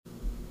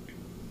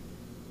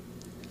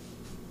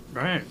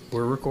All right,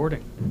 we're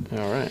recording.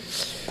 All right.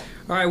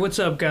 All right, what's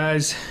up,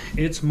 guys?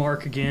 It's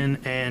Mark again,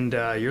 and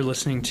you're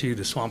listening to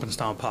the Swamp and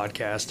Stomp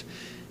podcast.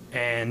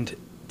 And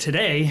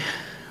today,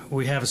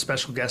 we have a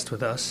special guest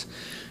with us,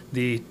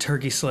 the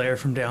Turkey Slayer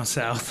from down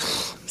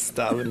south.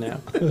 Stop it now.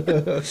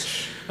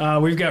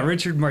 We've got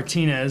Richard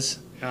Martinez.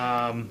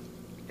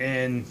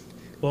 And,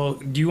 well,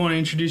 do you want to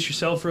introduce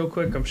yourself real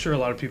quick? I'm sure a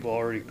lot of people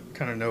already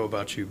kind of know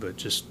about you, but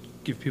just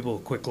give people a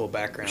quick little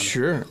background.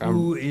 Sure.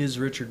 Who is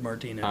Richard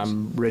Martinez?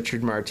 I'm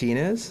Richard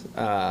Martinez.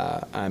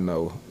 I'm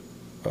a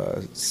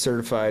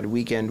certified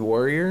weekend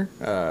warrior.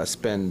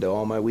 Spend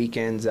all my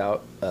weekends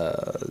out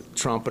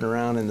tromping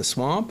around in the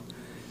swamp,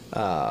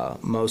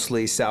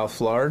 mostly South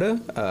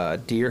Florida.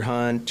 Deer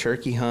hunt,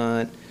 turkey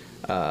hunt,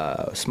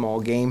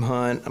 small game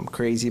hunt. I'm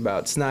crazy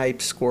about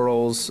snipes,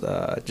 squirrels,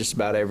 just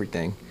about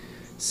everything.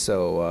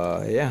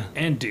 So, yeah.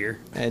 And deer.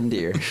 And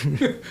deer.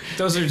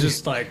 Those are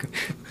just like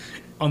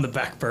on the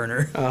back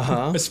burner,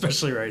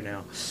 especially right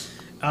now.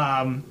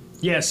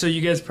 Yeah, so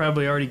you guys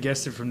probably already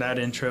guessed it from that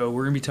intro.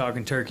 We're going to be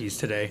talking turkeys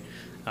today,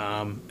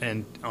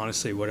 and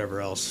honestly, whatever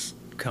else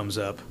comes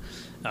up.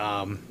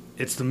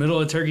 It's the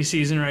middle of turkey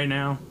season right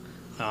now.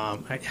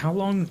 How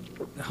long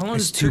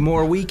There's is two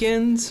more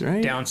weekends,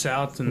 right? down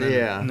south, and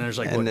then, and there's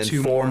like, and then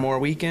two four more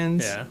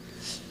weekends?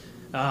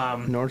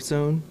 Yeah. North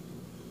Zone?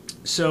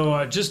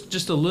 So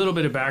just a little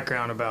bit of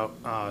background about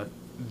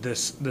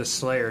this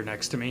Slayer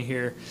next to me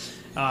here,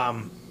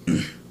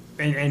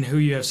 and who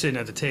you have sitting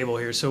at the table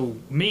here. So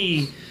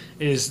me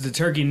is the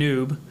turkey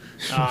noob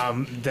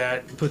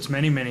that puts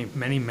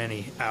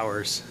many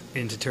hours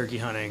into turkey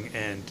hunting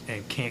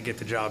and can't get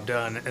the job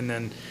done.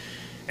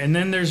 And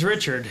then there's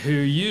Richard, who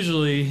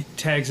usually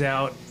tags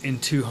out in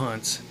 2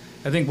 hunts.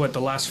 I think,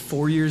 the last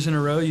 4 years in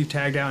a row you've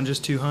tagged out in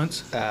just 2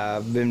 hunts?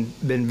 Been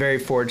very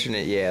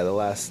fortunate, yeah. The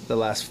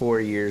last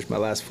 4 years, my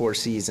last 4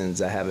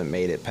 seasons, I haven't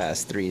made it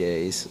past 3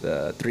 days,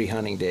 3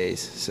 hunting days.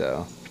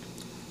 So,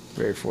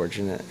 very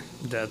fortunate.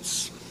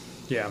 That's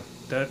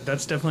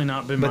definitely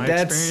not been my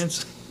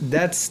experience.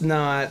 That's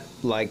not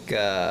like,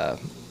 that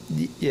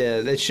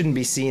shouldn't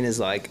be seen as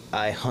like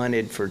I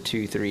hunted for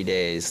 2-3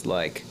 days.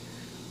 Like,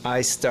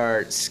 I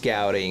start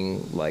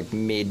scouting like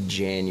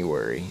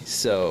mid-January.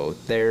 So,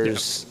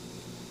 there's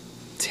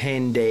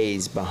 10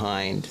 days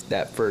behind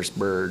that first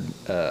bird,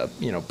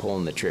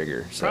 pulling the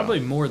trigger. So. Probably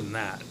more than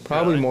that.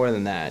 Probably more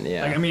than that,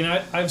 yeah. Like, I mean,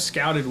 I've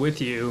scouted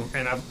with you,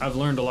 and I've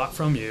learned a lot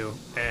from you,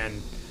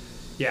 and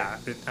yeah,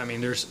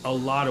 there's a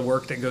lot of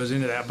work that goes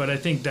into that, but I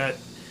think that,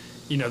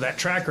 that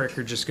track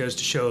record just goes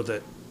to show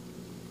that,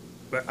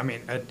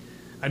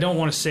 I don't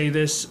want to say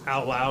this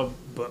out loud,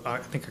 but I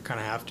think I kind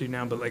of have to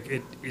now, but like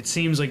it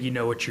seems like you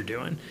know what you're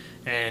doing,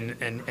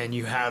 and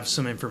you have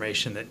some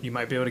information that you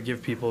might be able to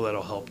give people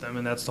that'll help them,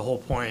 and that's the whole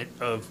point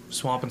of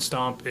Swamp and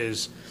Stomp,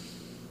 is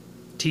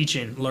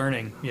teaching,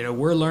 learning.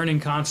 We're learning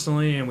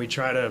constantly, and we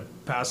try to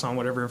pass on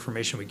whatever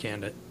information we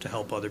can to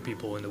help other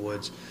people in the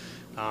woods,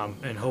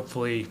 and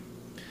hopefully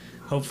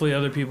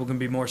other people can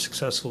be more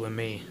successful than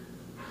me.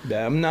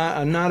 Yeah, I'm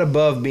not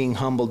above being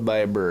humbled by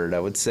a bird. I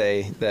would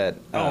say that.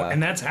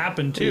 And that's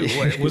happened too.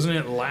 Wasn't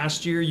it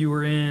last year you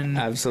were in?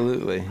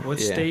 Absolutely. What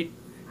state?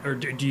 Or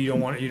do you don't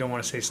want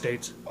to say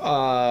states?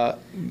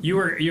 You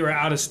were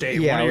out of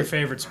state. Yeah, one of your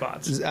favorite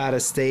spots. Out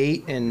of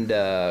state, and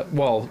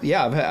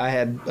I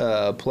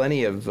had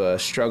plenty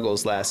of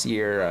struggles last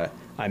year.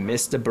 I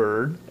missed a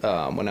bird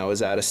when I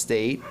was out of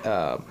state.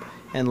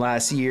 And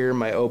last year,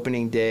 my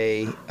opening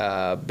day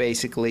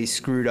basically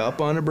screwed up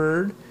on a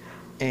bird,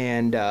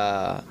 and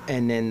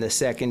then the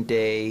second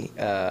day,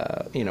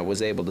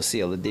 was able to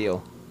seal the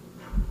deal.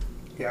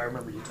 Yeah, I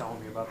remember you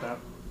telling me about that.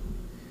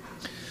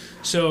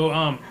 So,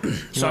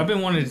 I've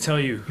been wanting to tell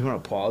you. You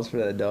want to pause for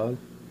that dog?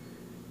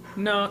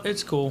 No,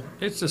 it's cool.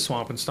 It's the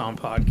Swamp and Stomp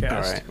podcast.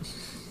 All right.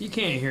 You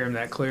can't hear him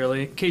that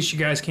clearly. In case you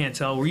guys can't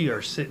tell, we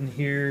are sitting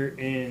here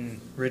in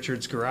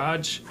Richard's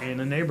garage in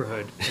a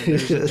neighborhood. And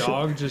there's a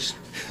dog just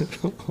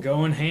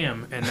going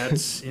ham, and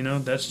that's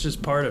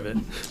just part of it.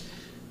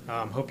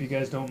 Hope you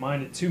guys don't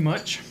mind it too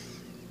much.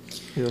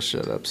 He'll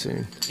shut up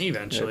soon.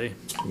 Eventually.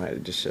 He might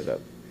have just shut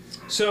up.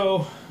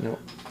 So, no.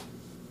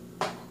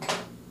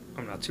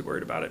 I'm not too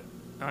worried about it.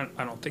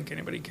 I don't think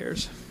anybody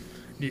cares.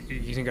 You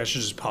think I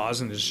should just pause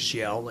and just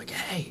yell, like,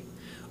 hey,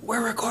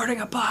 we're recording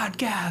a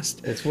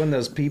podcast? It's when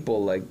those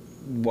people, like,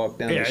 walk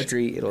down the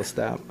street, it'll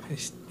stop.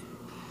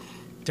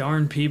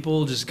 Darn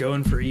people just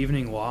going for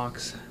evening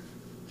walks.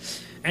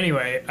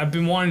 Anyway, I've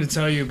been wanting to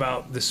tell you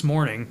about this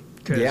morning,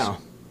 because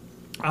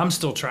I'm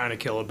still trying to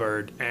kill a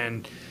bird.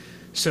 And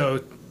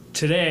so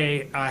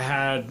today I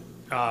had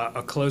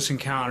a close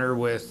encounter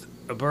with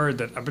a bird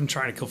that I've been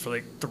trying to kill for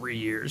like 3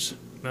 years.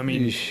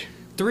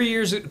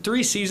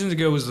 3 seasons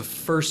ago was the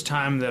first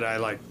time that I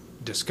like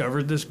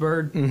discovered this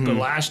bird. Mm-hmm. But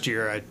last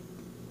year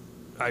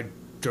I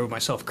drove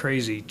myself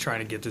crazy trying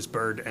to get this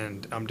bird,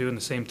 and I'm doing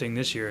the same thing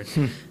this year.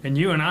 And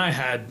you and I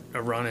had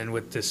a run-in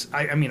with this.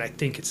 I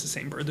think it's the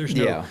same bird.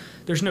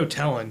 There's no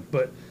telling,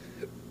 but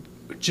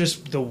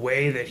just the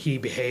way that he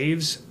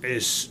behaves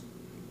is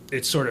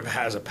it sort of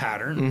has a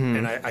pattern,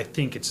 and I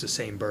think it's the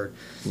same bird.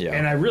 Yeah.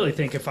 And I really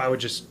think if I would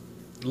just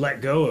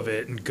let go of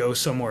it and go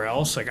somewhere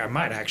else, like I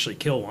might actually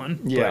kill one.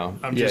 Yeah.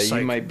 But I'm just you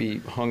like, might be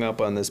hung up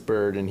on this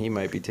bird, and he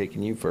might be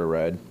taking you for a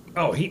ride.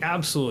 oh, he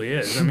absolutely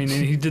is. I mean,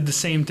 and he did the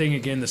same thing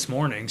again this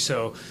morning.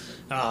 So,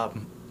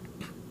 I'm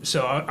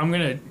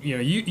gonna,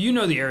 you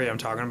know the area I'm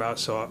talking about,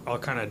 so I'll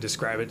kind of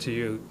describe it to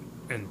you,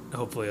 and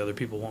hopefully other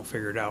people won't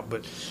figure it out.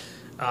 But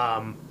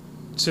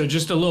so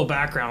just a little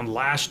background.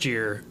 Last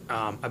year,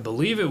 I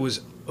believe it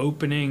was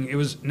opening. It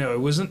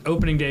wasn't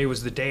opening day. It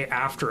was the day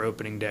after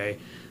opening day.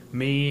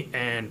 Me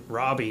and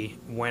Robbie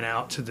went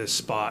out to this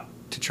spot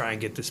to try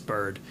and get this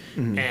bird,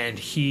 and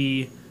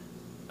he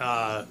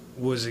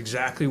was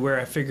exactly where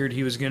I figured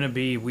he was going to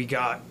be. We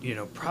got,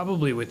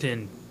 probably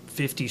within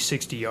 50,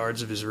 60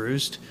 yards of his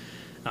roost,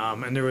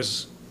 and there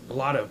was a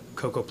lot of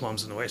cocoa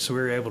plums in the way, so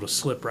we were able to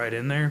slip right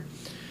in there,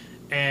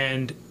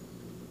 and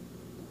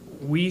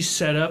we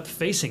set up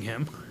facing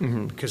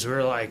him because we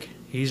were like,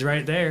 he's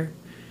right there.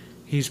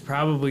 He's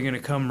probably going to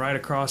come right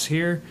across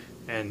here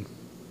and,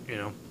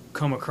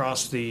 come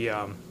across the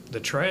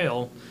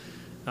trail,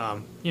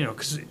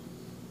 because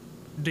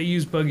they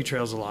use buggy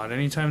trails a lot.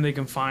 Anytime they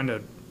can find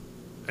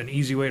an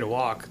easy way to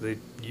walk, they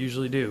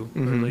usually do,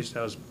 or at least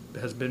that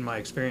has been my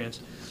experience.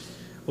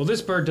 Well,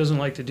 this bird doesn't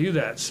like to do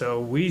that, so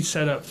we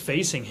set up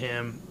facing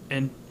him,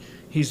 and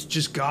he's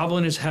just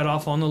gobbling his head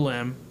off on the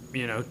limb,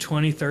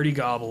 20, 30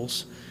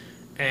 gobbles,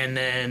 and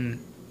then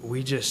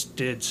we just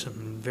did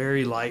some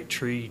very light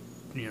tree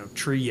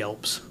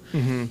yelps.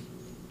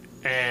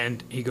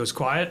 And he goes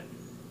quiet,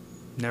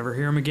 never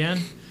hear him again.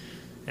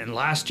 And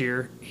last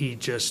year, he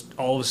just,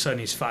 all of a sudden,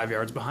 he's 5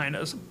 yards behind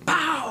us.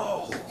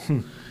 Pow!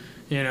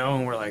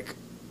 And we're like,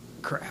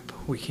 crap,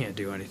 we can't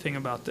do anything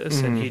about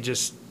this. And he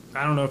just,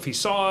 I don't know if he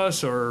saw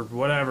us or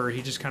whatever,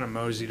 he just kind of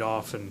moseyed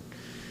off and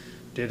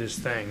did his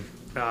thing.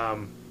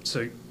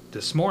 So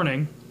this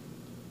morning,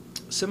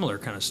 similar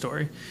kind of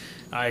story.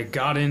 I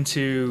got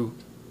into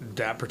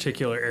that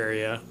particular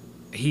area.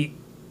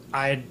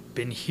 I had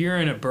been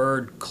hearing a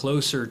bird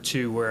closer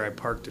to where I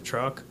parked the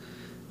truck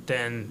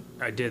than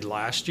I did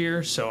last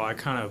year, so I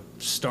kind of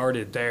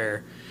started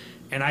there.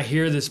 And I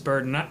hear this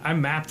bird, and I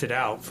mapped it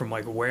out from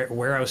like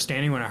where I was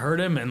standing when I heard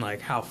him and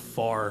like how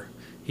far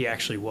he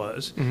actually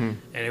was.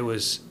 And it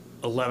was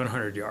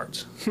 1,100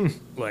 yards.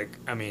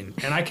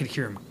 And I could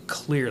hear him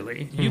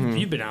clearly.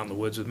 You've been out in the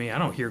woods with me. I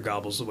don't hear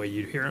gobbles the way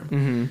you hear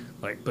him.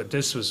 But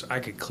this was,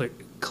 I could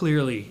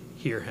clearly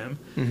hear him.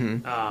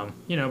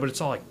 But it's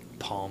all like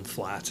palm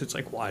flats. It's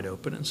like wide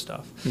open and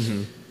stuff.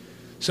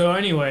 So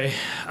anyway,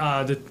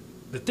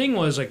 the thing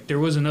was, like, there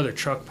was another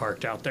truck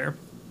parked out there,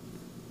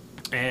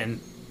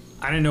 and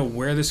I didn't know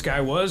where this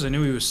guy was. I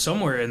knew he was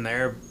somewhere in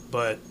there,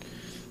 but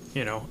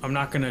I'm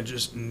not gonna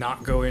just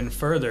not go in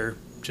further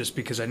just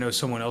because I know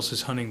someone else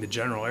is hunting the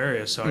general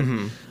area.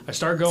 So I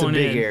start going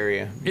in. It's a big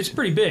area. It's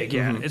pretty big,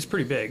 yeah. It's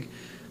pretty big.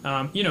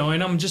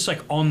 And I'm just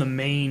like on the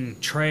main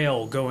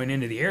trail going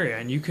into the area,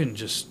 and you can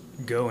just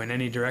go in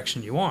any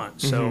direction you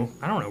want. So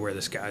I don't know where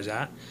this guy's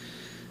at.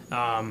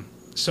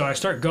 So I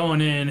start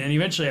going in, and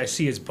eventually I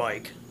see his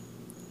bike,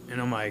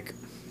 and I'm like,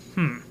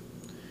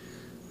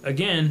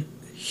 Again,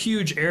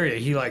 huge area.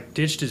 He like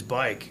ditched his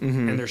bike,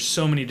 and there's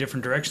so many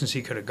different directions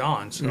he could have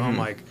gone. So I'm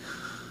like,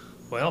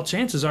 well,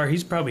 chances are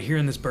he's probably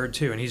hearing this bird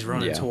too, and he's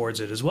running towards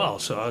it as well.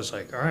 So I was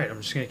like, all right,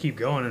 I'm just gonna keep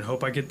going and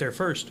hope I get there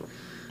first.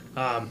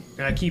 And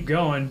I keep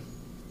going,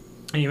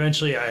 and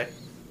eventually I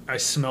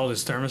smelled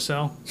his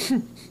thermocell,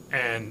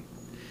 and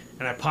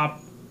I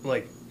pop,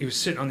 like, he was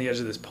sitting on the edge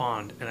of this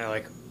pond, and I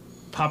like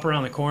pop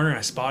around the corner, and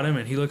I spot him,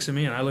 and he looks at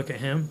me, and I look at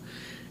him,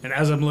 and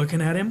as I'm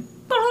looking at him,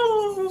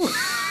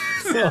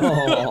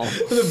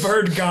 the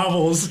bird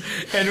gobbles,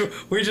 and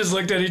we just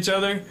looked at each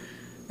other,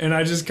 and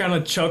I just kind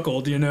of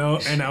chuckled, and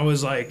I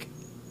was like,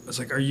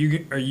 are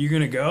you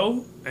gonna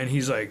go? And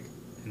he's like,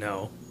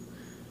 no.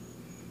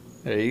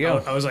 There you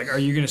go. I was like, are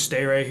you gonna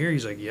stay right here?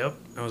 He's like, yep.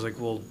 I was like,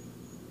 well,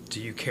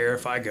 do you care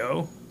if I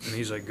go? And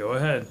he's like, go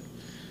ahead.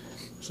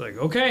 It's like,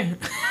 okay.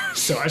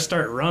 So I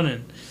start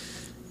running,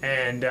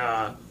 and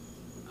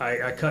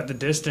I cut the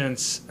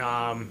distance,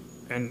 and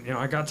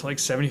I got to like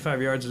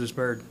 75 yards of this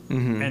bird,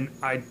 and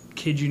I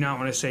kid you not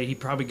when I say he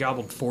probably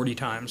gobbled 40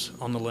 times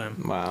on the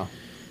limb. Wow.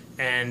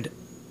 And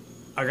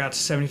I got to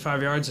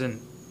 75 yards,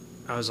 and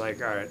I was like,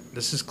 all right,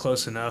 this is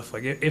close enough.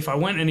 Like, if I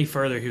went any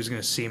further, he was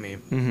going to see me.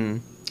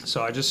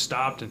 So I just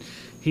stopped, and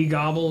he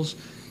gobbles,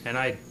 and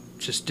I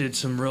just did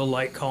some real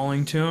light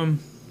calling to him.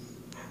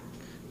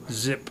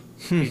 Zip.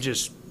 He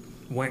just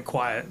went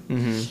quiet.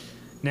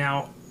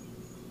 Now,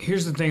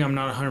 here's the thing I'm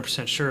not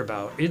 100% sure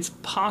about. It's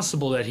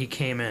possible that he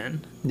came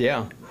in.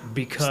 Yeah.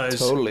 Because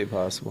it's totally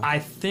possible. I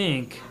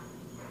think,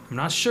 I'm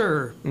not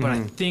sure, but I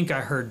think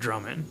I heard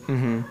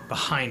drumming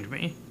behind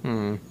me.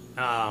 But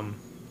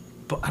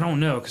I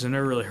don't know, because I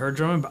never really heard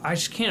drumming. But I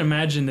just can't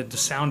imagine that the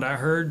sound I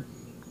heard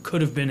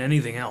could have been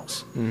anything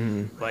else.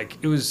 Like,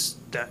 it was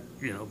that,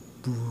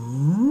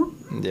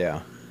 Yeah.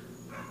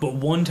 But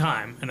one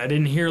time, and I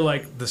didn't hear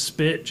like the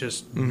spit,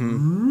 just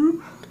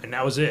and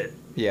that was it.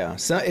 Yeah.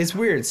 So it's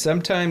weird.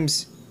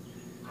 Sometimes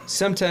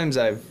sometimes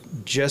I've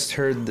just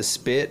heard the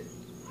spit,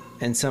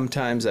 and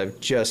sometimes I've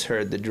just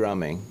heard the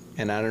drumming.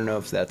 And I don't know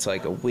if that's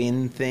like a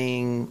wind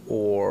thing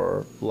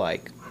or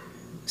like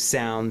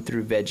sound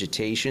through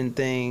vegetation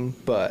thing,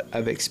 but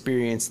I've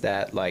experienced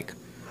that like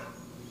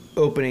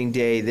opening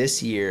day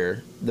this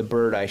year, the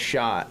bird I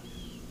shot,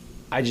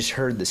 I just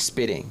heard the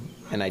spitting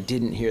and I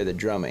didn't hear the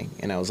drumming.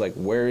 And I was like,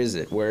 where is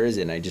it? Where is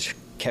it? And I just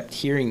kept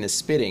hearing the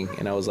spitting,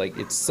 and I was like,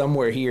 it's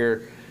somewhere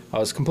here. I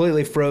was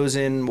completely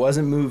frozen,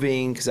 wasn't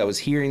moving because I was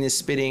hearing this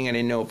spitting. I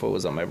didn't know if it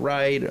was on my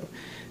right,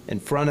 in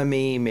front of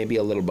me, maybe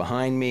a little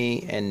behind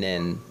me, and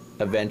then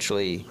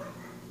eventually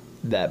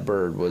that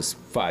bird was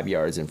 5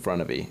 yards in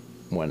front of me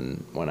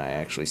when I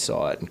actually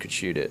saw it and could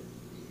shoot it.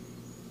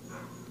 I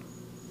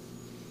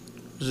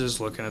was just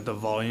looking at the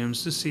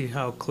volumes to see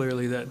how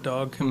clearly that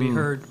dog can be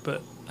heard,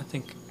 but I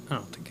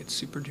don't think it's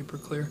super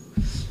duper clear.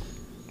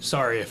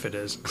 Sorry if it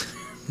is.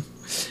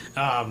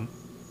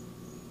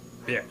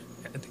 Yeah,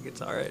 I think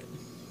it's all right.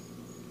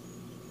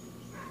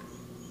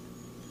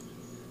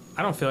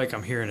 I don't feel like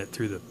I'm hearing it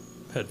through the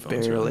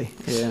headphones. Barely.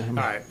 Really. Yeah. All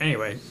right.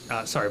 Anyway,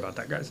 sorry about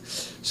that,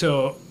 guys.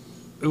 So,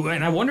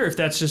 and I wonder if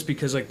that's just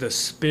because like the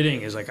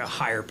spitting is like a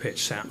higher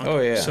pitch sound. Oh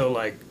yeah. So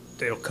like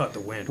it'll cut the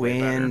wind. Way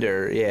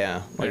better.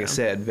 Or like I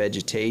said,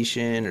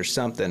 vegetation or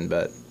something.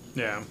 But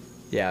yeah.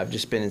 Yeah, I've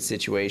just been in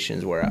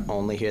situations where I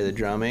only hear the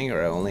drumming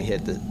or I only hear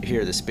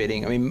the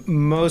spitting. I mean,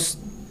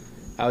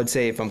 I would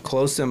say if I'm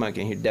close to them, I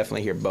can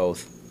definitely hear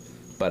both.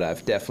 But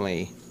I've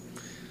definitely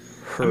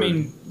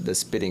heard the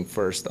spitting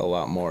first a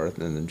lot more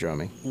than the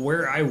drumming.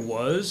 Where I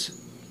was,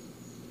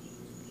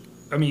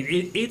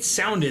 it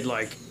sounded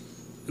like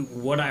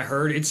what I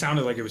heard. It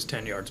sounded like it was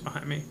 10 yards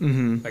behind me.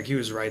 Mm-hmm. Like he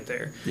was right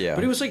there. Yeah.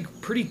 But it was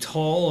like pretty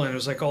tall, and it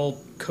was like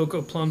all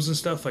cocoa plums and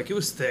stuff. Like it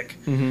was thick.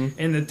 Mm-hmm.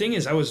 And the thing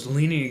is, I was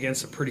leaning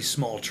against a pretty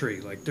small tree.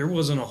 Like there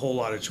wasn't a whole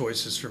lot of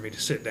choices for me to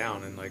sit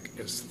down, and like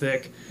it was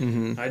thick.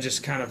 Mm-hmm. I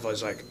just kind of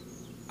was like,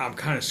 I'm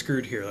kind of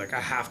screwed here. Like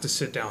I have to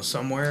sit down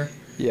somewhere.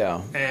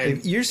 Yeah. And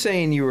if you're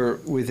saying you were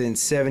within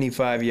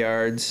 75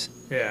 yards.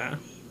 Yeah.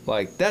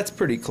 Like that's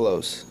pretty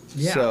close.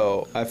 Yeah.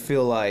 So I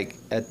feel like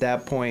at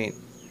that point,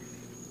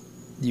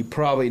 you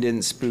probably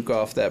didn't spook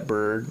off that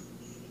bird.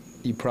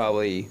 You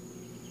probably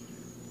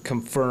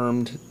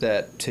confirmed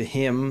that to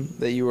him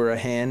that you were a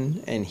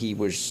hen, and he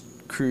was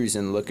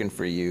cruising looking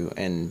for you,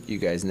 and you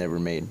guys never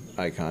made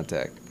eye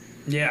contact.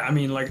 Yeah,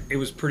 like it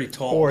was pretty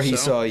tall. Or he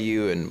saw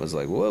you and was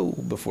like, whoa,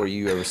 before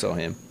you ever saw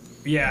him.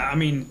 Yeah,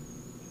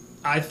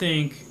 I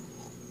think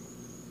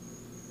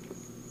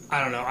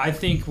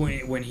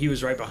when he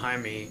was right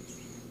behind me,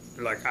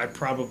 like I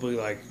probably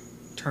like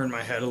turned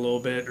my head a little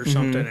bit or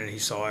something, and he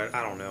saw it.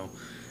 I don't know.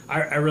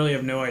 I really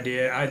have no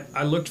idea.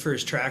 I looked for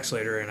his tracks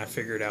later, and I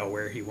figured out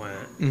where he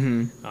went.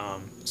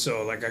 Mm-hmm.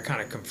 So like I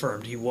kind of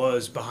confirmed he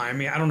was behind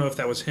me. I don't know if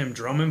that was him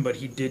drumming, but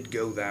he did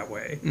go that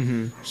way.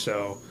 Mm-hmm.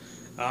 So,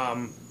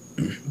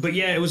 but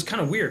yeah, it was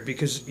kind of weird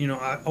because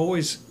I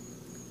always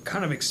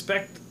kind of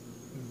expect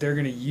they're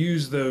going to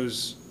use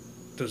those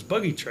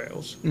buggy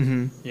trails,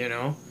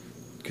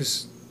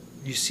 because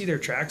you see their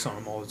tracks on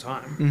them all the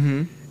time.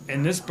 Mm-hmm.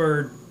 And this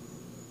bird,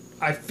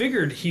 I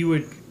figured he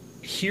would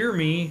hear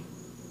me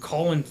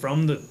calling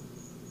from the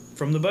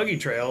buggy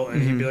trail,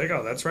 and he'd be like,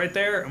 oh, that's right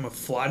there. I'm going to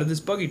fly to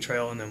this buggy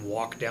trail and then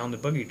walk down the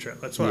buggy trail.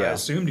 That's what I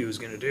assumed he was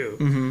going to do.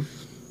 Mm-hmm.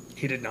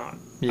 He did not.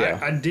 Yeah.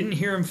 I didn't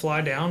hear him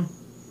fly down.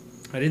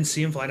 I didn't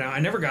see him fly down. I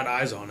never got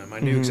eyes on him.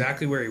 I knew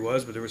exactly where he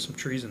was, but there were some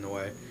trees in the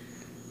way.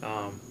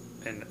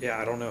 And yeah,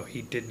 I don't know.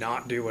 He did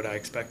not do what I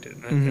expected.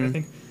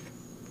 And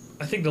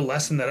I think the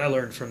lesson that I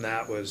learned from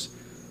that was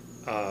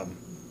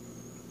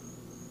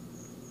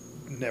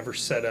never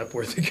set up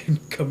where they can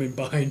come in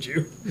behind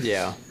you.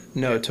 Yeah.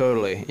 No,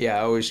 totally. Yeah, I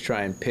always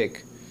try and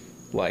pick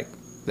like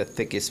the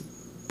thickest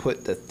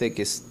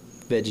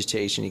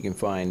vegetation you can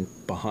find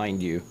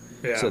behind you,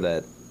 so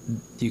that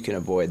you can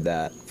avoid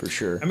that for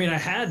sure. I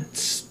had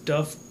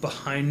stuff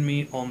behind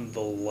me on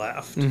the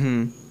left,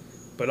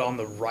 but on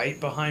the right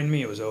behind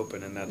me it was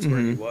open, and that's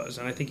where he was.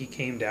 And I think he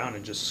came down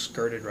and just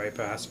skirted right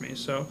past me.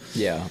 So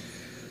yeah.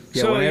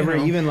 So whenever,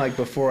 even like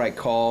before I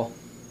call,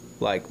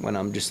 like when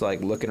I'm just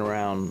like looking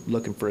around,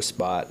 looking for a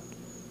spot,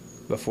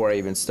 before I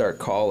even start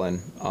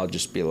calling, I'll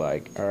just be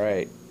like, all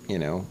right,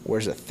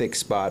 where's a thick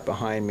spot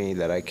behind me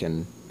that I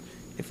can,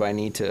 if I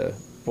need to,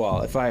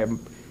 if I am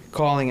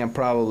calling, I'm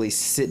probably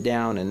sit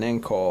down and then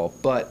call.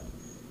 But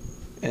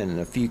in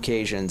a few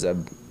occasions,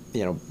 I've,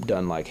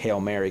 done like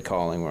Hail Mary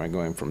calling, where I'm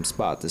going from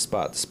spot to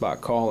spot to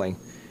spot calling.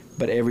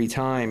 But every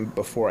time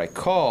before I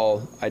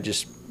call, I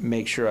just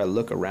make sure I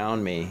look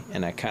around me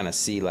and I kind of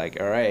see like,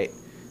 all right,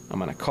 I'm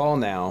going to call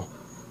now.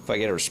 If I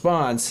get a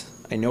response,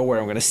 I know where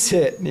I'm going to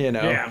sit,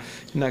 Yeah.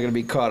 I'm not going to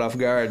be caught off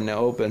guard in the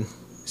open.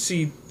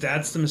 See,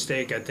 that's the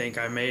mistake I think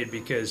I made,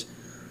 because,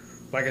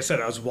 like I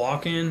said, I was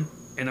walking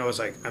and I was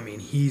like,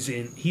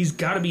 he's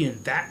got to be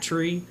in that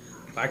tree.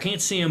 I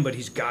can't see him, but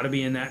he's got to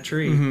be in that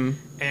tree.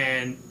 Mm-hmm.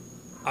 And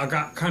I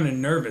got kind of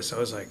nervous. I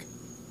was like,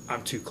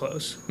 I'm too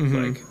close.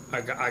 Mm-hmm.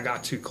 Like, I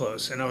got too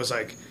close. And I was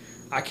like,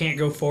 I can't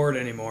go forward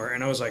anymore.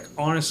 And I was like,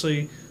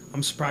 honestly,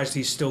 I'm surprised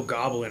he's still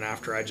gobbling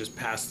after I just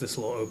passed this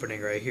little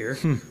opening right here.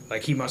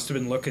 Like, he must have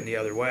been looking the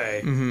other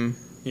way,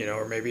 you know,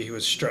 or maybe he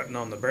was strutting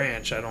on the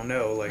branch. I don't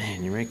know. Like,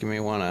 Man, you're making me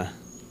want to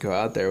go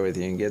out there with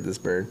you and get this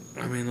bird.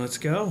 I mean, let's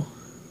go.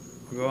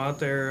 We'll go out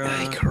there.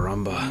 Ay,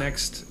 caramba.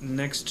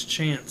 Next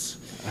chance.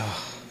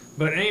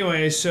 But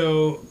anyway,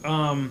 so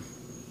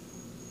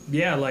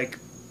yeah, like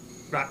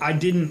I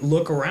didn't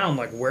look around.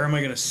 Like, where am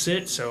I gonna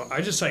sit? So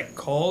I just like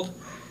called,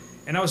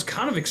 and I was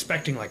kind of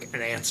expecting like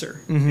an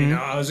answer. You know,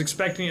 I was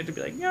expecting it to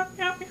be like yep,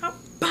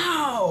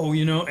 bow.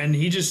 You know, and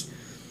he just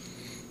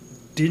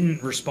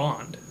didn't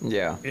respond.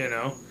 Yeah. You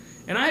know,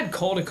 and I had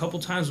called a couple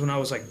times when I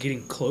was like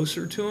getting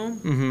closer to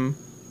him,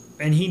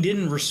 and he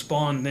didn't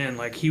respond then.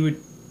 Like, he would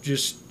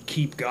just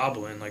keep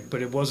gobbling. Like,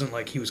 but it wasn't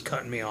like he was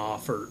cutting me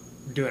off or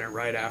doing it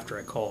right after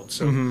I called.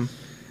 So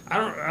I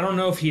don't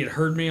know if he had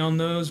heard me on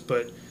those,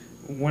 but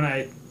when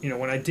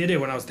I did it,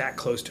 when I was that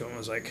close to him, I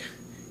was like,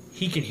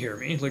 he can hear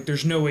me. Like,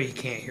 there's no way he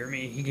can't hear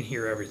me. He can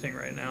hear everything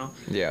right now.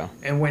 Yeah.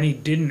 And when he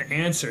didn't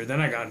answer,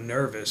 then I got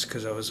nervous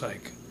because I was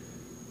like,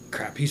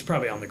 crap, he's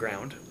probably on the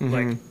ground.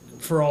 Like,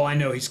 for all I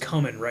know, he's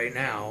coming right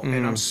now,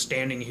 and I'm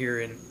standing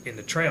here in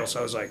the trail. So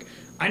I was like,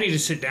 I need to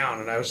sit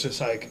down. And I was just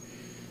like,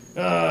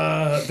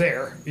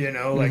 there, you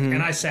know, like,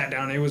 and I sat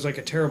down. And it was like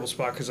a terrible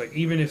spot because, like,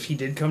 even if he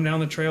did come down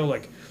the trail,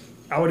 like,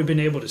 I would have been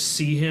able to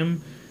see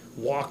him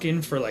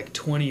walking for like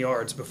 20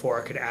 yards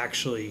before I could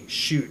actually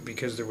shoot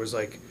because there was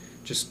like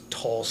just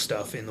tall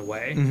stuff in the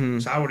way.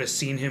 So I would have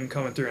seen him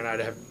coming through, and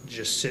I'd have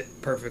just sit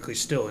perfectly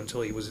still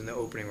until he was in the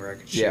opening where I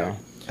could shoot. Yeah.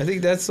 I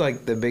think that's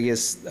like the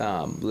biggest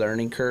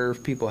learning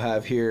curve people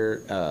have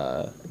here,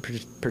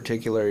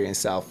 particularly in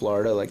South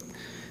Florida. Like,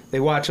 they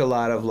watch a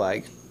lot of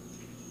like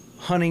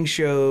hunting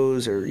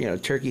shows or, you know,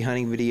 turkey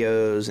hunting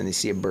videos, and they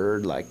see a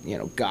bird like, you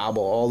know,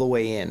 gobble all the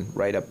way in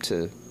right up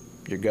to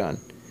your gun.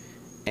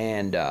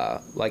 And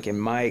like, in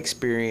my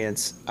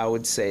experience, I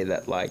would say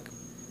that like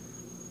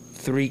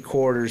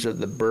 3/4 of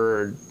the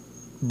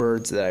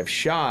birds that I've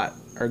shot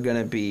are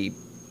gonna be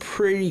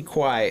pretty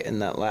quiet in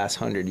that last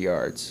 100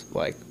 yards.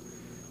 Like,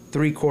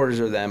 3/4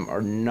 of them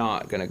are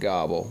not gonna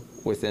gobble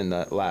within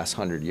the last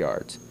 100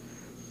 yards.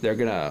 They're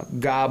gonna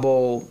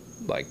gobble,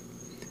 like,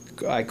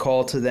 I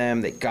call to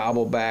them, they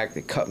gobble back,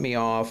 they cut me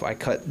off, I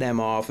cut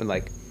them off, and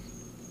like,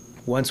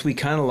 once we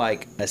kind of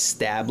like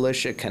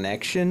establish a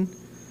connection,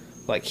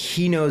 like,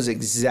 he knows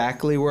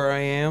exactly where I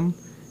am,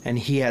 and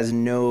he has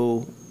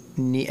no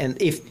need. And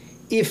if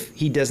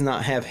he does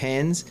not have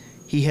hens,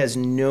 he has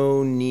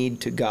no need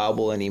to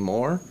gobble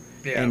anymore,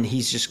 and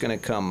he's just gonna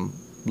come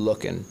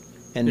looking.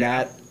 And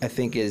that, I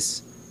think,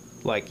 is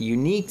like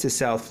unique to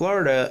South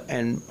Florida,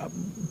 and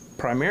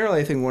primarily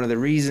I think one of the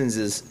reasons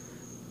is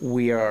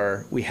we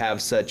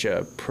have such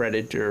a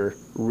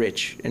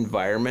predator-rich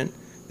environment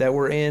that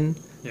we're in,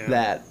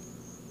 that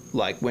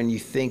like, when you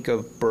think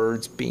of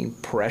birds being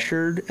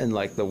pressured and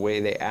like the way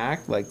they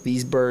act, like,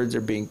 these birds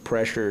are being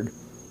pressured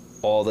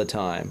all the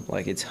time.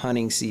 Like, it's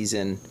hunting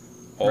season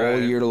all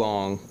year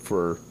long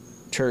for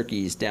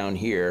turkeys down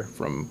here,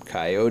 from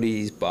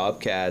coyotes,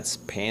 bobcats,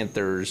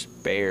 panthers,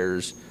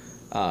 bears.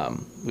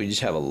 We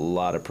just have a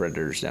lot of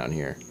predators down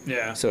here.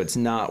 Yeah. So it's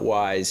not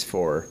wise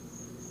for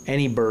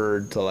any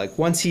bird to, like,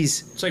 once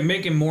he's... It's like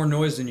making more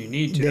noise than you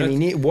need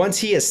to. Once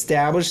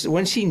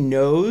he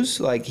knows,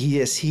 like,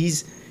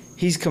 he's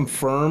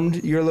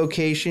confirmed your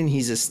location,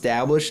 he's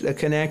established a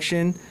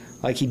connection,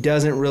 like, he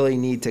doesn't really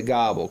need to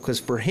gobble. Because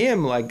for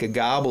him, like, a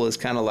gobble is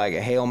kind of like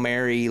a Hail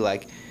Mary,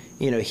 like,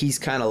 you know, he's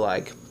kind of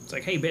like... It's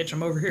like, hey, bitch,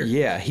 I'm over here.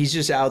 Yeah, he's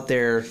just out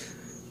there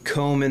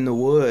combing the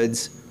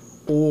woods,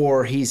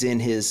 or he's in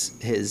his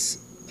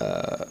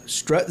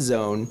strut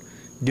zone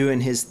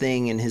doing his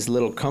thing in his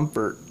little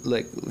comfort,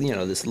 like, you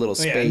know, this little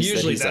space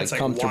that he's like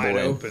comfortable in.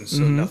 Wide open,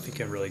 so nothing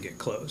can really get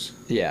close.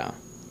 Yeah.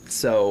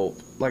 So,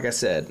 like I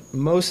said,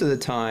 most of the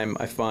time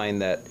I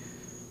find that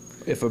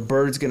if a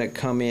bird's going to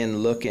come in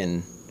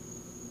looking,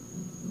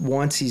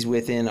 once he's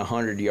within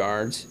 100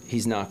 yards,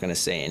 he's not going to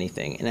say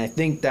anything. And I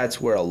think that's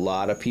where a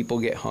lot of people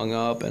get hung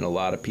up and a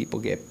lot of people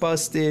get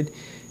busted,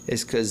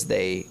 is because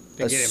they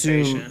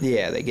assume,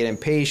 they get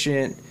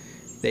impatient,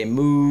 they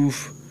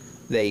move,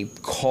 they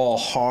call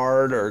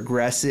hard or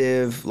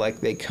aggressive, like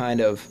they kind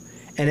of,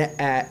 and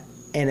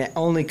it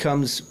only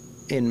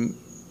comes in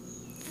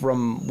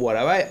from what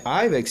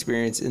I've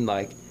experienced in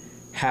like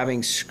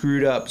having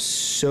screwed up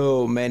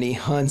so many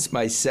hunts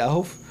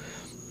myself,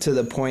 to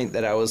the point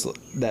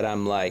that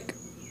I'm like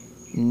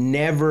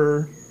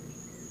never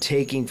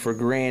taking for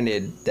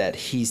granted that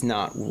he's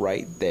not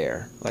right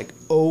there, like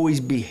always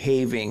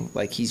behaving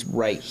like he's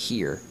right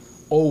here,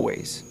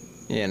 always,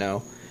 you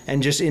know,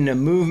 and just in the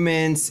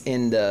movements,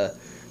 in the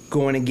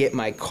going to get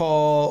my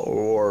call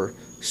or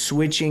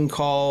switching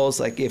calls,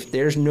 like if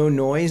there's no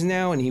noise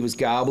now and he was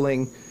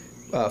gobbling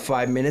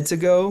 5 minutes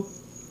ago,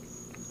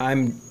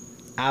 I'm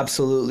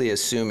absolutely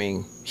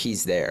assuming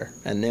he's there,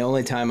 and the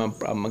only time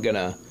I'm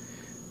gonna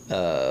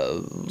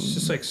it's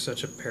just like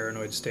such a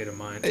paranoid state of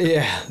mind.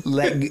 Yeah,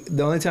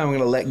 the only time I'm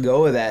gonna let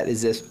go of that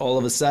is if all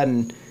of a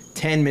sudden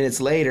 10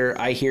 minutes later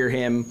I hear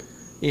him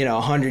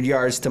 100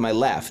 yards to my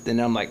left,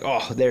 and I'm like,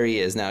 oh, there he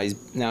is. Now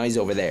he's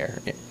over there.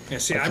 Yeah,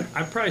 see,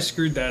 I probably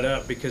screwed that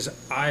up because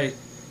I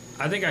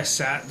think I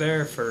sat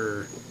there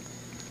for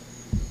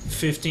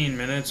 15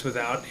 minutes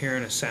without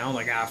hearing a sound,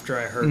 like after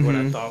I heard what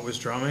I thought was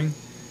drumming.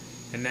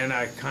 And then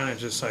I kind of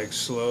just like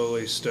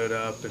slowly stood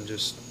up and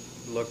just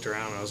looked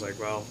around. And I was like,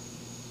 well,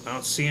 I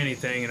don't see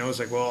anything. And I was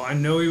like, well, I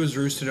know he was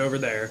roosted over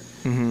there.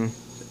 Mm-hmm.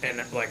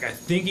 And like, I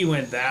think he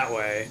went that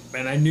way.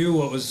 And I knew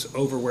what was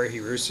over where he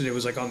roosted. It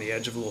was like on the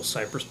edge of a little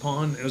cypress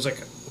pond. It was like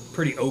a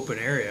pretty open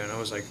area. And I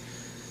was like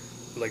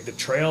the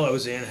trail I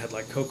was in had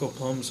like cocoa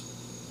plums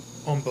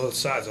on both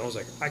sides. And I was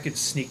like, I could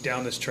sneak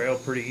down this trail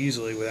pretty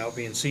easily without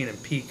being seen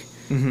and peek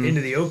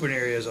into the open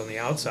areas on the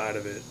outside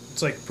of it.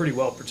 It's like pretty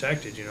well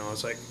protected, I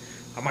was like,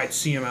 I might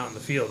see him out in the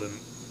field and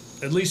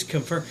at least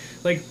confirm.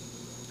 Like,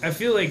 I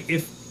feel like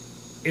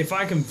if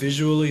I can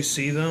visually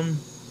see them,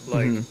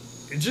 like,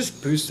 it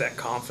just boosts that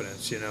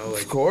confidence,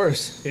 Like, of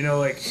course.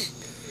 Like,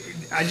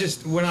 I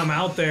just, when I'm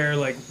out there,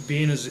 like,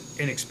 being as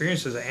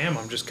inexperienced as I am,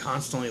 I'm just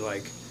constantly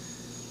like,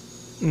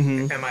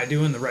 am I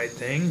doing the right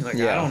thing? Like,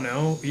 I don't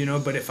know,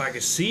 but if I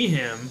could see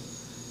him,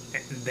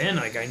 then,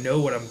 like, I know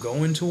what I'm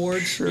going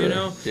towards,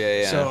 Sure.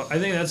 Yeah. So I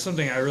think that's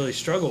something I really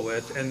struggle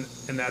with, and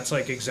that's,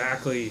 like,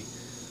 exactly...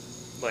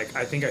 Like,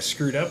 I think I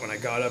screwed up when I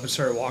got up and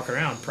started walking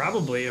around.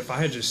 Probably if I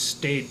had just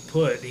stayed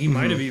put, he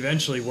might have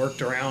eventually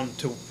worked around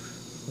to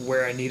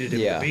where I needed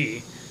him to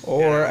be.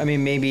 Or, I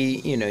mean, maybe,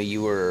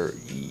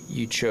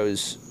 you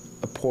chose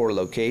a poor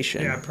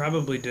location. Yeah, I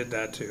probably did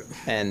that too.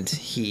 And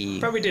he...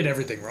 Probably did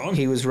everything wrong.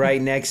 He was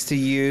right next to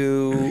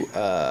you.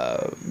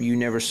 You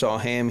never saw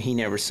him. He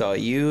never saw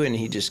you. And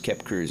he just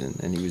kept cruising.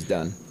 And he was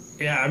done.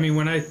 Yeah, I mean,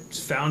 when I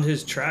found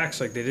his tracks,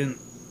 like, they didn't...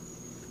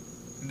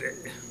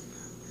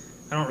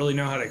 I don't really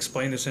know how to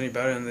explain this any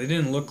better, and they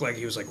didn't look like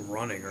he was like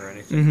running or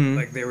anything.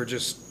 Like they were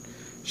just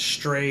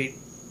straight,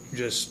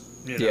 just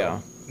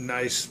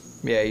nice.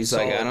 Yeah, he's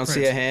like, I don't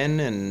see a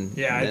hen, and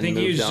I think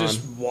he was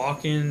just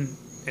walking,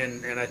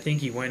 and I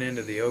think he went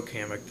into the oak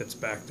hammock that's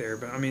back there.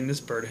 But I mean,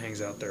 this bird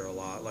hangs out there a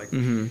lot. Like,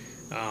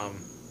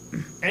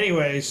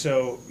 anyway,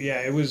 so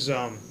yeah, it was,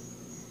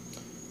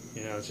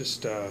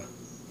 just sort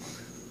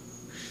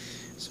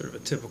of a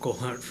typical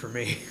hunt for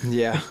me.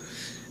 Yeah,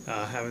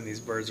 having these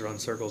birds run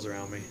circles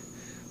around me.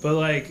 But,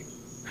 like,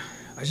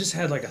 I just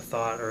had, like, a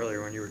thought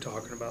earlier when you were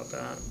talking about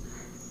that.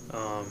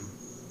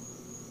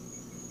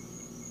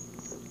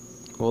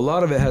 Well, a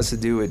lot of it has to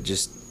do with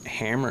just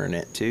hammering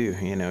it, too,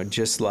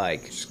 just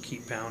like... Just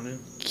keep pounding?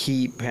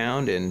 Keep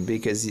pounding,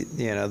 because,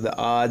 the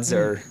odds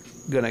are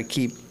going to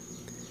keep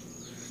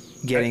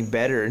getting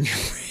better in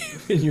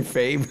your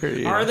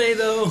favor. Are they,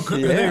 though? Yeah. Are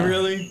they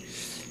really?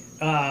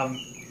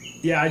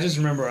 Yeah, I just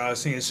remember what I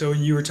was thinking. So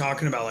when you were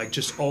talking about, like,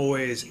 just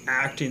always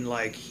acting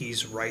like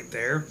he's right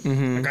there,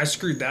 like, I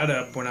screwed that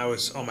up when I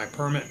was on my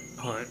permit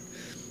hunt,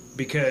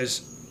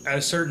 because at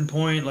a certain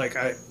point, like,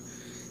 I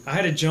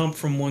had to jump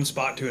from one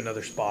spot to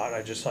another spot.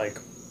 I just, like,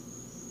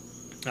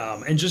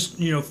 and just,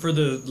 for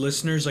the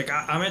listeners, like,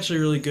 I'm actually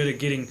really good at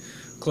getting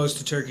close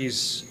to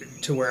turkeys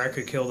to where I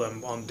could kill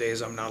them on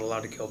days I'm not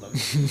allowed to kill them.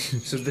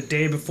 So the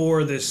day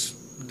before this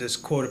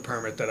quota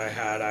permit that I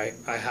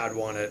had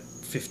one at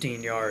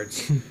 15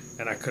 yards,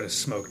 and I could have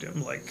smoked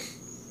him, like,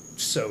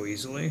 so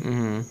easily.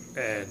 And,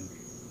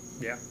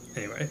 yeah,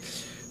 anyway.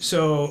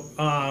 So,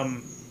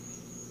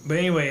 but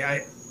anyway,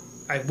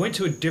 I went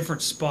to a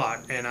different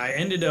spot, and I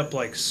ended up,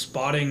 like,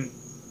 spotting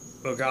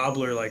a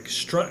gobbler, like,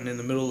 strutting in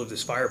the middle of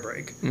this fire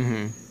break.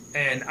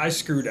 And I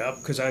screwed up,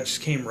 because I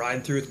just came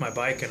riding through with my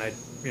bike, and I,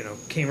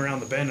 came around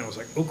the bend, and I was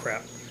like, oh,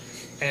 crap.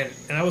 And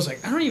I was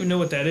like, I don't even know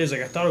what that is.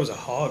 Like, I thought it was a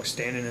hog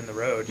standing in the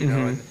road,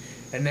 and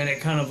then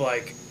it kind of,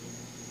 like,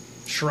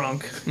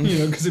 shrunk,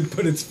 because it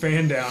put its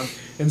fan down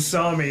and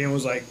saw me and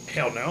was like,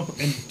 hell no,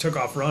 and took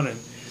off running.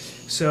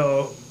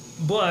 So,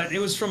 but it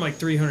was from like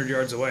 300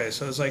 yards away,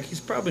 so I was like, he's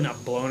probably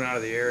not blown out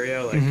of the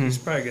area, like he's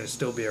probably going to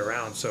still be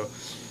around. So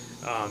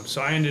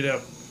so I ended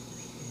up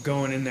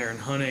going in there and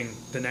hunting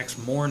the next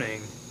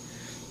morning,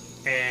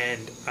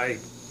 and I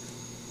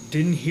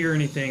didn't hear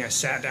anything. I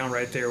sat down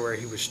right there where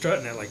he was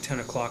strutting at like 10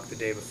 o'clock the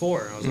day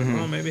before, and I was like,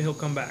 well, maybe he'll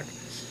come back.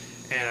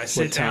 And I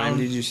sit down. What time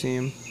did you see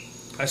him?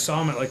 I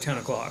saw him at like 10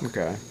 o'clock.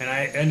 Okay. And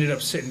I ended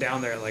up sitting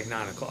down there at like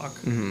 9 o'clock.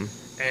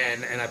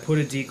 And I put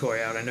a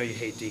decoy out. I know you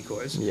hate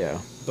decoys. Yeah.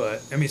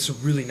 But, I mean, it's a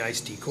really nice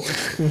decoy.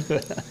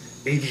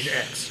 Avian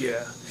X,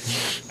 yeah.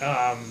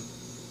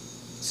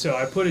 So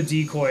I put a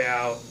decoy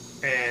out,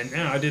 and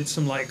I did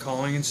some light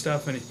calling and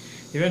stuff, and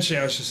eventually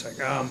I was just like,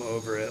 I'm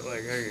over it.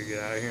 Like, I gotta get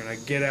out of here. And I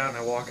get out, and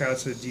I walk out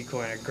to the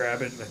decoy, and I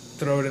grab it, and I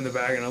throw it in the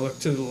bag, and I look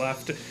to the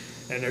left,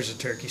 and there's a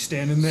turkey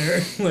standing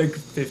there, like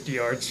 50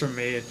 yards from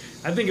me. And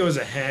I think it was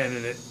a hen,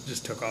 and it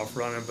just took off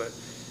running. But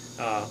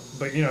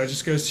it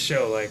just goes to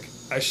show, like,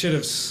 I should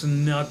have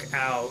snuck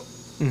out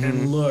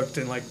and looked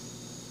and, like,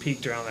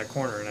 peeked around that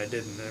corner, and I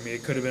didn't. I mean,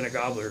 it could have been a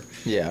gobbler.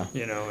 Yeah.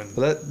 And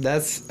well,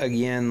 that's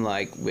again,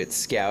 like, with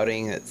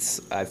scouting,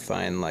 I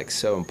find, like,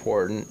 so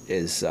important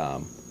is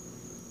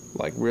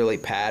like really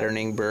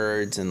patterning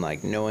birds and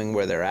like knowing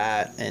where they're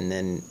at, and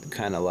then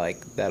kind of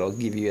like that'll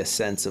give you a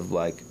sense of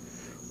like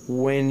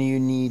when you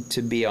need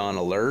to be on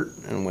alert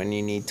and when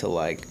you need to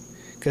like,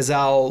 because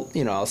I'll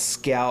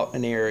scout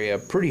an area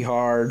pretty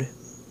hard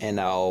and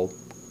I'll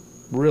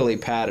really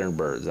pattern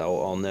birds.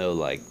 I'll know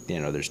like,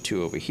 there's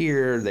two over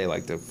here. They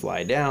like to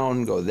fly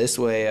down, go this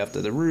way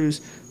after the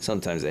roost.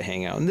 Sometimes they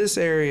hang out in this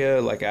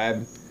area. Like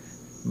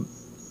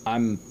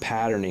I'm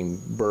patterning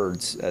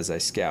birds as I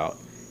scout.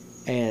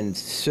 And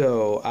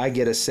so I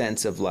get a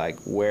sense of like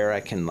where I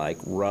can like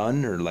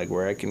run or like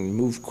where I can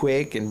move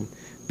quick and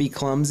be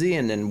clumsy,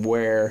 and then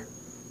where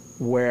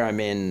I'm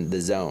in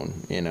the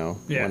zone,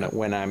 Yeah.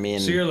 when I'm in.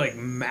 So you're like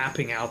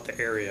mapping out the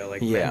area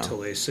like Yeah.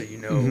 mentally, so you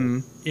know. Mm-hmm.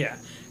 Yeah.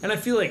 And I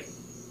feel like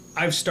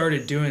I've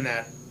started doing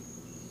that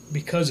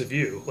because of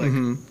you, like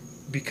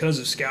because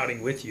of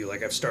scouting with you.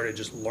 Like I've started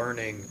just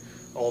learning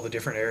all the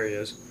different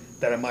areas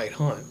that I might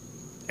hunt,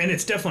 and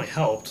it's definitely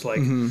helped.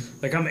 Like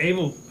like I'm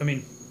able. I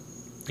mean,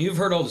 you've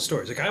heard all the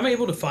stories. Like I'm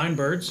able to find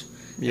birds.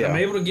 Yeah. And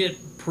I'm able to get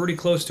pretty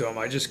close to them.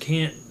 I just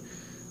can't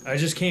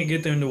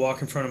get them to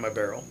walk in front of my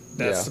barrel.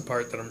 That's the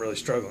part that I'm really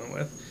struggling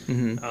with.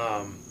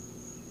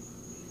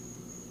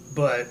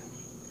 But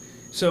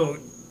so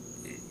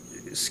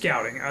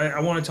scouting, I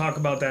want to talk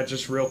about that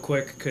just real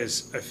quick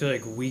because I feel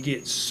like we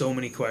get so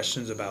many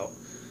questions about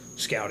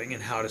scouting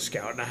and how to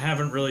scout, and I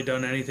haven't really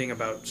done anything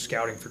about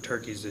scouting for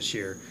turkeys this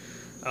year.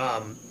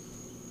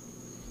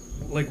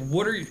 Like,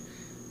 what are you?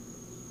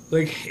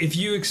 Like, if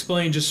you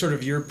explain just sort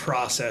of your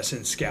process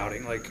in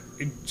scouting, like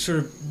sort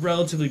of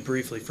relatively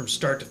briefly from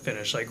start to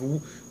finish, like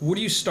what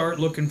do you start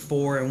looking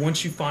for, and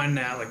once you find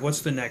that, like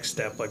what's the next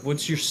step? Like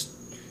what's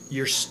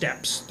your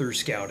steps through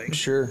scouting?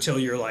 Sure. Until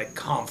you're like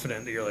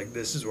confident that you're like,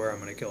 this is where I'm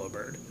going to kill a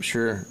bird.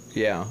 Sure.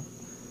 Yeah.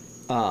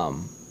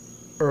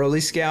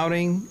 Early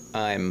scouting,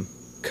 I'm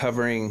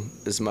covering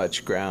as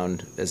much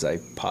ground as I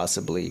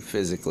possibly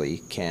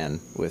physically can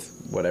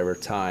with whatever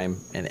time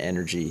and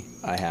energy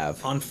I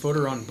have. On foot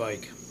or on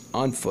bike?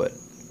 On foot.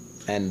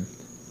 And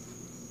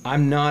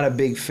I'm not a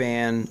big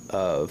fan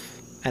of,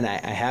 and I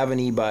have an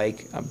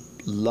e-bike. I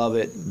love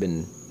it.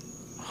 Been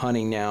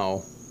hunting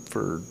now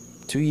for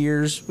 2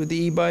 years with the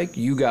e-bike.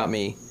 You got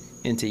me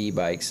into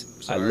e-bikes.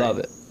 Sorry. I love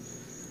it.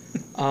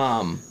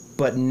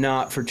 But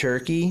not for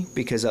turkey,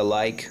 because I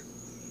like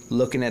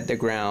looking at the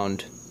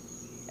ground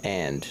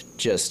and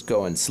just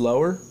going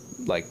slower,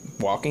 like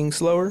walking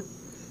slower.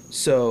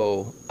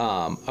 So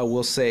I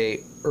will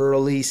say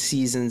early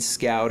season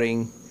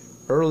scouting,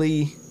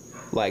 early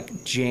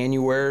like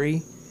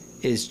January,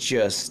 is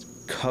just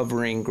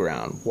covering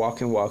ground,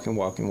 walking.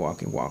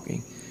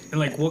 And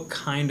like what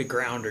kind of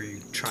ground are you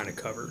trying to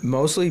cover?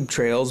 Mostly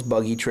trails,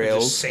 buggy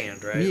trails. Just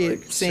sand, right? Yeah,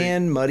 Like,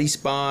 sand, muddy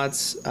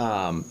spots,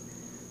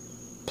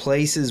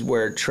 places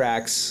where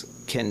tracks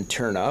can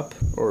turn up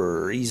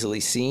or are easily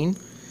seen.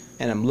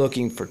 And I'm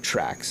looking for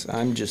tracks.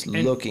 I'm just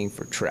looking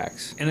for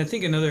tracks. And I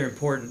think another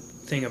important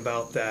thing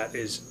about that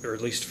is, or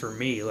at least for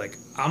me, like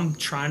I'm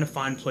trying to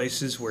find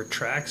places where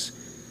tracks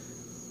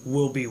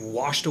will be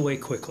washed away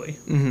quickly.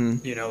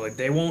 Like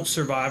they won't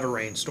survive a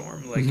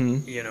rainstorm. Like,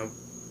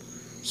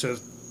 so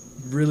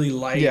really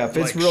light. Yeah, if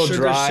it's like real sugar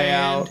dry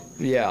sand, out,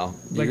 yeah.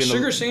 Like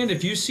sugar sand,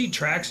 if you see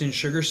tracks in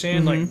sugar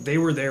sand, like they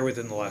were there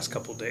within the last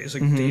couple of days.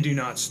 Like they do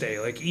not stay.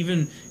 Like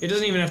even, it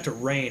doesn't even have to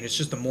rain. It's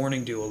just the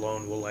morning dew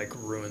alone will like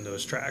ruin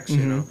those tracks,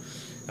 you know?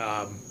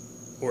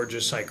 Or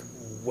just like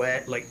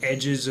wet, like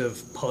edges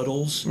of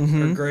puddles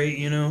are great,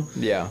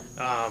 Yeah.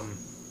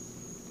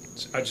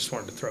 So I just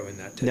wanted to throw in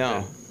that tidbit.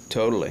 No,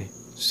 totally.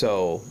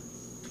 So,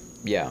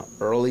 yeah,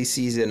 early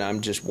season, I'm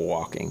just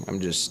walking.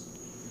 I'm just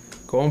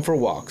going for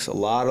walks, a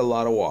lot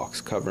of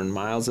walks, covering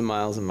miles and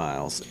miles and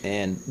miles.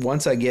 And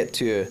once I get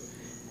to,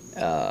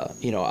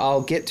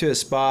 I'll get to a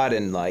spot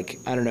and like,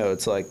 I don't know,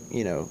 it's like,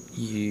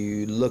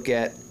 you look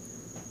at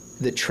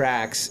the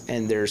tracks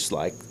and there's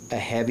like a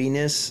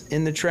heaviness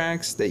in the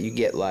tracks that you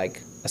get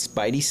like a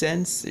spidey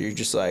sense. You're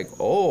just like,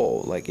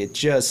 oh, like it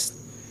just,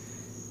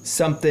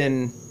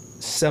 something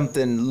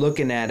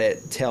looking at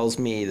it tells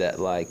me that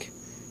like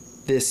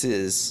this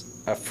is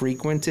a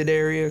frequented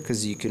area,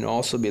 because you can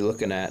also be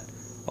looking at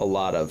a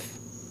lot of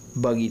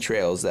buggy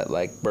trails that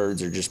like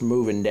birds are just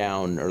moving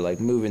down or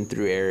like moving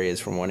through areas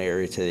from one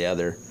area to the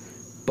other.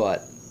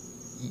 But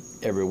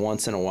every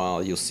once in a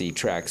while you'll see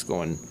tracks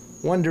going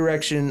one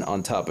direction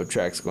on top of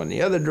tracks going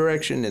the other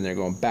direction, and they're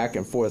going back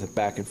and forth,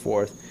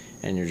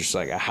 and you're just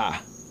like,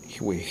 aha,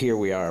 here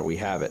we are, we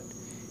have it.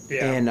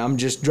 Yeah. And I'm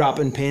just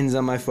dropping pins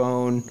on my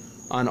phone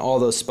on all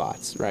those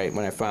spots, right?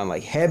 When I find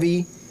like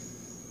heavy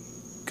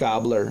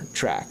gobbler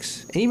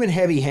tracks, and even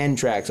heavy hen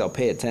tracks I'll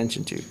pay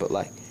attention to, but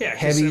like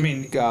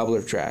heavy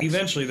gobbler tracks.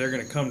 Eventually they're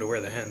going to come to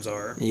where the hens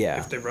are. Yeah.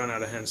 If they run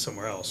out of hens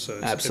somewhere else. So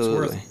it's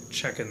Absolutely. worth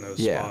checking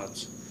those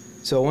spots.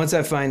 So once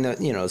I find that,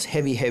 those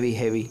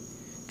heavy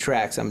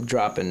tracks, I'm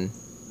dropping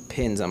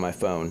pins on my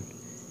phone.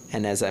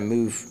 And as I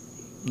move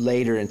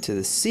later into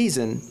the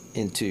season,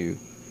 into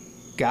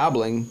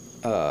gobbling,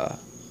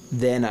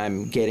 then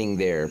I'm getting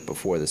there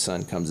before the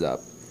sun comes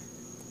up,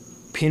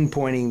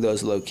 pinpointing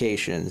those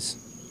locations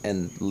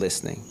and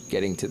listening,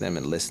 getting to them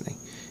and listening.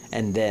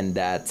 And then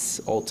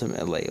that's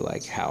ultimately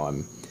like how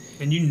I'm.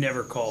 And you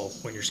never call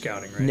when you're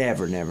scouting, right?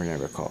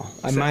 Never call.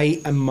 I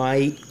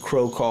might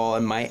crow call, I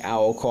might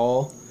owl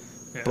call,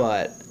 Yeah.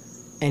 but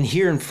and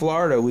here in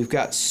Florida we've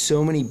got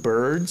so many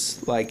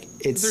birds, like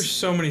There's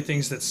so many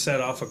things that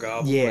set off a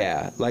gobble.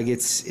 yeah, like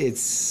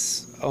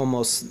it's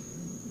almost,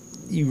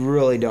 you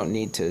really don't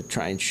need to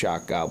try and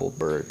shock gobble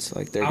birds.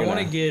 Like I want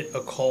to get a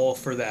call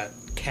for that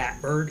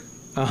catbird.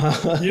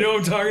 Uh-huh. You know what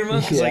I'm talking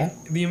about? 'Cause, Yeah.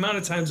 like the amount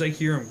of times I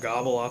hear them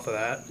gobble off of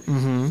that,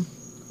 Mm-hmm.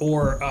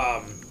 or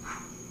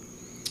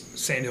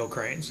sandhill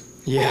cranes.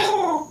 Yeah.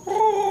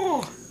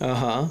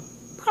 Uh-huh.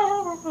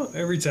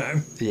 Every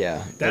time.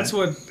 Yeah. That's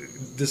what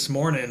this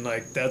morning,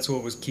 like that's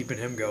what was keeping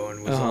him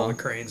going, was all Uh-huh. the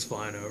cranes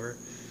flying over.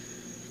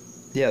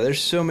 Yeah, there's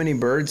so many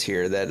birds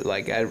here that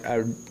like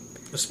I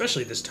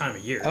Especially this time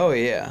of year. oh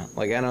yeah,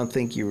 like I don't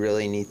think you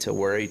really need to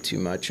worry too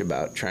much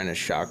about trying to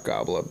shock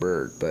gobble a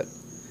bird, but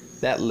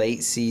that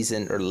late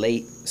season or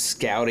late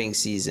scouting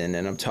season,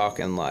 and I'm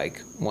talking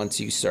like once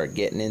you start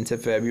getting into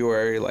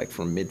February, like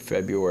from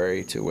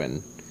mid-February to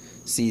when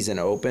season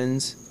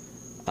opens,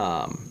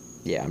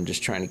 yeah, I'm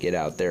just trying to get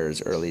out there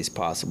as early as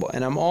possible.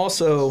 And I'm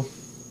also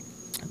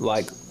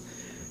like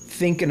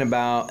thinking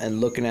about and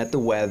looking at the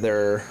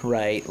weather,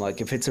 right?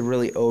 Like if it's a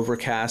really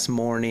overcast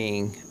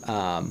morning,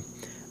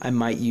 I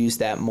might use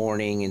that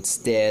morning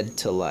instead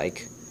to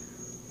like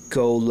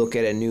go look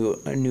at a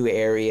new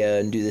area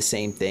and do the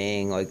same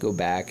thing, like go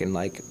back and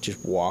like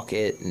just walk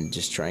it and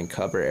just try and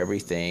cover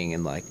everything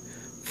and like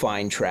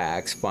find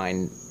tracks,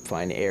 find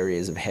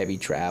areas of heavy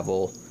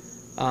travel.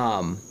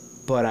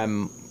 But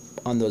I'm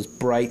on those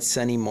bright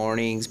sunny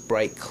mornings,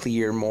 bright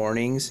clear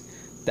mornings,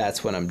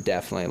 that's when I'm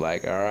definitely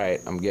like, all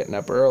right, I'm getting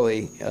up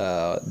early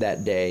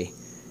that day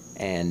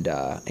and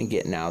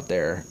getting out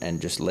there and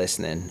just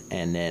listening.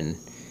 And then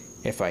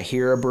if I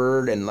hear a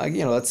bird and like,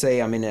 you know, let's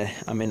say I'm in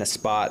a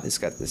spot that's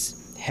got this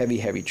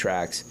heavy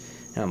tracks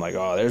and I'm like,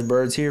 oh, there's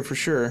birds here for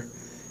sure.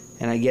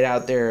 And I get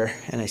out there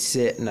and I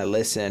sit and I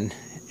listen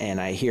and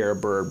I hear a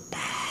bird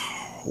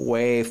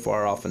way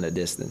far off in the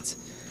distance.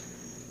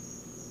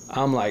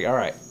 I'm like, all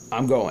right,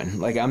 I'm going.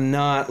 Like I'm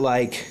not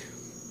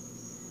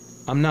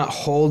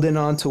holding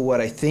on to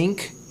what I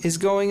think is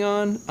going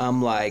on.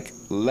 I'm like,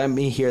 let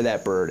me hear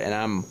that bird, and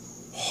I'm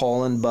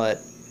hauling butt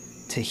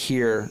to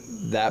hear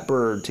that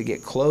bird, to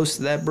get close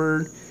to that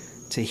bird,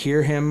 to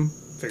hear him,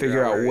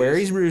 figure out where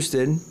he's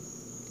roosted,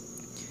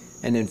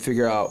 and then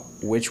figure out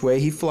which way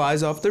he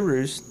flies off the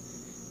roost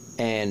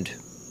and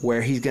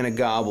where he's going to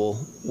gobble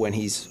when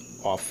he's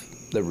off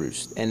the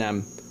roost. And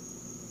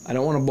I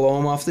don't want to blow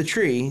him off the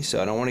tree,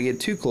 so I don't want to get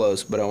too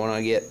close, but I want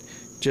to get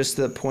just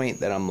to the point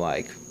that I'm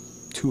like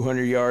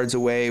 200 yards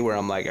away where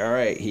I'm like, all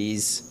right,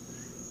 he's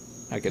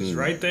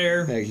right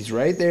there. He's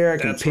right there. I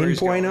can That's where he's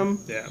pinpoint going.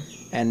 him. Yeah.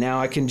 And now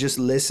I can just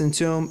listen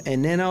to him.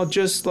 And then I'll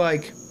just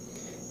like,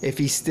 if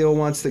he still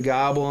wants to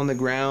gobble on the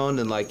ground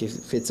and like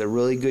if it's a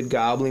really good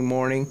gobbling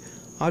morning,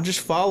 I'll just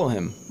follow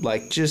him.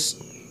 Like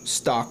just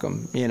stalk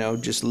him, you know,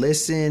 just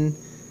listen,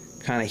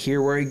 kind of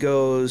hear where he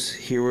goes,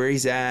 hear where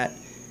he's at.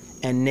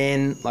 And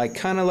then like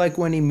kind of like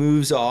when he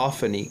moves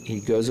off and he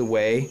goes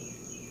away,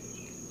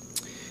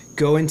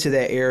 go into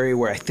that area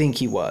where I think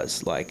he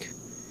was, like,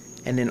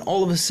 and then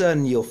all of a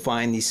sudden you'll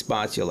find these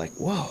spots. You're like,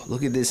 whoa,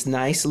 look at this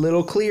nice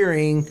little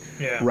clearing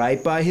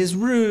right by his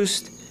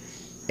roost.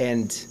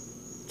 And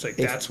it's like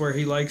that's where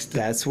he likes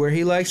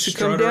to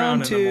come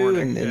down to. In the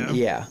morning. And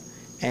yeah.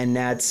 And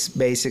that's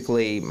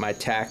basically my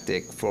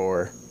tactic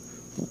for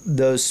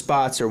those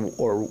spots, or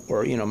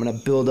you know, I'm going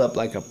to build up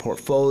like a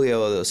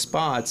portfolio of those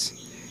spots.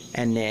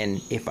 And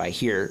then if I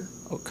hear,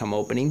 come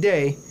opening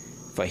day,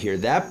 if I hear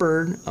that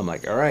bird, I'm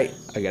like, all right,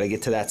 I got to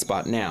get to that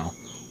spot now.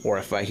 Or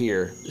if I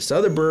hear this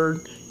other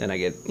bird, then I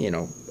get, you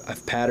know,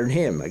 I've patterned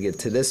him. I get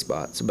to this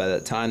spot. So by the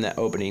time that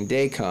opening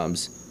day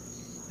comes,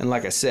 and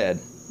like I said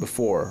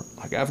before,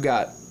 like I've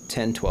got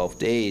 10, 12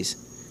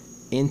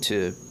 days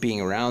into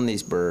being around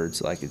these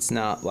birds. Like it's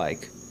not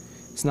like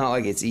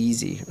it's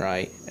easy,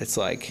 right? It's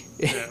like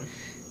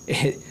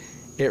it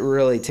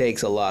really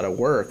takes a lot of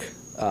work.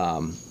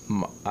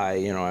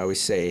 I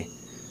always say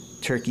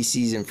turkey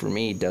season for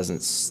me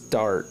doesn't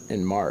start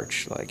in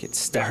March. Like it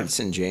starts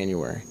in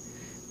January.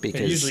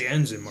 Because it usually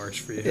ends in March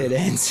for you. It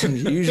ends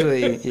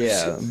usually,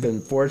 yeah. I've been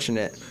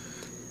fortunate,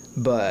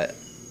 but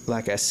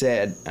like I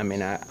said, I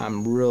mean,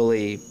 I'm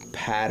really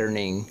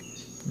patterning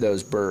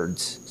those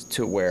birds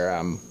to where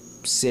I'm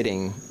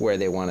sitting where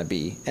they want to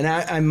be, and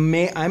I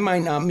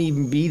might not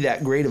even be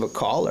that great of a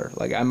caller.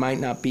 Like I might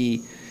not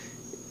be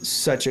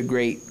such a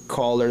great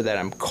caller that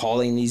I'm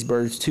calling these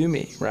birds to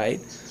me,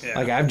 right? Yeah.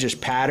 Like I've just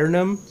patterned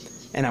them,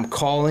 and I'm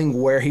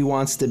calling where he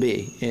wants to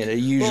be. And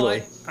usually.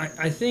 Well,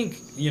 I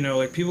think, you know,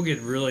 like people get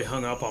really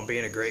hung up on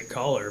being a great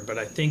caller, but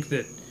I think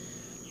that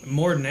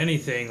more than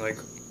anything, like,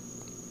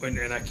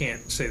 and I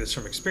can't say this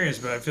from experience,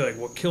 but I feel like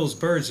what kills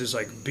birds is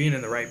like being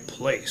in the right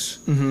place.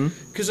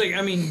 Because, like,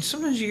 I mean,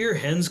 sometimes you hear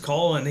hens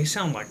call and they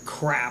sound like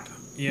crap.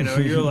 You know,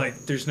 you're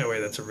like, there's no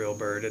way that's a real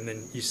bird. And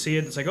then you see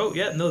it, it's like, oh,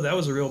 yeah, no, that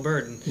was a real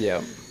bird. And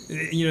yeah.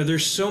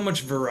 there's so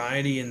much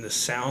variety in the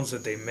sounds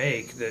that they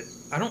make that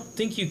I don't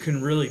think you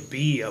can really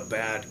be a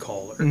bad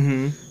caller.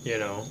 Mm-hmm.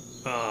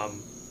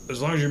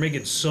 As long as you're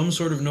making some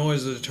sort of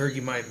noise that a turkey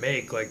might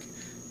make, like,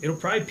 it'll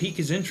probably pique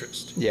his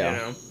interest.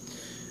 Yeah.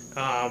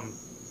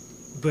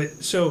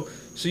 But so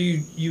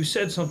you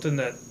said something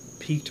that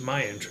piqued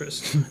my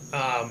interest.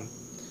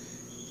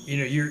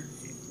 You're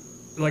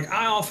like,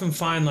 I often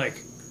find,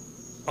 like,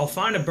 I'll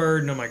find a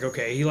bird and I'm like,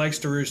 okay, he likes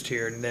to roost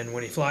here, and then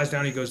when he flies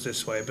down he goes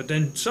this way. But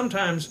then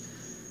sometimes,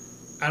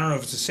 I don't know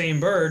if it's the same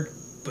bird,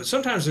 but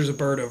sometimes there's a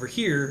bird over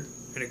here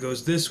and it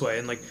goes this way,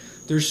 and like,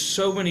 there's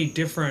so many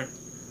different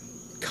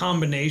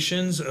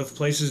combinations of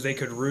places they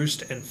could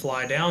roost and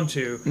fly down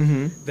to,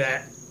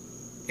 that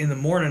in the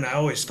morning I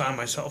always find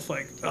myself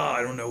like, oh,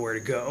 I don't know where to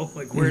go.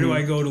 Like, where do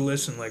I go to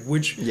listen? Like,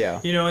 which,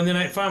 and then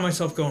I find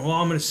myself going, well,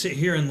 I'm going to sit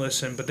here and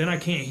listen, but then I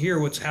can't hear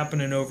what's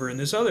happening over in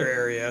this other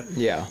area.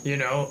 Yeah.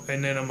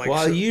 And then I'm like,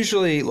 well, I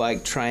usually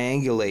like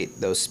triangulate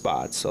those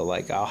spots. So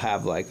like, I'll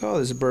have like, oh,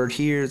 there's a bird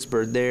here, there's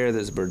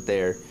a bird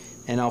there,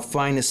 and I'll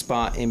find a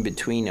spot in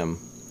between them,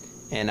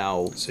 and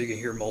so you can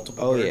hear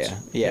multiple birds.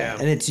 Yeah.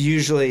 And it's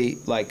usually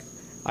like,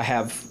 I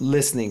have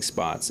listening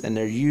spots, and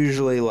they're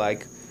usually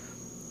like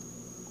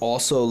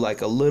also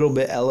like a little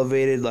bit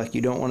elevated. Like,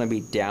 you don't want to be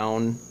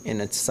down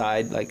in a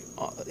side, like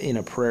in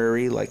a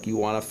prairie. Like, you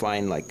want to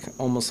find like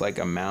almost like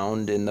a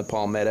mound in the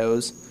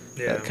palmettos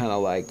that kind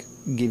of like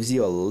gives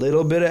you a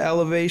little bit of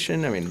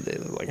elevation. I mean,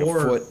 like a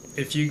foot.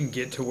 If you can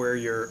get to where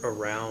you're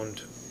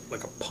around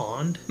like a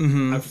pond,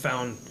 I've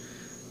found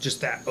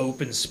just that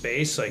open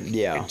space, like,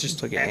 it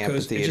just like echoes,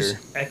 an amphitheater. it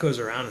just echoes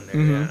around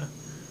in there.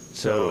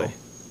 Totally.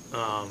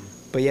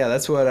 But yeah,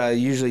 that's what I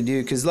usually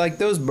do, because like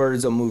those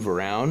birds will move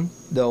around.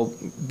 They'll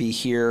be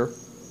here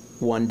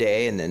one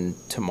day, and then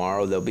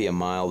tomorrow they'll be a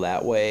mile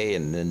that way,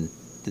 and then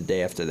the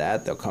day after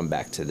that they'll come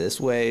back to this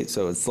way.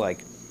 So it's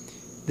like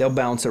they'll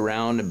bounce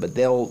around, but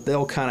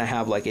they'll kind of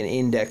have like an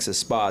index of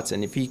spots.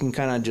 And if you can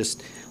kind of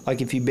just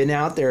like, if you've been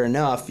out there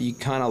enough, you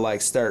kind of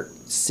like start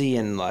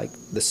seeing like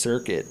the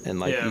circuit, and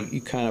like you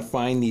kind of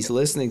find these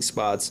listening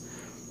spots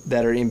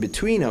that are in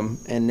between them,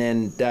 and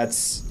then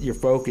that's your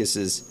focus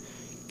is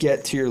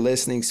get to your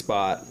listening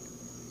spot.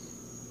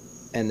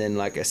 And then,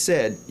 like I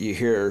said, you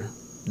hear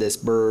this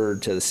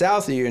bird to the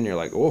south of you, and you're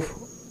like, oh,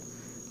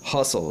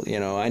 hustle,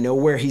 I know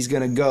where he's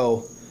gonna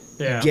go.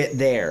 Get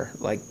there,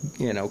 like,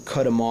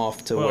 cut him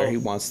off to where he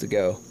wants to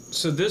go.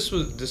 So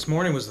this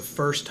morning was the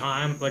first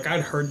time, like,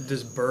 I'd heard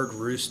this bird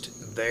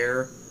roost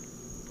there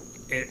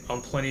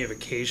on plenty of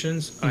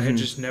occasions. I had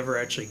just never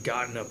actually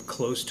gotten up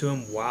close to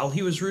him while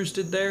he was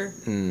roosted there.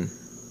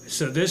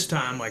 So this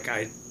time, like,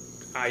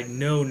 I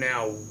know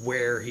now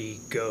where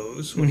he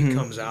goes when he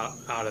comes out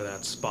of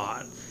that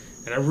spot.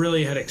 And I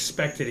really had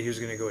expected he was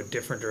going to go a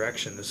different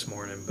direction this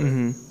morning, but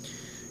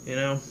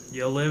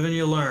you live and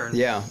you learn.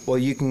 Yeah. Well,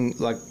 you can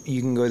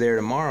go there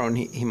tomorrow, and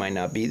he might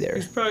not be there.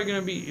 He's probably going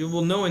to be,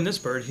 well, knowing this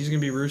bird, he's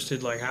going to be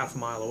roosted like half a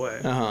mile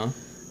away. And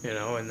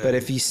then, but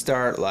if you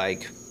start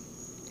like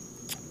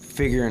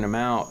figuring them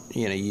out,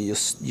 you'll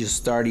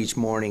start each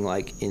morning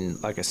like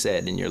I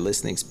said, in your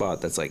listening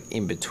spot that's like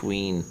in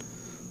between,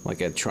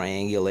 like a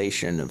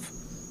triangulation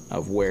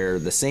of where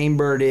the same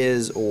bird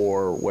is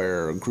or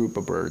where a group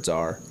of birds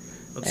are.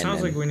 It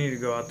sounds like we need to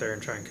go out there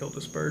and try and kill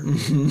this bird.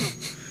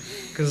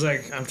 Because,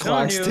 like, I'm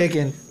telling you,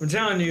 ticking. I'm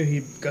telling you,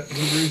 he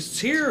roosts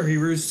here or he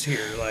roosts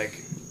here. Like,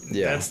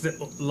 that's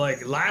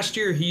like last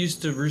year he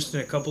used to roost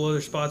in a couple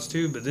other spots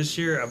too, but this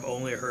year I've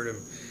only heard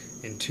him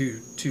in two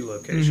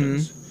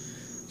locations.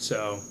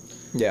 So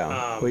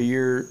I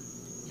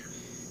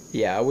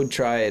would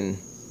try and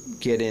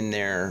get in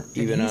there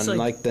even on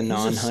like the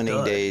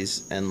non-hunting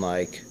days, and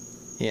like,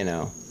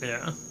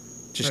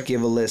 just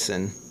give a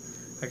listen.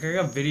 Like, I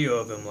got video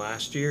of him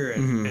last year,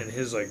 and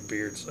his like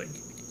beard's like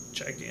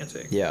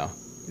gigantic. Yeah.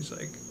 He's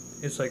like,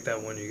 it's like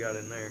that one you got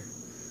in there.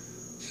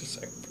 It's just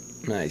like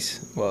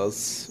nice. Well,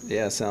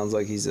 sounds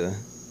like he's a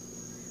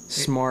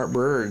smart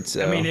bird.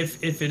 So I mean,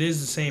 if it is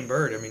the same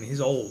bird, I mean,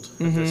 he's old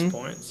at this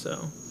point.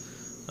 So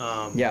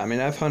I mean,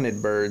 I've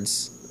hunted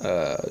birds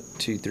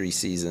 2-3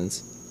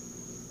 seasons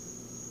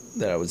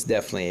that I was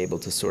definitely able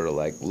to sort of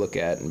like look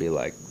at and be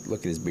like,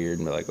 look at his beard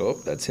and be like, oh,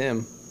 that's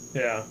him.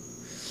 Yeah.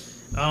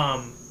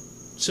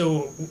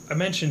 So I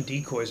mentioned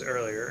decoys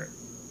earlier.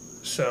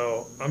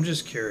 So I'm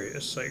just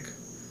curious, like,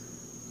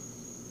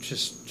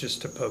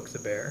 just to poke the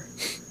bear.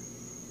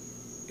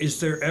 Is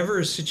there ever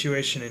a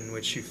situation in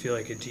which you feel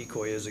like a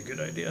decoy is a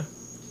good idea?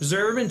 Has there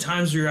ever been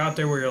times where you're out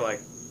there where you're like,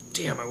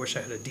 damn, I wish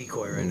I had a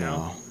decoy right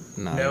now?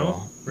 No, not at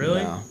all.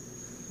 Really? No,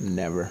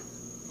 never.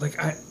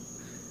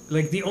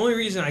 Like the only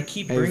reason I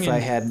keep bringing... If I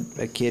had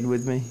a kid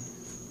with me.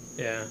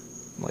 Yeah.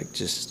 Like,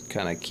 just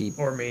kind of keep...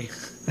 Or me.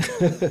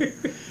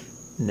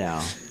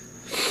 No.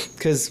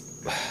 Because,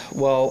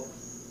 well,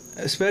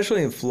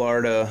 especially in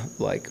Florida,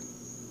 like,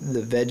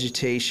 the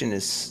vegetation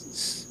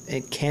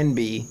it can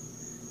be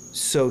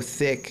so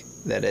thick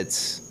that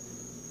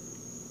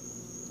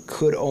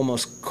could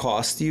almost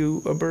cost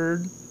you a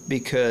bird,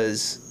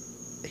 because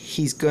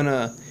he's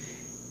gonna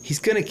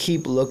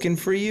keep looking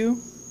for you,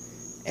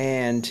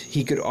 and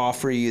he could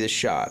offer you the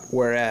shot.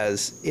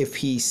 Whereas if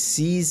he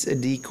sees a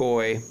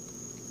decoy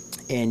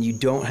and you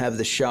don't have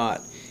the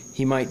shot,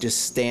 he might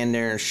just stand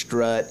there and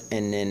strut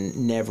and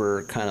then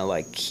never kind of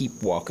like keep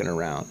walking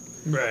around.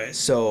 Right.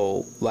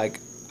 So like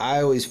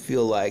I always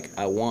feel like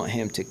I want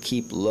him to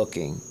keep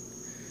looking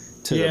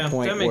to the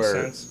point that makes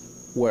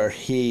sense. where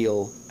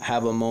he'll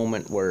have a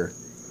moment where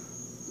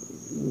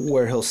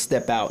he'll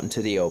step out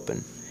into the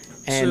open.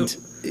 And So,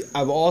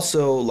 I've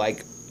also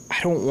like I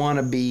don't want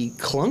to be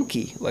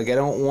clunky. Like I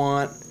don't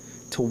want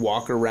to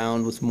walk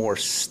around with more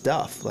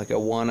stuff. Like I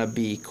want to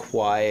be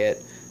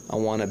quiet. I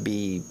want to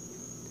be,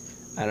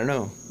 I don't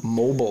know,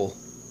 mobile.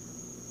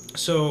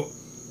 so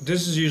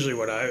this is usually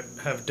what I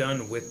have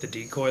done with the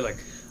decoy. Like,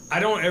 I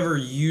don't ever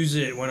use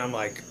it when I'm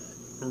like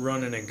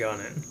running and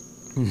gunning.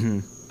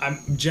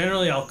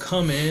 Mm-hmm. I'll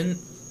come in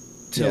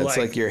to Yeah, it's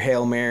like your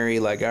Hail Mary.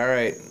 Like, all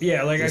right.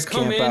 yeah, like I just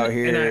come camp in out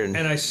here and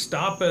I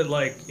stop at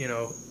like, you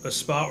know, a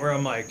spot where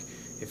I'm like,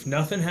 if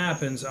nothing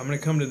happens, I'm gonna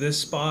come to this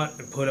spot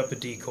and put up a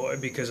decoy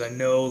because I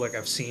know, like,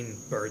 I've seen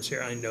birds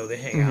here. I know they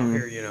hang out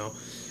here, you know,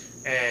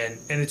 and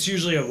it's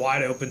usually a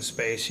wide open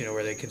space, you know,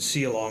 where they can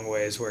see a long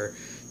ways, where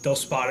they'll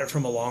spot it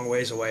from a long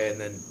ways away and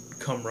then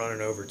come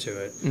running over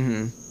to it,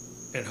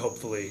 and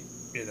hopefully,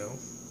 you know,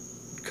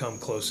 come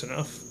close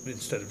enough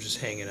instead of just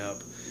hanging up.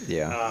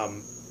 Yeah.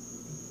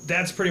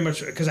 That's pretty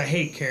much because I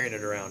hate carrying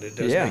it around. It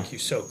does make you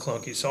so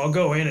clunky. So I'll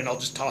go in and I'll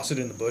just toss it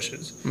in the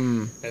bushes,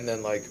 and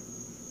then like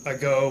I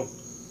go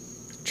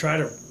try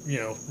to, you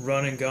know,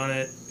 run and gun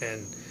it,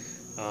 and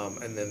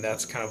then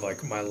that's kind of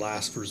like my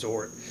last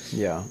resort.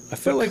 Yeah. I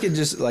feel like it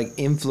just like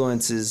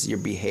influences your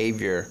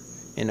behavior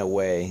in a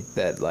way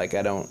that like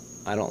I don't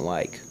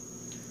like.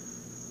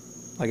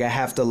 Like I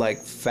have to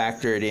like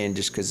factor it in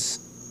just because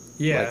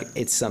like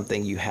it's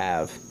something you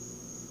have.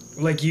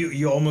 Like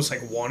you almost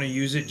like want to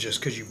use it just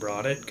because you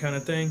brought it, kind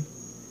of thing.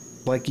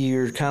 Like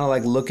you're kind of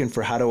like looking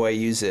for how do I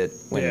use it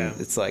when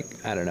it's like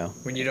I don't know,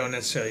 when you don't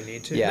necessarily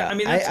need to. Yeah, I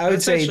mean I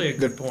would say actually a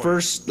good point.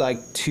 First like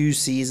 2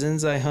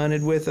 seasons I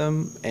hunted with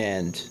them,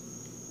 and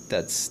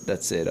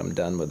that's it. I'm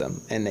done with them,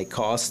 and they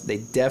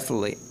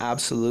definitely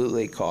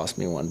absolutely cost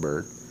me one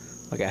bird.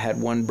 Like I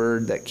had one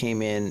bird that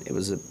came in. It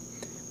was a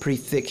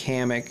pretty thick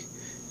hammock,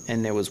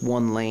 and there was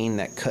one lane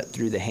that cut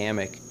through the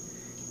hammock.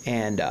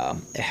 And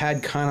it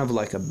had kind of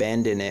like a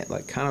bend in it,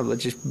 like kind of like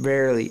just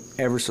barely,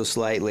 ever so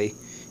slightly,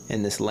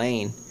 in this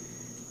lane.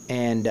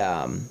 And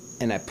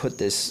I put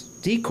this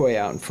decoy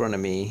out in front of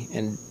me,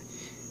 and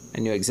I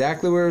knew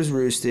exactly where it was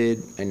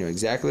roosted. I knew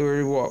exactly where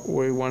he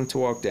wanted to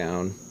walk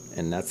down,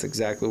 and that's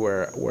exactly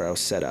where I was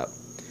set up.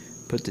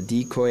 Put the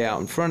decoy out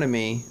in front of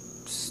me,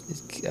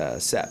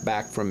 sat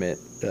back from it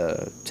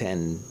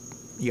 10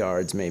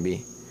 yards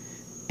maybe,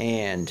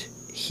 and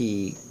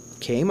he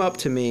came up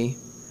to me,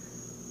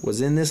 was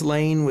in this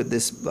lane with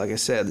this, like I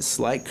said, this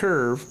slight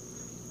curve,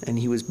 and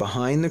he was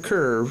behind the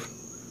curve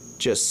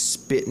just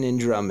spitting and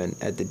drumming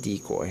at the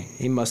decoy.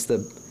 It must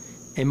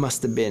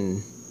have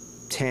been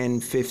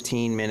 10,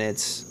 15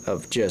 minutes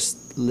of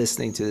just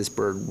listening to this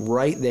bird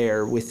right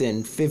there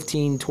within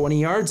 15,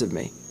 20 yards of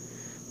me.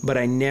 But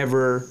I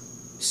never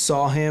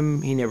saw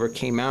him. He never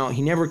came out.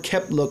 He never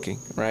kept looking,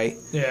 right?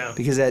 Yeah.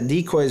 Because that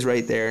decoy's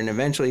right there, and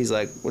eventually he's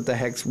like, what the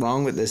heck's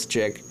wrong with this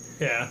chick?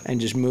 Yeah. And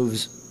just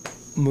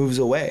moves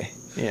away.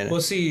 Yeah.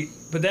 Well, see,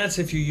 but that's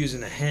if you're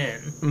using a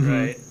hen,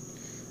 right?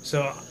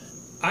 So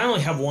I only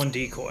have one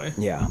decoy.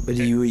 Yeah, but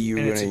you were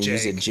going to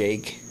use a Jake.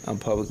 Jake on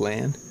public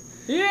land?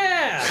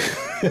 Yeah.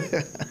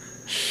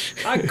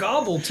 I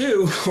gobble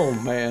too. Oh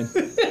man.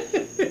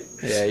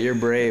 Yeah, you're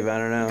brave. I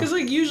don't know. Because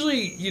like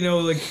usually, you know,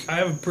 like I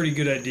have a pretty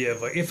good idea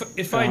of like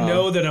if I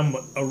know that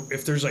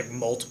if there's like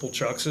multiple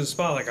trucks in a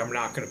spot, like I'm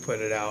not going to put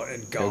it out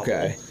and gobble.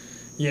 Okay.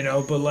 You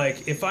know, but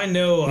like if I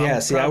know, yeah,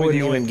 I'm see, I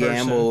probably wouldn't the only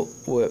even person, gamble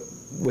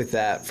with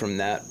that from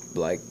that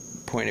like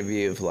point of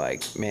view of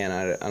like, man,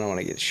 I don't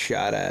want to get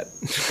shot at.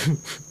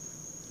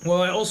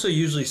 Well, I also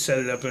usually set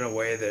it up in a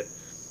way that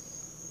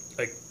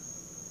like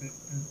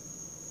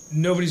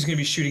nobody's gonna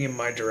be shooting in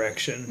my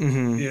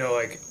direction. You know,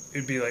 like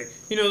it'd be like,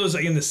 you know, those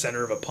like in the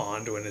center of a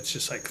pond when it's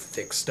just like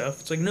thick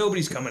stuff. It's like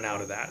nobody's coming out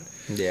of that.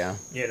 Yeah.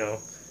 You know,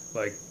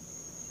 like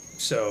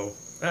so.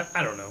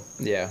 I don't know.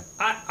 Yeah.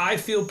 I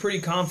feel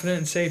pretty confident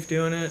and safe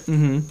doing it.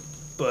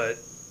 But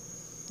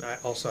I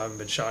also haven't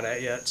been shot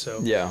at yet, so.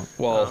 Yeah.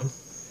 Well,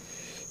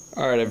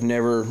 all right. I've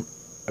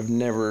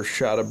never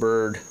shot a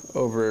bird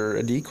over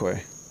a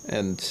decoy,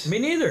 and me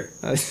neither.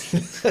 I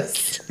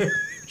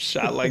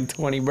shot like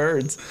 20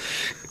 birds.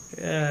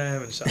 Yeah, I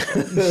haven't shot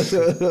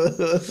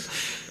that.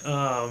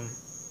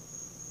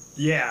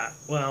 Yeah.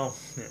 Well.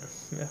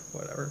 Yeah.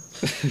 Whatever.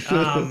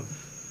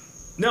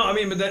 No, I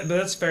mean, but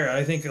that's fair.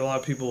 I think a lot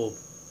of people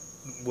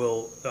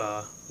will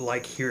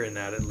like hearing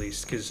that at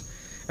least, because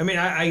I mean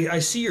I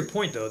see your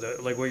point though,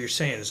 that like what you're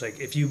saying is like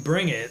if you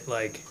bring it,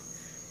 like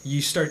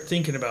you start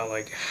thinking about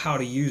like how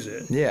to use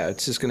it. Yeah,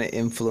 it's just going to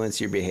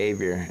influence your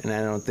behavior, and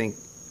I don't think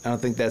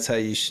that's how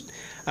you should.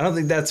 I don't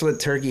think that's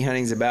what turkey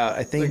hunting's about.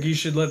 I think like you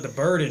should let the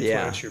bird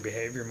influence your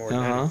behavior more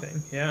than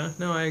anything. Yeah,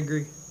 no, I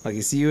agree. Like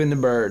it's you and the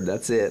bird.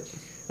 That's it.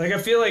 Like, I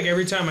feel like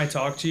every time I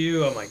talk to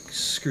you, I'm like,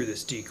 screw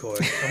this decoy.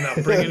 I'm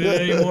not bringing it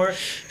anymore.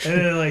 And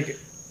then,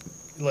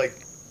 like,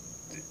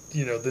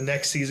 you know, the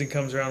next season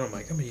comes around, I'm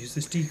like, I'm going to use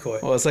this decoy.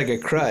 Well, it's like a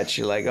crutch.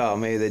 You're like, oh,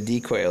 maybe the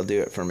decoy will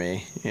do it for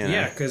me. You know?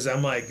 Yeah, because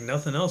I'm like,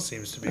 nothing else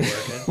seems to be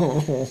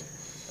working.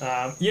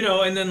 You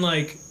know, and then,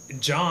 like,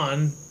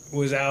 John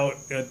was out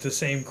at the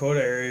same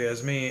quota area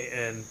as me,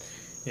 and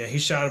yeah, he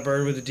shot a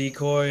bird with a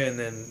decoy, and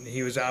then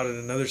he was out at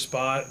another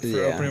spot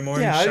for opening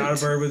morning. Yeah, shot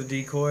a bird with a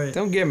decoy.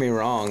 Don't get me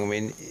wrong. I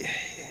mean,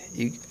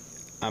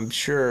 I'm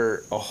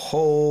sure a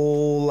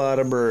whole lot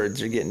of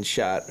birds are getting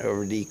shot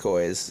over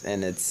decoys,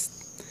 and it's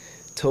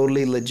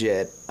totally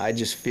legit. I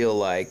just feel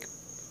like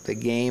the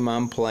game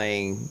I'm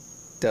playing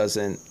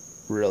doesn't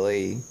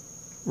really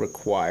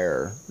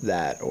require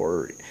that,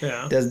 or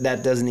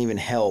that doesn't even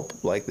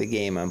help like the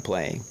game I'm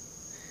playing.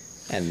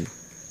 And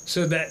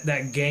so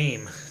that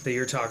game that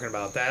you're talking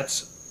about,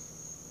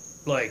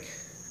 that's like,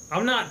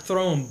 I'm not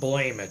throwing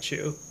blame at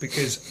you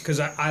because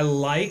I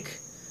like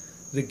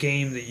the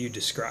game that you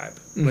describe.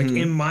 Mm-hmm. Like,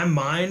 in my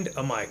mind,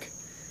 I'm like,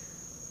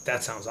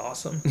 that sounds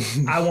awesome.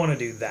 I want to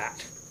do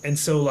that. And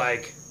so,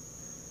 like,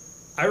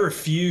 I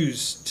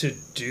refuse to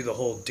do the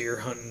whole deer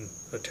hunting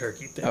a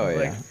turkey thing. Oh, yeah.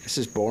 Like, it's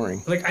just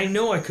boring. Like, I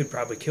know I could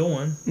probably kill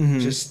one. Mm-hmm.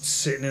 Just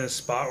sitting in a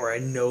spot where I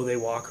know they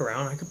walk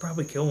around, I could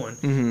probably kill one.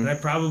 Mm-hmm. And I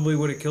probably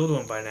would have killed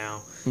one by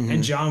now. Mm-hmm.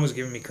 And John was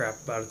giving me crap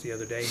about it the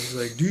other day. He's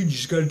like, dude, you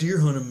just got to deer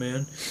hunt him,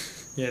 man.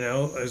 You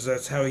know, as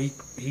that's how he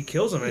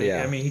kills them. And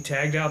I mean, he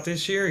tagged out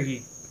this year.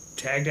 He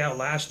tagged out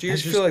last year. I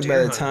just feel like by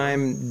the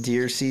time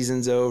deer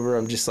season's over,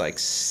 I'm just like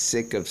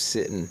sick of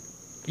sitting.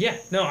 Yeah,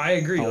 no, I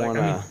agree. I want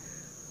to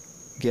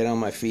get on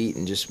my feet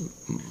and just,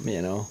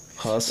 you know,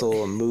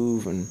 hustle and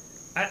move. And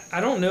I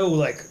don't know,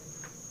 like,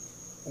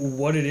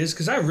 what it is,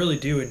 because I really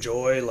do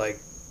enjoy, like,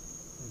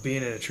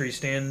 being in a tree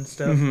stand and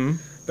stuff. Mm-hmm.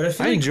 But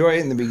I enjoy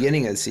it in the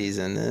beginning of the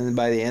season, and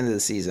by the end of the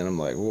season, I'm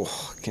like, whoa,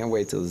 can't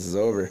wait till this is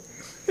over.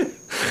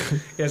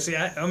 Yeah, see,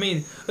 I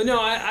mean, no,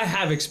 I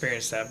have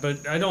experienced that,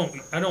 but I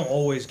don't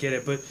always get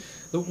it. But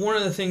one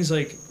of the things,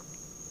 like,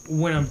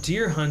 when I'm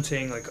deer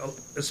hunting, like,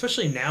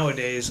 especially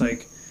nowadays,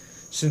 like,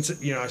 since,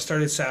 you know, I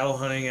started saddle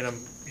hunting and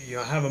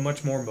I have a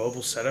much more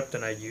mobile setup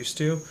than I used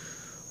to.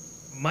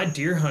 My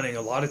deer hunting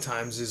a lot of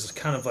times is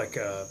kind of like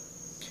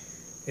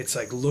it's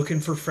like looking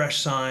for fresh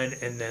sign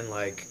and then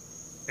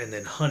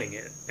hunting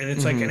it. And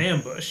it's like an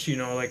ambush, you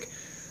know, like,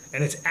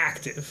 and it's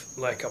active.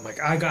 Like, I'm like,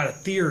 I got a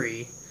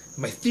theory.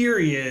 My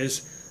theory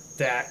is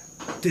that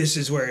this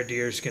is where a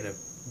deer is going to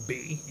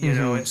be, you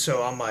know? And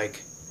so I'm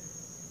like,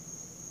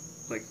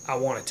 I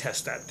want to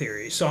test that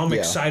theory. So I'm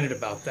excited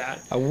about that.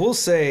 I will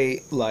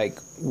say, like,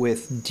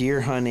 with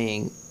deer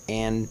hunting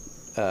and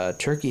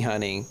turkey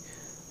hunting,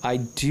 I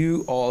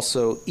do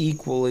also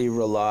equally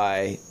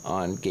rely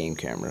on game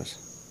cameras.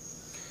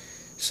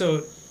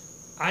 So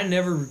I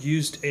never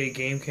used a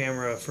game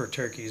camera for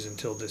turkeys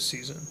until this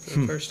season for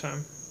the first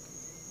time.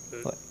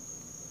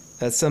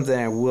 That's something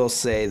I will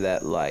say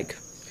that, like...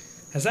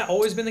 Has that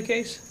always been the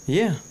case?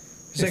 Yeah.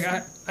 It's like,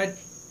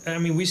 I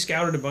mean, we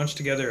scouted a bunch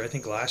together, I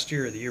think, last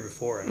year or the year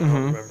before, and I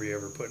don't remember you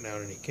ever putting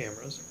out any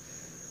cameras.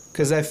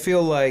 Because I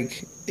feel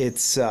like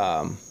it's...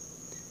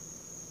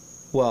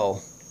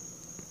 well,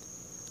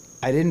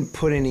 I didn't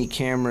put any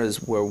cameras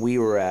where we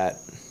were at. I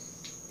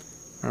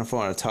don't know if I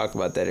want to talk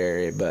about that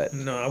area, but...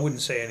 No, I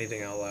wouldn't say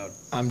anything out loud.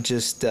 I'm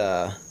just,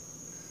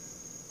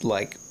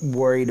 like,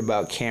 worried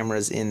about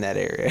cameras in that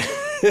area.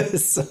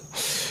 So,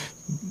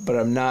 but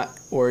I'm not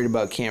worried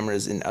about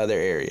cameras in other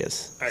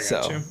areas. I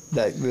got you.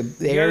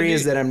 The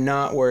areas that I'm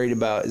not worried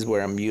about is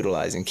where I'm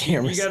utilizing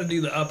cameras. You got to do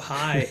the up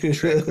high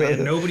trick,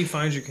 man. Nobody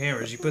finds your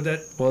cameras. You put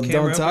that. Well,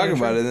 don't talk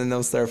about it, then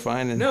they'll start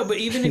finding. No, but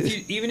even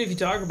if you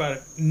talk about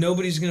it,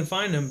 nobody's gonna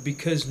find them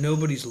because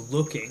nobody's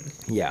looking.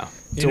 Yeah.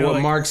 So what,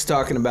 like, Mark's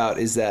talking about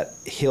is that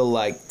he'll,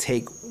 like,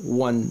 take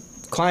one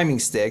climbing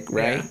stick,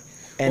 right? Yeah.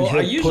 And well,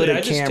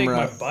 I just take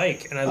my up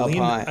bike and I lean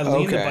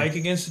the bike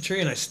against the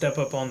tree and I step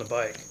up on the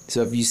bike.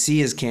 So if you see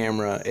his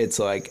camera, it's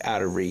like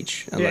out of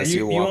reach unless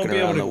you're walking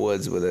around the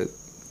woods with a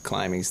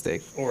climbing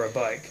stick or a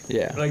bike.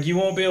 Yeah, like you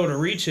won't be able to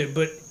reach it,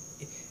 but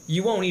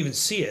you won't even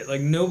see it. Like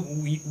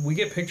we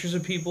get pictures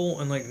of people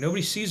and like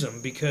nobody sees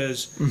them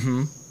because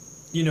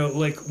you know,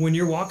 like when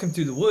you're walking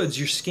through the woods,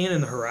 you're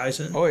scanning the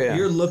horizon. Oh yeah,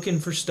 you're looking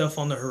for stuff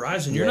on the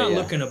horizon. You're not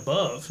looking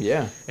above.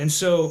 Yeah, and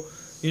so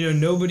you know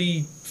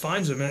nobody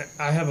finds them. And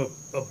I have a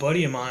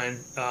buddy of mine,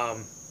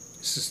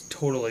 this is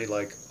totally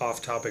like off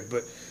topic,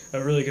 but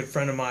a really good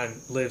friend of mine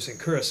lives in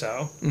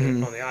Curacao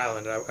on the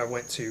island. I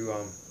went to,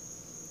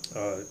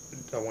 I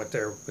went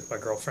there with my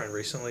girlfriend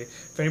recently.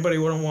 If anybody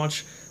want to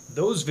watch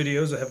those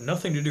videos that have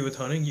nothing to do with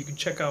hunting, you can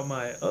check out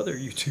my other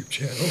YouTube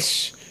channel.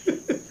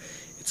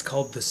 It's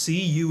called The Sea,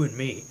 You and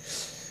Me.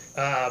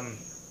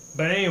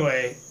 But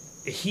anyway,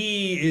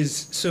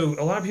 so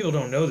a lot of people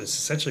don't know this.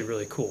 It's actually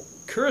really cool.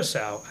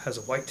 Curacao has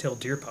a white-tailed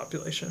deer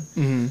population,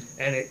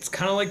 and it's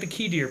kind of like the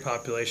key deer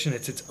population.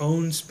 It's its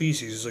own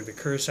species. It's like the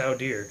Curacao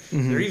deer.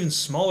 They're even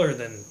smaller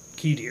than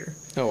key deer.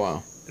 Oh,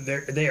 wow.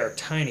 they are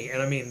tiny,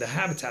 and I mean the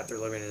habitat they're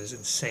living in is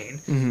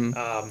insane.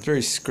 It's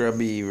very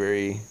scrubby,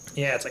 very.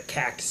 Yeah, it's like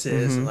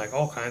cactuses and like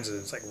all kinds of.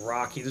 It's like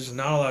rocky. There's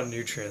not a lot of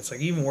nutrients. Like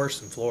even worse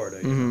than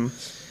Florida. You know?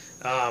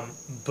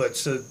 But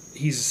so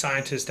he's a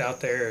scientist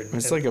out there.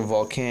 It's like a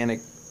volcanic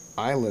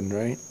island,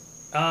 right?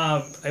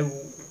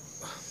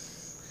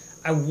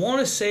 I want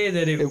to say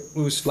that it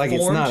was like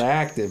formed. It's not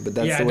active, but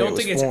that's yeah. The I way don't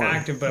think it's formed.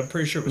 active, but I'm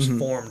pretty sure it was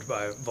formed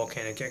by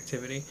volcanic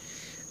activity.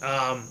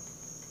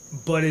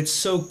 But it's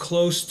so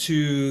close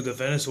to the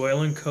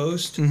Venezuelan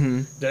coast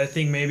that I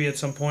think maybe at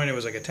some point it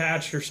was like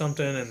attached or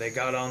something, and they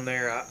got on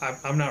there.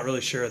 I'm not really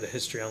sure of the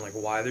history on like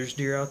why there's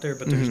deer out there,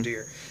 but there's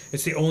deer.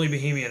 It's the only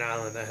Bahamian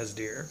island that has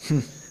deer.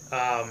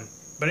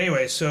 But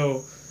anyway,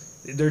 so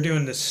they're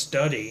doing this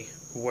study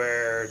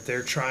where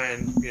they're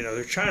trying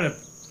to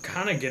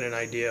kind of get an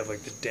idea of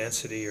like the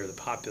density or the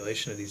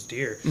population of these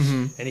deer.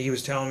 And he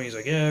was telling me, he's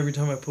like, yeah, every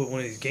time I put one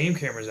of these game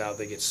cameras out,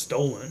 they get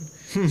stolen.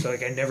 So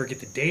like I never get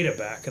the data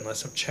back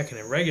unless I'm checking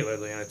it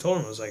regularly. And I told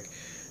him, I was like,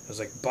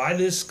 buy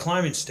this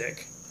climbing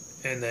stick,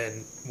 and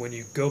then when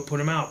you go put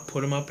them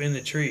up in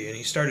the tree. And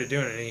he started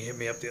doing it, and he hit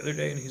me up the other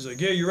day, and he's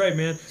like, yeah, you're right,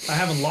 man. I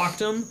haven't locked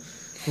them.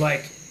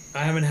 Like,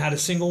 I haven't had a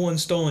single one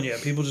stolen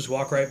yet. People just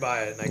walk right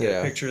by it, and I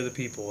get a picture of the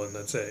people, and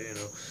that's it, you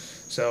know.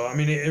 So, I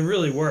mean, it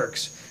really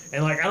works.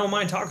 And, like, I don't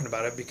mind talking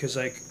about it because,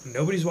 like,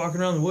 nobody's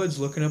walking around the woods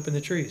looking up in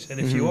the trees. And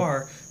if you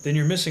are, then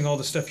you're missing all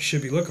the stuff you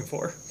should be looking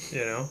for,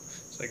 you know.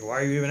 It's like, why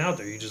are you even out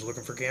there? You just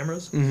looking for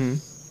cameras?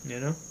 You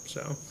know?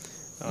 So.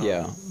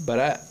 Yeah.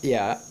 But,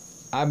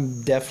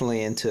 I'm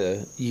definitely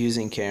into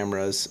using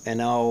cameras.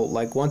 And I'll,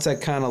 like, once I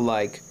kind of,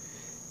 like,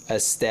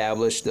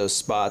 establish those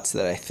spots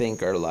that I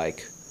think are,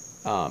 like,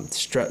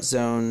 strut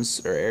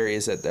zones or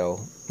areas that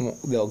they'll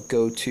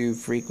go to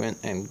frequent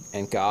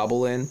and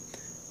gobble in,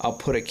 I'll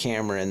put a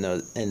camera in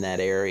that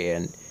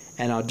area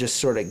and I'll just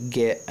sort of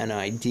get an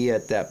idea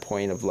at that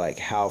point of like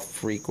how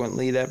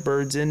frequently that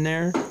bird's in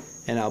there,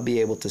 and I'll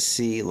be able to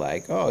see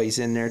like, oh, he's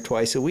in there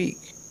twice a week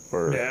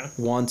or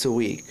once a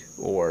week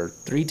or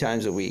 3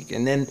 times a week,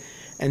 and then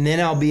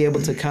I'll be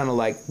able to kind of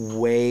like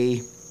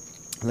weigh,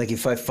 like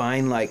if I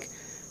find like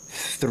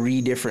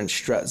 3 different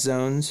strut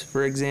zones,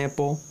 for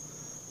example,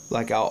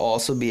 like I'll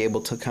also be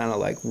able to kind of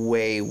like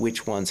weigh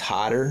which one's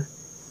hotter.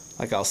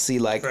 Like I'll see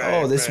like,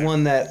 this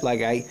one that like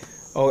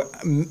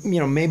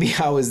maybe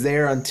I was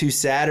there on 2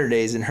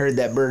 Saturdays and heard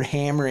that bird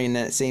hammering in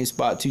that same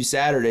spot 2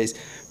 Saturdays,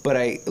 but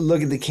I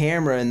look at the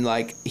camera and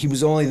like he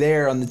was only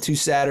there on the 2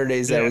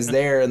 Saturdays that I was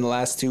there in the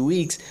last 2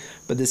 weeks.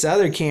 But this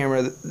other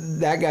camera,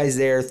 that guy's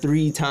there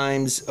 3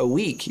 times a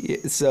week.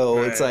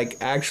 So it's like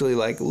actually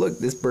like, look,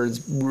 this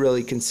bird's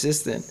really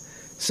consistent.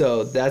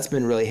 So that's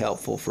been really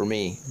helpful for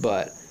me.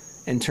 But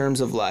in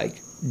terms of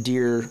like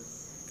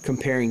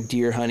comparing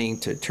deer hunting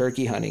to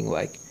turkey hunting,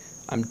 like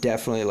I'm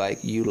definitely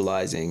like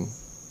utilizing,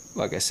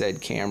 like I said,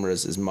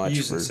 cameras as much.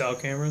 Using cell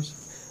cameras?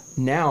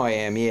 Now I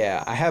am,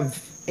 yeah. I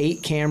have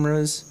 8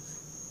 cameras,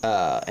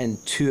 and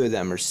 2 of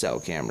them are cell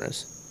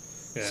cameras.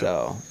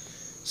 Yeah.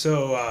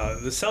 So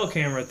the cell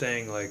camera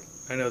thing, like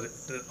I know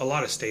that a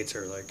lot of states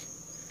are like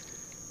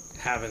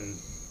having,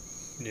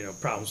 you know,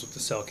 problems with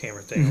the cell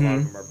camera thing. A lot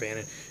of them are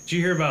banning. Did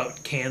you hear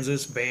about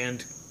Kansas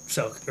banned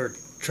cell or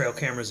trail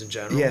cameras in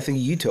general? Yeah, I think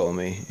you told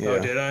me. Yeah. Oh,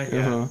 did I?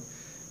 Yeah.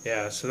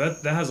 Yeah, so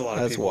that has a lot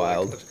of people.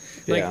 That's wild.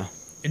 Like,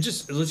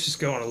 let's just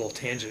go on a little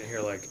tangent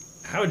here. Like,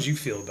 how would you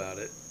feel about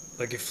it?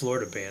 Like, if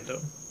Florida banned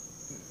them?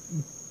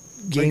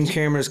 Game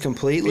cameras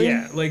completely?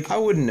 Yeah, like... I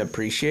wouldn't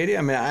appreciate it.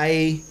 I mean,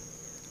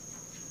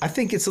 I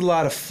think it's a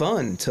lot of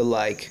fun to,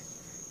 like,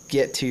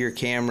 get to your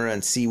camera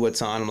and see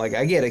what's on them. Like,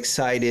 I get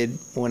excited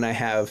when I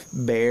have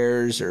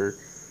bears or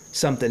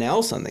something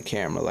else on the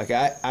camera. Like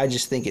I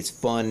just think it's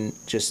fun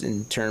just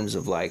in terms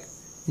of like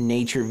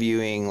nature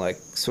viewing, like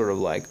sort of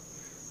like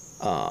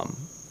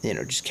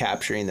just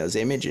capturing those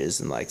images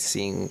and like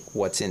seeing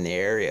what's in the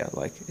area.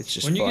 Like it's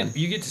just fun.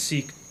 You get to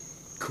see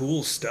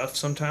cool stuff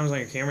sometimes on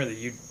your camera that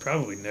you'd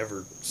probably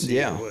never see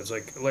in the woods.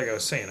 Like I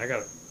was saying, I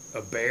got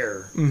a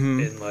bear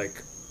in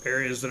like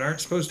areas that aren't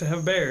supposed to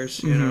have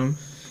bears, you know.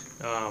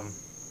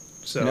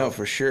 So no,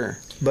 for sure.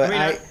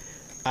 But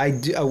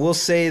I will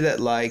say that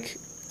like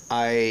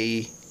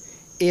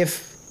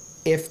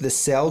if the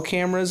cell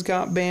cameras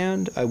got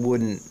banned, I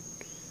wouldn't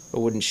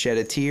shed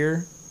a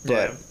tear.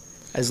 But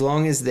as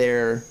long as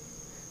they're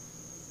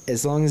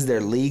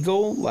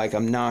legal, like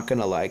I'm not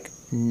gonna like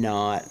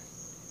not,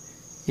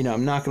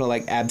 I'm not gonna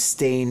like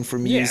abstain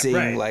from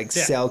using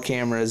cell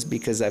cameras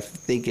because I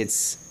think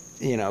it's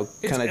kind of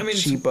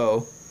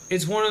cheapo.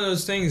 It's one of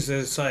those things that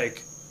it's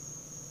like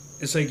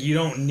you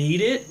don't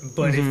need it,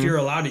 but if you're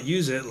allowed to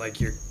use it, like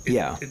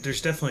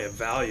there's definitely a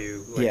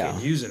value in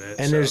using it.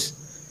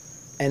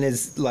 And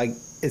it's like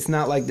it's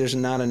not like there's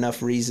not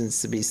enough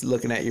reasons to be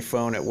looking at your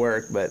phone at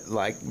work, but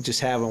like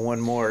just having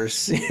one more. When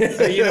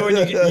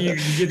you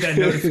get that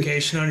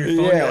notification on your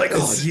phone, you're like,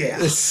 oh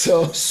yeah, it's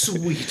so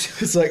sweet.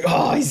 It's like,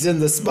 oh, he's in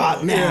the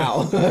spot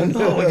now.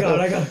 Oh my god,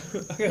 I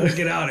gotta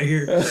get out of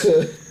here.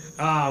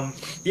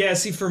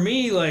 See, for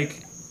me,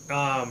 like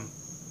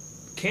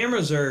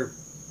cameras are.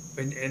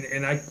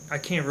 and I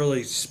can't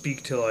really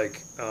speak to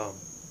like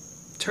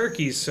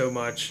turkeys so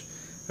much.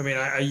 I mean,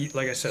 I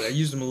like I said, I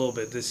used them a little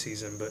bit this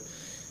season, but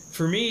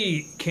for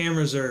me,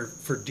 cameras are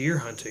for deer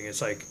hunting.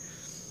 It's like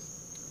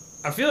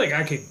I feel like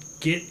I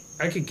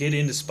could get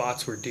into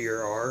spots where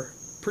deer are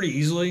pretty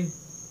easily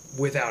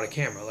without a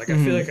camera. Like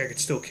I feel like I could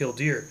still kill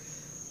deer,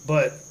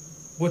 but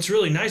what's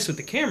really nice with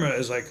the camera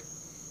is like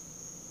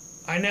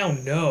I now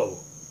know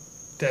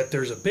that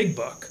there's a big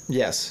buck.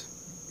 Yes.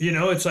 You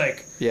know, it's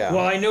like, yeah.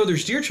 Well, I know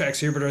there's deer tracks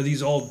here, but are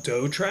these all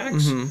doe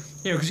tracks? You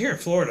know, because here in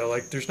Florida,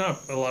 like, there's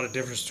not a lot of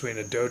difference between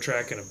a doe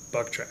track and a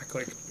buck track.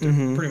 Like,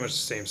 they're pretty much the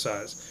same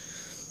size.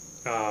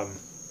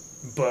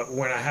 But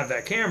when I have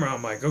that camera,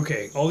 I'm like,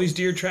 okay, all these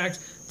deer tracks,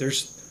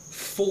 there's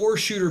 4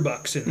 shooter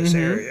bucks in this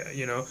area,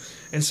 you know?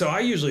 And so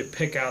I usually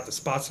pick out the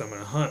spots that I'm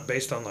going to hunt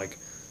based on, like,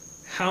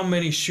 how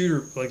many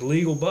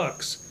legal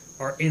bucks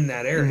are in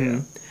that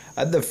area.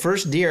 The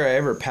first deer I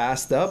ever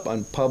passed up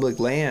on public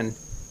land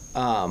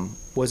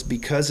was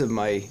because of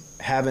my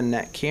having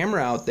that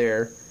camera out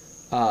there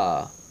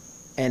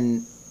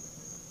and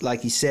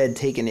like you said,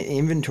 taking an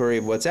inventory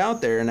of what's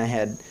out there. And I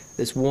had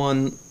this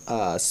one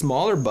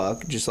smaller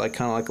buck, just like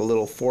kind of like a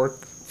little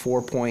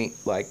 4-point,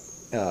 like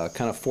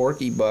kind of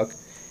forky buck,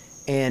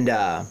 and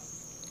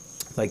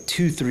like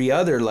 2-3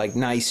 other like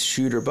nice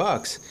shooter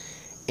bucks.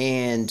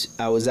 And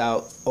I was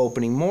out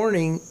opening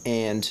morning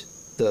and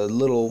the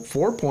little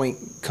 4-point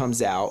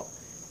comes out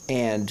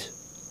and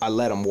I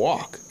let him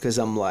walk because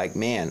I'm like,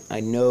 man,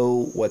 I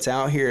know what's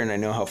out here and I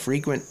know how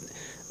frequent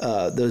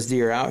those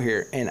deer are out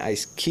here. And I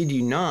kid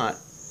you not,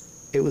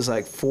 it was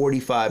like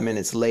 45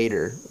 minutes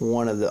later,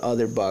 one of the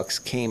other bucks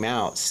came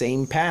out,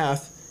 same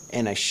path,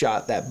 and I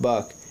shot that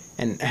buck.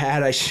 And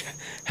had I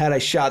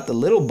shot the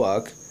little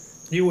buck,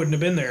 you wouldn't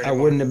have been there anymore.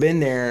 I wouldn't have been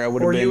there. I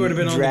would have been, or you would have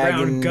been dragging, on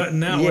the ground gutting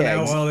that one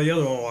out while the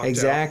other one walked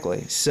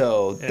exactly. out.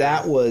 So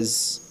that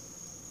was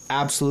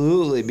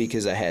absolutely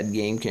because I had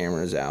game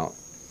cameras out.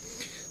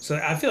 So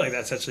I feel like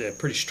that's actually a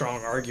pretty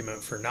strong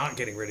argument for not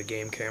getting rid of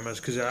game cameras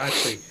because it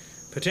actually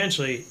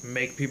potentially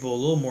make people a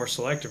little more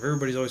selective.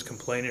 Everybody's always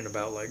complaining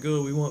about like,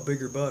 oh, we want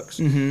bigger bucks.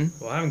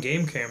 Well, having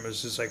game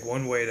cameras is like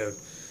one way to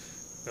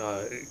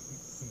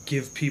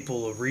give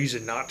people a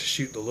reason not to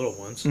shoot the little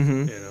ones. You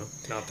know,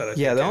 not that I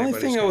think the only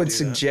thing I would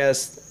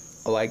suggest,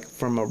 like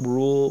from a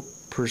rule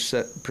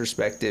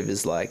perspective,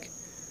 is like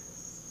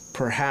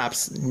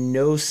perhaps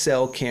no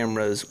cell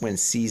cameras when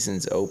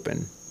season's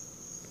open.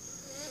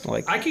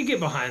 Like I could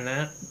get behind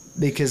that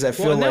because I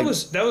feel that like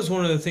that was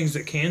one of the things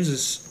that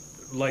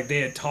Kansas, like they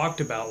had talked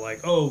about,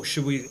 like, oh,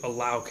 should we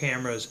allow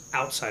cameras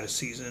outside of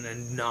season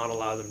and not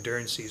allow them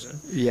during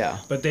season? Yeah.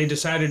 But they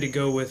decided to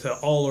go with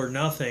all or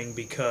nothing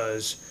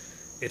because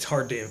it's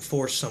hard to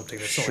enforce something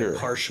that's only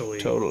partially.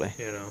 Totally.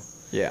 You know.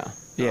 Yeah.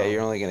 Yeah.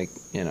 You're only gonna,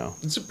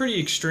 It's a pretty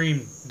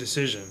extreme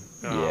decision.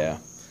 Yeah.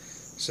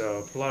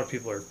 So a lot of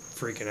people are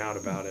freaking out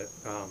about it.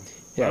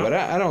 But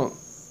I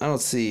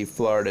don't see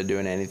Florida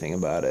doing anything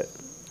about it.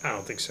 I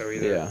don't think so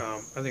either. Yeah. I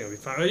think it'll be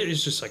fine.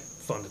 It's just like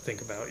fun to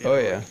think about. You know?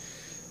 Yeah.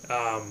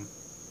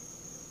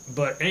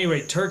 But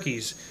anyway,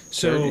 turkeys.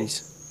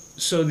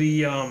 So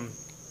the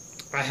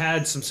I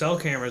had some cell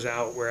cameras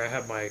out where I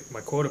have my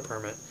quota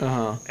permit,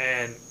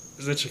 and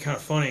it's actually kind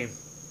of funny.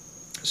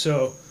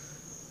 So,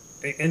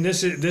 and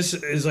this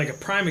is like a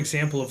prime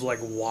example of like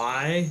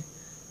why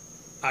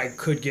I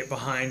could get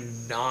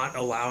behind not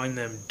allowing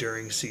them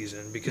during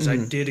season because I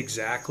did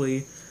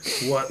exactly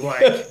what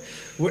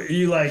what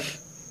you like.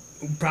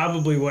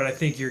 Probably what I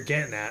think you're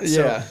getting at.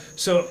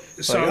 So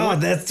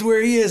like, that's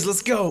where he is.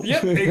 Let's go.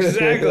 Yep,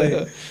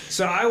 exactly.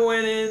 So I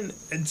went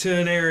into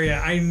an area.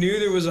 I knew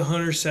there was a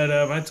hunter set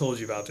up. I told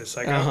you about this.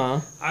 Like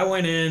I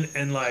went in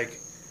and like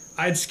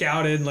I'd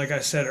scouted. Like I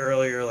said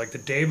earlier, like the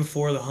day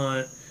before the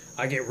hunt,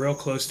 I get real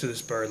close to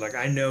this bird. Like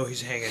I know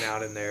he's hanging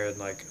out in there, and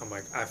like I'm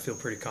like I feel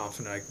pretty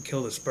confident I can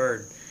kill this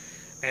bird.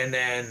 And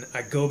then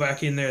I go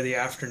back in there the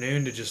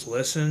afternoon to just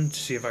listen to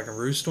see if I can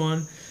roost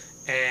one,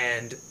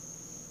 and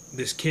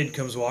this kid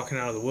comes walking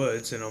out of the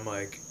woods, and I'm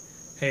like,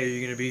 hey, are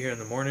you going to be here in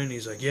the morning?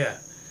 He's like, yeah.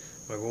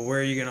 I'm like, well, where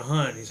are you going to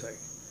hunt? He's like,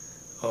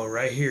 oh,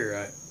 right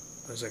here.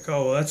 I was like,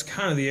 oh, well, that's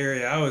kind of the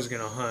area I was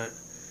going to hunt.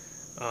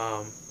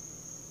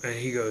 And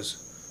he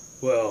goes,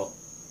 well,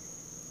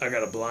 I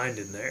got a blind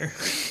in there.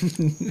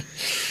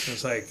 I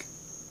was like,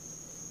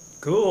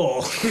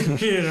 cool.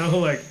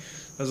 Like,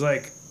 I was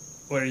like,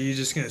 what, are you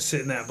just going to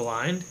sit in that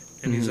blind?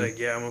 And he's like,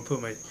 yeah, I'm going to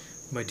put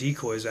my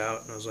decoys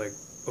out. And I was like,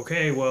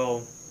 okay,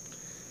 well,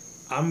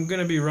 I'm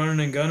going to be running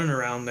and gunning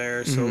around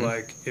there. So,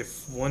 like,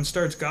 if one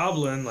starts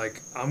gobbling,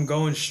 like, I'm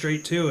going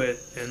straight to it.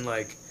 And,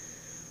 like,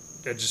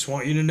 I just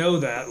want you to know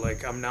that,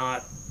 like, I'm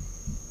not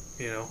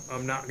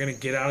going to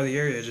get out of the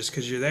area just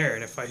because you're there.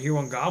 And if I hear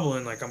one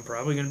gobbling, like, I'm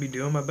probably going to be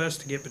doing my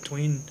best to get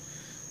between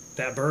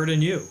that bird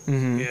and you,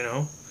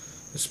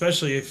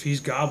 especially if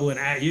he's gobbling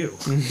at you,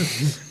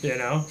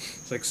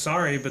 It's like,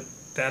 sorry, but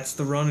that's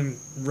the run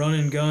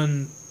and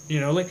gun,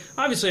 like,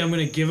 obviously I'm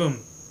going to give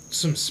him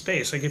some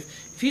space. Like,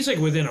 if if he's like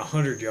within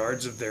 100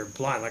 yards of their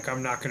blind, like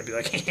I'm not going to be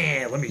like,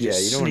 hey, let me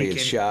just you don't want to sneak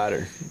get in. shot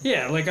or.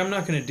 Yeah, like I'm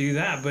not going to do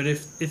that. But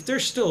if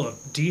there's still a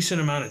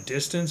decent amount of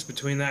distance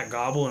between that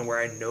gobble and where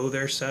I know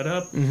they're set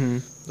up,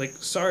 like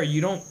sorry,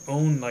 you don't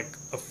own like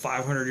a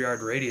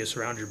 500-yard radius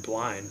around your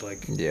blind.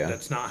 Like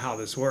that's not how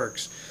this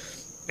works.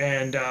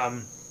 And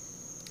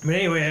but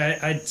anyway,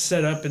 I'd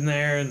set up in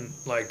there and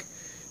like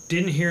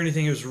didn't hear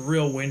anything. It was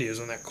real windy. It was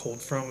when that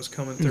cold front was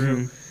coming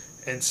through,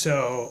 and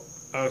so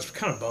I was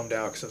kind of bummed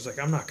out because I was like,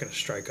 I'm not going to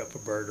strike up a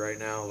bird right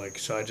now. Like,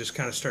 so I just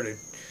kind of started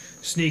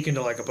sneaking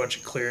to like a bunch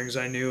of clearings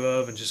I knew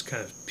of and just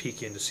kind of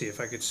peeking to see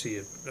if I could see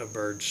a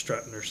bird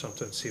strutting or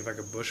something, see if I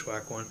could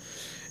bushwhack one.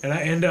 And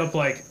I end up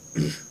like,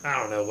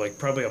 I don't know, like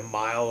probably a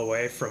mile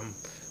away from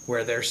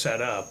where they're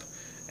set up.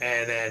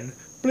 And then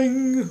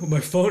bling, my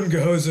phone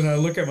goes and I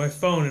look at my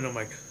phone and I'm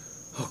like,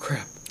 oh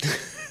crap,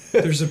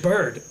 there's a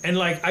bird. And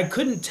like, I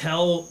couldn't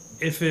tell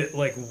if it,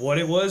 like what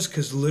it was,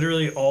 because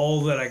literally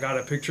all that I got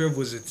a picture of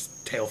was its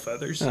tail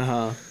feathers.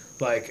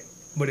 Like,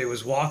 but it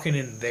was walking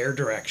in their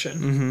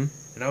direction.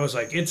 And I was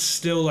like, it's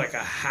still like a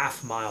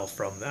half mile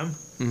from them.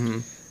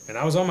 And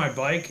I was on my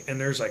bike and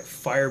there's like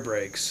fire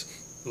breaks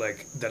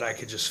like that I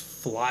could just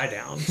fly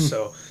down.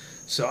 So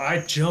I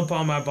jump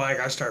on my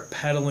bike, I start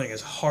pedaling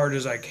as hard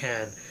as I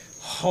can,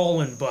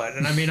 hauling butt.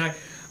 And I mean,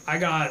 I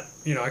got,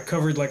 you know, I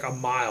covered like a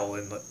mile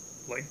in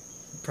like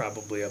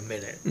probably a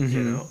minute,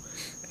 you know?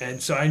 And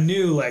so I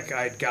knew like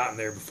I'd gotten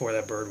there before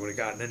that bird would have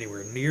gotten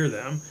anywhere near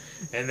them.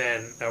 And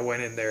then I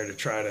went in there to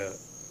try to,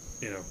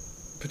 you know,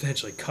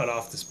 potentially cut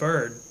off this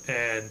bird.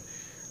 And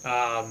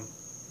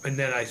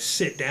then I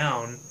sit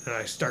down and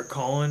I start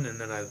calling, and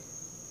then I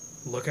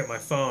look at my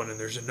phone and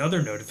there's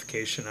another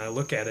notification. I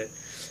look at it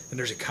and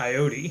there's a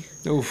coyote.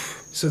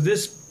 Oof. So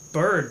this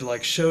bird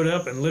like showed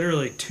up, and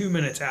literally 2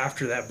 minutes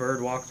after that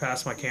bird walked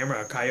past my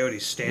camera, a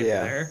coyote's standing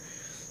there.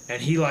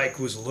 And he like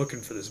was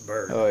looking for this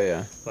bird. Oh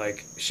yeah.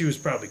 Like she was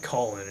probably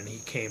calling, and he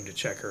came to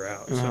check her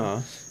out. So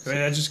I mean,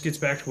 that just gets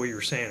back to what you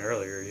were saying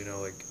earlier. You know,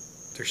 like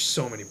there's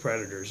so many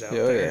predators out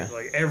there. Yeah.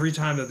 Like every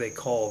time that they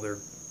call, they're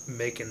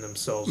making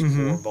themselves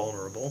more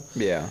vulnerable.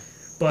 Yeah.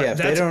 But yeah,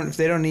 if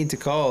they don't need to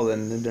call,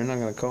 then they're not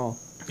going to call.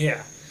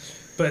 Yeah.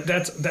 But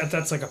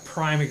that's like a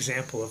prime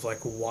example of like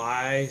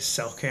why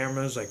cell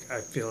cameras, like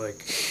I feel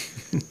like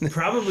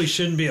probably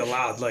shouldn't be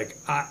allowed. Like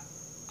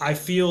I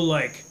feel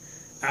like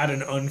at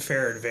an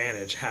unfair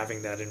advantage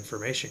having that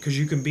information, because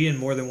you can be in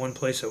more than one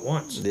place at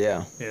once.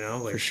 Yeah. You know,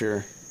 like for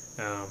sure.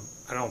 I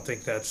don't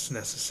think that's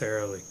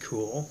necessarily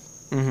cool.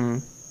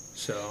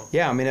 So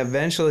yeah, I mean,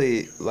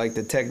 eventually, like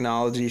the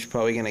technology is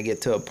probably going to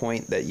get to a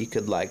point that you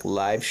could like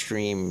live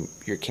stream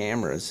your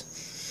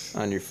cameras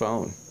on your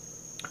phone.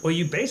 Well,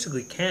 you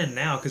basically can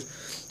now, because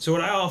so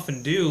what I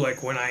often do,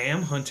 like when I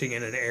am hunting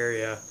in an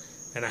area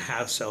and I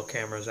have cell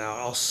cameras out,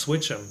 I'll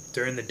switch them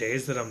during the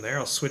days that I'm there.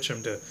 I'll switch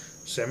them to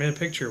send me a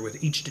picture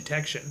with each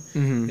detection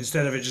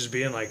instead of it just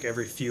being like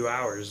every few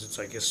hours. It's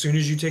like as soon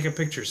as you take a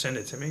picture, send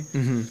it to me.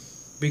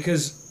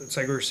 Because it's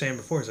like we were saying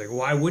before, it's like,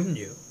 why wouldn't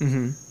you?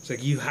 It's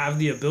like you have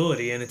the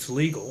ability and it's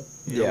legal.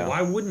 You know,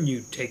 why wouldn't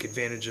you take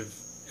advantage of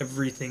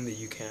everything that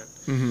you can?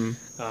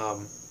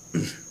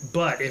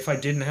 But if I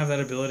didn't have that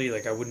ability,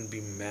 like I wouldn't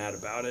be mad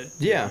about it.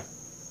 Yeah,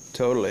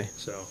 totally.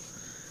 So,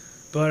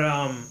 but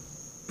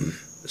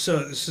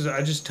so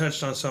I just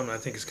touched on something I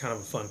think is kind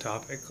of a fun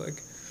topic,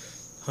 like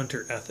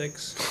hunter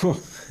ethics.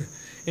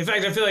 In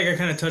fact, I feel like I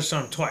kind of touched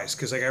on it twice,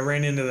 because like I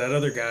ran into that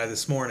other guy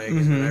this morning,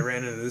 and then I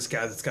ran into this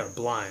guy that's got a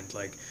blind.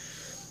 Like,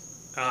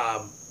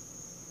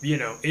 you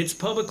know, it's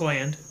public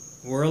land.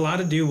 We're allowed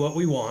to do what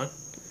we want,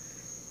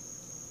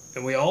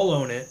 and we all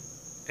own it.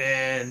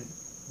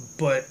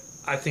 But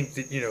I think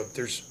that, you know,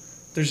 there's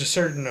a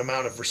certain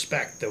amount of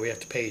respect that we have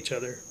to pay each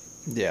other.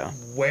 Yeah.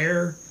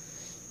 Where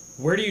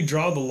do you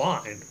draw the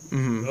line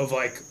of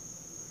like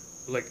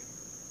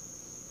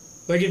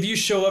if you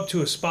show up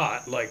to a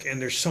spot, like,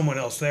 and there's someone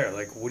else there,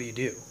 like, what do?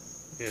 You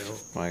know?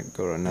 Like,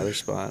 go to another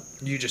spot.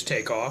 You just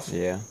take off?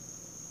 Yeah.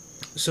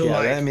 So, yeah,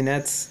 like... I mean,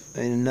 that's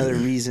another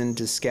reason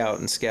to scout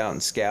and scout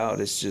and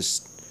scout is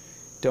just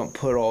don't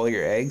put all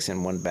your eggs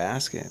in one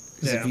basket.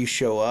 Because if you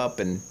show up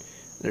and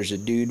there's a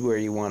dude where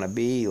you want to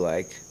be,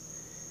 like,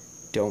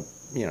 don't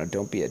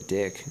be a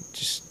dick.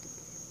 Just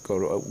go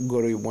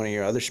to one of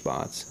your other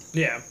spots.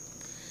 Yeah.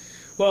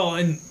 Well,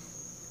 and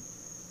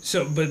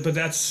so, but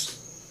that's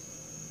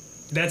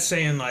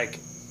saying, like,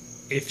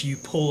 if you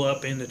pull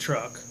up in the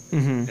truck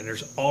and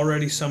there's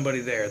already somebody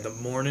there the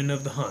morning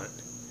of the hunt,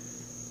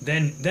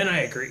 then I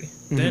agree.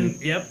 Then,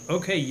 yep,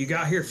 okay, you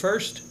got here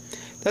first.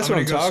 That's what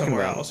I'm talking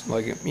about. Else.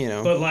 Like, you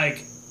know. But,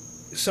 like,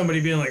 somebody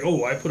being like,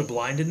 oh, I put a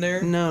blind in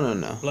there?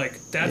 No. Like,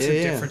 that's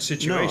a different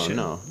situation.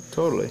 No,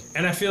 totally.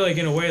 And I feel like,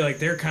 in a way, like,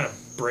 they're kind of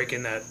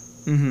breaking that,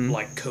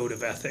 like, code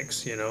of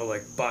ethics, you know,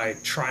 like, by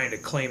trying to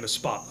claim a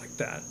spot like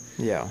that.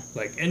 Yeah.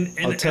 Like, and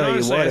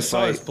honestly, I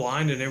saw his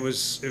blind, and it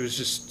was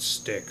just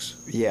sticks.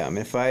 Yeah, I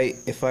mean,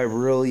 if I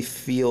really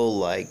feel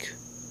like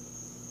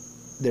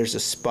there's a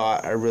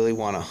spot I really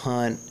want to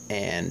hunt,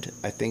 and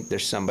I think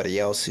there's somebody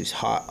else who's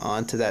hot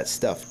onto that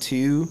stuff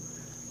too,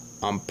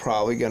 I'm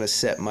probably going to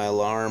set my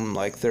alarm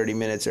like 30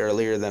 minutes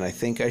earlier than I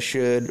think I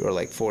should, or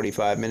like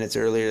 45 minutes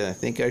earlier than I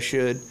think I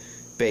should,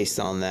 based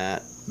on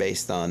that.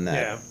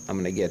 Yeah. I'm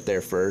going to get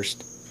there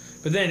first.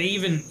 But then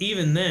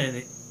even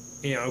then,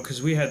 you know,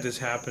 because we had this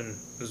happen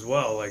as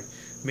well. Like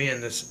me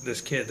and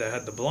this kid that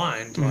had the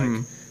blind,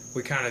 like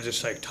we kind of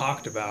just like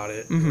talked about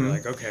it. We're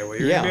like, okay, well,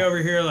 you're gonna be over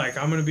here, like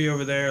I'm gonna be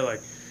over there,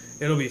 like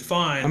it'll be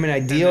fine. I mean,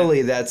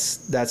 ideally,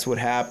 that's what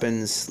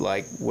happens.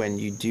 Like when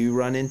you do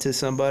run into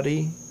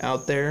somebody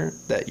out there,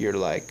 that you're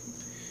like,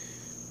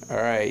 all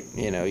right,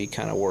 you know, you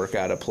kind of work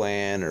out a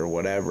plan or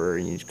whatever,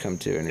 and you come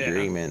to an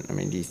agreement. I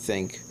mean, do you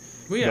think?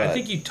 Well, yeah, I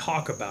think you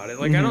talk about it.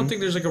 Like, I don't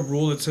think there's like a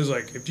rule that says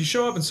like if you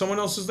show up and someone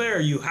else is there,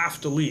 you have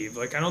to leave.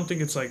 Like, I don't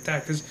think it's like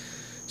that because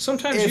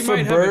sometimes if you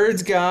might a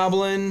bird's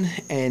gobbling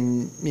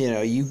and you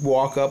know you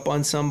walk up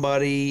on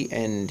somebody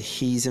and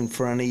he's in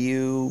front of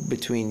you,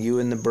 between you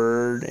and the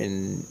bird,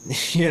 and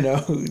you know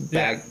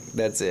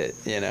that's it.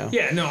 You know.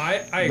 Yeah, no, I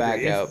agree.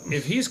 Back up.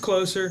 If he's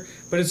closer,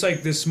 but it's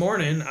like this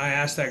morning I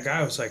asked that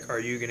guy, I was like, "Are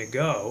you gonna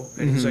go?"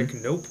 And he's like,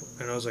 "Nope."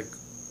 And I was like,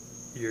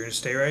 "You're gonna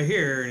stay right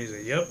here?" And he's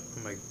like, "Yep."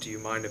 I'm like, "Do you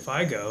mind if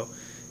I go?"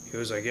 He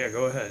was like, "Yeah,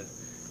 go ahead."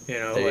 You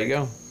know. There like, you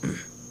go.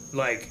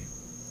 Like,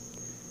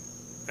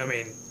 I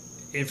mean,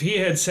 if he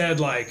had said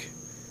like,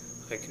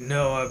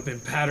 no, I've been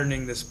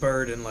patterning this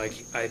bird and like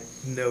I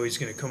know he's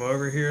gonna come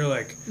over here,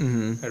 like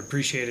I'd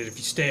appreciate it if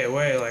you stay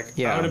away. Like,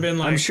 I would have been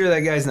like, I'm sure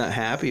that guy's not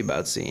happy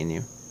about seeing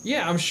you.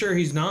 Yeah, I'm sure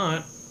he's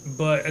not,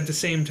 but at the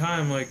same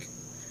time, like,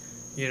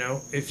 you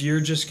know, if you're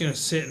just gonna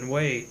sit and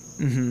wait,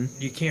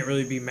 you can't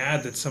really be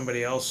mad that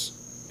somebody else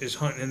is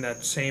hunting in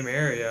that same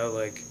area.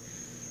 Like,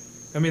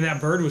 I mean,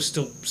 that bird was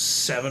still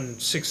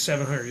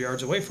 700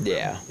 yards away from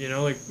him. You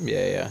know, like,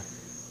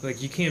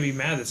 like you can't be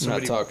mad that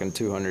somebody. I'm not talking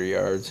 200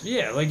 yards.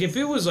 Yeah, like if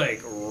it was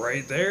like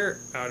right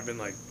there, I would have been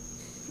like,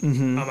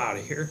 I'm out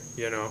of here.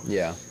 You know.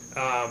 Yeah.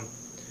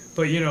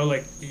 But you know,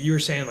 like you were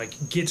saying, like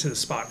get to the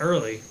spot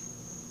early.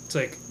 It's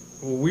like,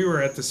 well, we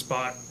were at the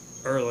spot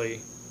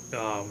early.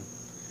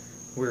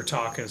 We were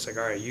talking. It's like,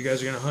 all right, you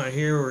guys are gonna hunt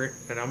here,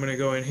 and I'm gonna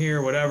go in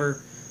here,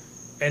 whatever.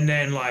 And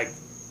then like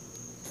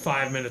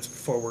 5 minutes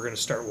before we're gonna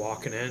start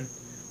walking in,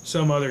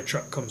 some other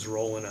truck comes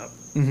rolling up,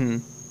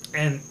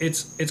 and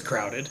it's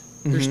crowded.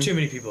 There's too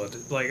many people.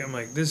 I'm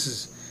like, this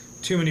is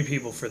too many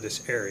people for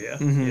this area.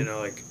 You know,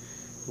 like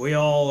we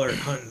all are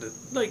hunting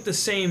like the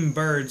same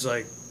birds,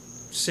 like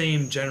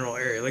same general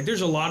area. Like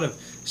there's a lot of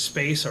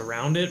space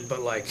around it,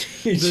 but like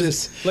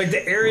just like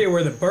the area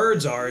where the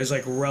birds are is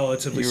like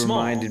relatively small.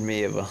 You reminded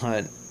me of a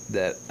hunt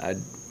that I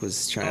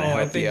was trying to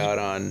help you out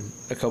on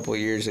a couple of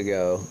years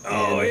ago.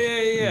 Oh,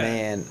 yeah.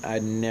 Man, I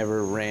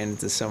never ran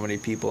into so many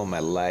people in my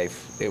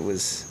life. It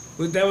was...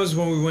 That was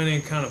when we went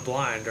in kind of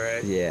blind,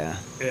 right? Yeah.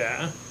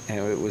 Yeah. And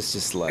it was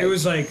just like... It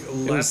was like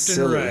left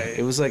and right.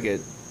 It was like a...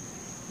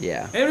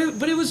 Yeah.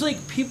 But it was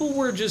like people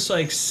were just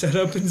like set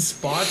up in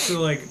spots that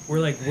like, we're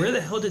like, where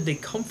the hell did they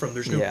come from?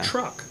 There's no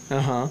truck.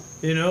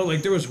 You know,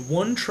 like there was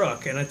one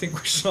truck and I think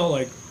we saw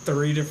like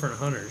 3 different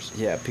hunters.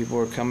 Yeah, people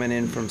were coming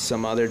in from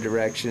some other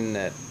direction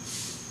that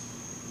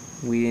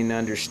we didn't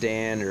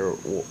understand or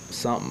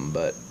something,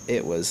 but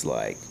it was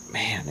like,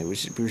 man, we were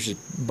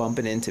just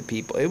bumping into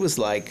people. It was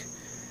like,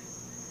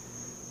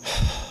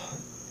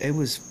 it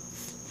was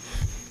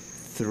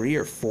 3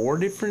 or 4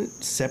 different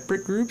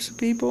separate groups of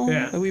people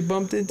that we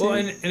bumped into. Well,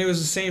 and it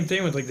was the same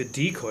thing with like the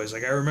decoys.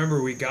 Like I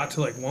remember we got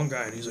to like one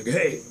guy and he's like,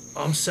 "Hey,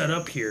 I'm set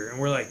up here," and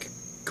we're like,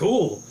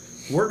 "Cool,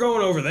 we're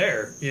going over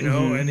there," you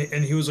know. And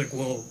he was like,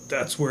 "Well,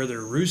 that's where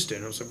they're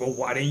roosting." I was like, "Well,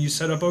 why didn't you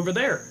set up over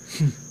there?"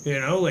 You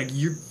know, like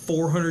you're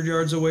 400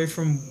 yards away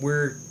from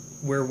where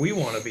we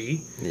want to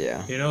be.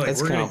 Yeah, you know, like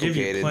that's we're gonna give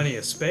you plenty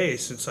of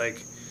space. It's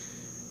like,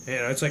 you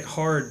know, it's like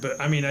hard,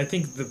 but I mean, I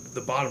think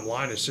the bottom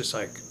line is just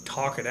like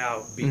talk it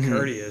out, be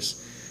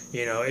courteous.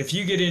 You know, if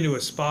you get into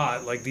a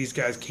spot like these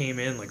guys came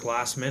in like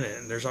last minute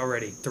and there's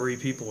already 3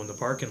 people in the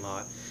parking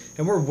lot,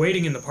 and we're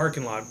waiting in the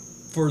parking lot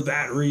for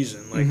that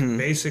reason, like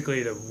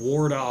basically to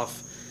ward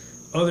off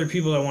other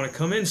people that want to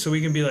come in, so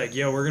we can be like,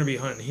 "Yo, we're gonna be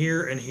hunting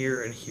here and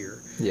here and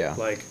here." Yeah,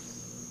 like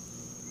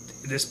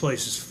this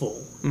place is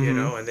full, you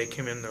know, and they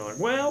came in, they're like,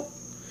 "Well,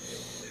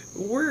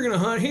 we're gonna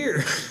hunt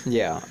here."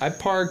 Yeah, I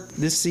parked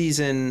this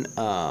season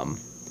on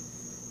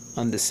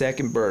the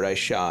second bird I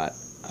shot.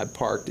 I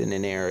parked in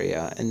an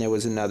area, and there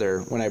was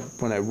another. When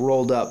I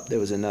rolled up, there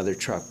was another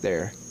truck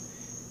there,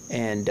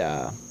 and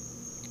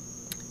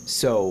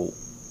so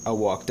I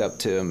walked up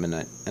to him and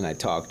I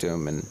talked to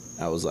him, and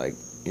I was like,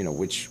 you know,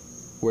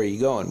 where are you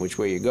going? Which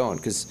way are you going?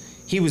 Because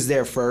he was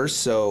there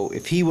first, so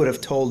if he would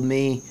have told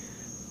me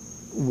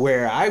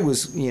where I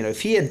was, you know,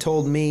 if he had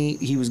told me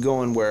he was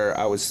going where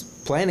I was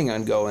planning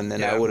on going,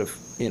 then I would have,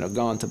 you know,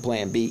 gone to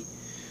plan B.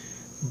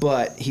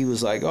 But he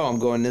was like, "Oh, I'm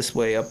going this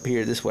way, up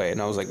here, this way."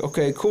 And I was like,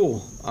 "Okay,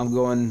 cool. I'm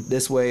going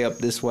this way, up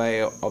this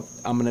way.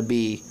 I'm going to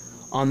be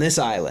on this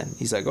island."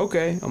 He's like,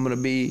 "Okay, I'm going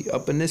to be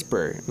up in this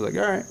prairie." I was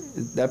like, "All right,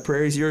 that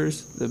prairie's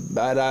yours.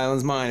 That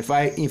island's mine."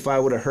 If I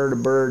would have heard a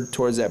bird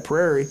towards that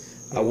prairie,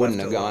 I wouldn't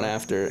have gone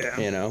after it,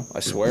 you know.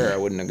 I swear I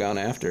wouldn't have gone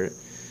after it.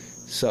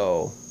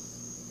 So,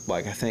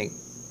 like, I think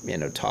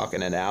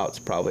talking it out is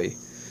probably,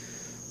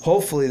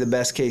 hopefully, the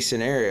best case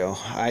scenario.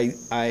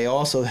 I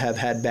also have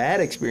had bad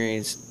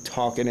experience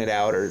talking it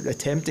out or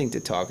attempting to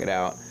talk it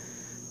out.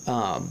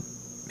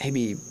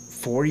 Maybe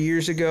 4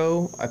 years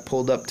ago, I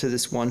pulled up to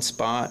this one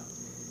spot,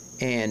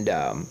 and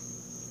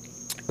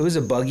it was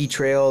a buggy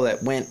trail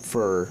that went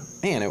for,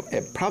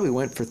 it probably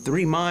went for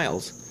 3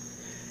 miles.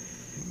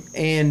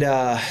 And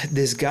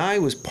this guy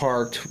was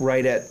parked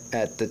right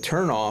at the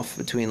turnoff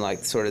between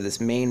like sort of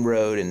this main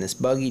road and this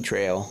buggy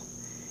trail,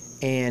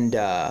 and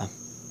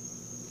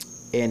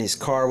his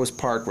car was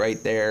parked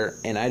right there,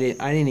 and I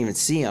didn't even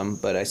see him,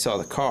 but I saw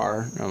the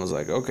car, and I was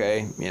like,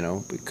 okay,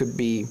 it could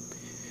be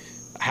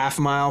a half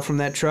mile from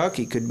that truck,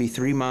 it could be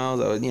 3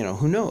 miles,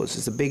 who knows?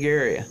 It's a big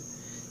area.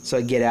 So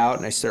I get out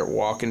and I start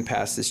walking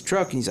past this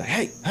truck, and he's like,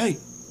 hey,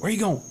 where you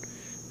going?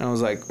 And I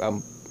was like,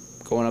 I'm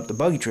going up the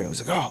buggy trail.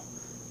 He's like, oh,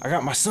 I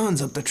got my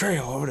sons up the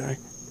trail over there.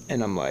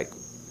 And I'm like,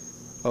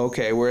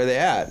 okay, where are they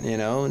at?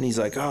 And he's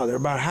like, oh, they're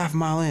about a half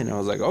mile in. And I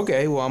was like,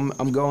 okay, well,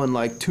 I'm going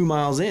like 2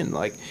 miles in.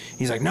 Like,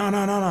 he's like,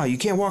 no, you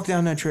can't walk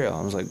down that trail.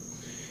 I was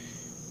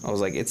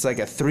like, it's like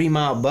a 3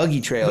 mile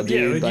buggy trail,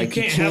 dude. Yeah, like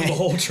you can't have the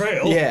whole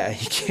trail. Yeah,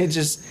 you can't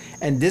just.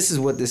 And this is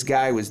what this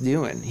guy was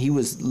doing. He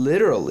was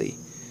literally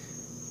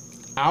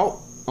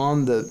out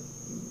on the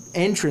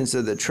entrance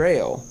of the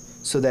trail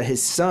so that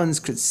his sons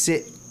could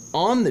sit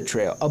on the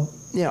trail,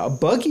 a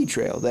buggy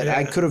trail that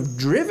I could have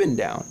driven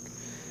down.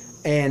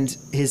 And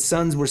his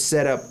sons were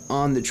set up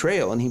on the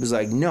trail, and he was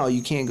like, no,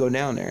 you can't go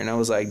down there. And I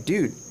was like,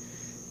 dude,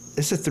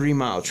 it's a 3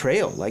 mile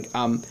trail. Like,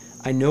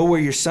 I know where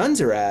your sons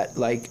are at.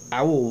 Like,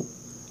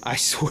 I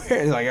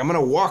swear, like, I'm going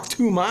to walk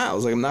 2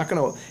 miles. Like, I'm not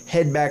going to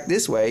head back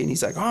this way. And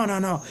he's like, oh,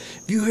 no.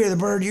 If you hear the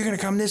bird, you're going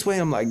to come this way.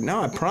 I'm like,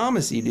 no, I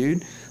promise you,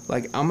 dude.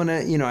 Like, I'm going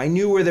to, I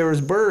knew where there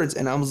was birds,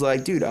 and I was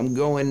like, dude, I'm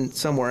going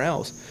somewhere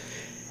else.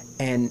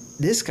 And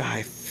this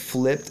guy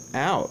flipped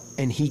out,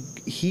 and he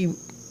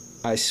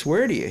I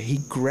swear to you, he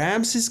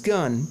grabs his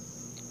gun,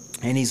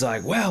 and he's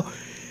like, well,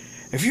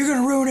 if you're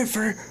going to ruin it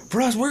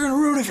for us, we're going to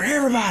ruin it for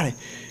everybody.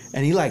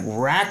 And he like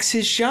racks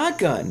his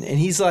shotgun, and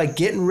he's like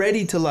getting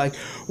ready to like,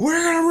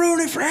 we're going to ruin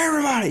it for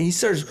everybody. And he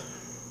starts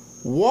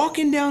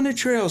walking down the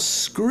trail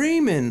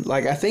screaming.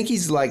 Like, I think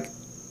he's like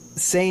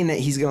saying that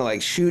he's going to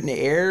like shoot in the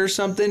air or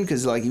something,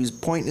 because like he was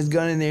pointing his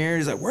gun in the air.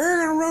 He's like,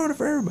 we're going to ruin it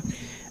for everybody.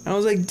 And I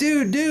was like,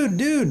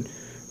 dude,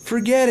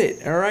 forget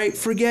it, all right?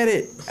 Forget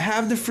it.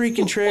 Have the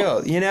freaking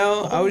trail,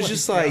 I was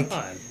just like,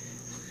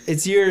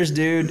 it's yours,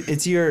 dude.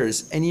 It's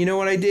yours. And you know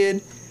what I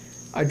did?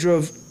 I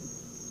drove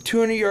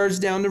 200 yards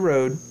down the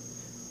road,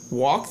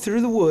 walked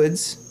through the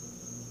woods,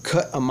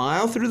 cut a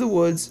mile through the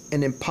woods,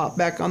 and then popped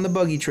back on the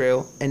buggy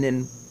trail, and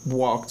then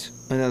walked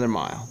another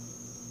mile.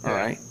 All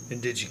right?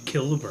 And did you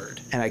kill the bird?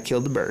 And I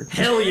killed the bird.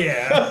 Hell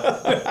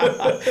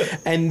yeah.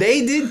 And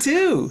they did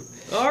too.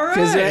 All right.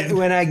 Because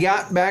when I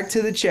got back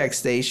to the check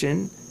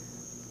station,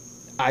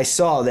 I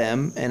saw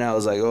them, and I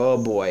was like, oh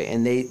boy.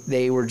 And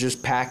they were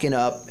just packing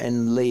up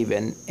and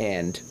leaving,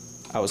 and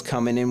I was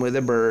coming in with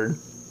a bird.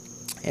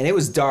 And it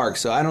was dark,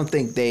 so I don't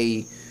think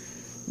they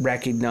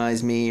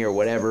recognized me or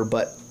whatever,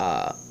 but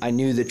I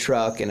knew the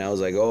truck, and I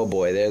was like, oh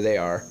boy, there they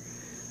are.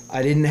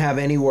 I didn't have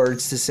any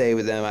words to say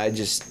with them. I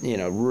just,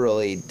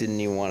 really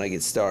didn't even want to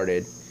get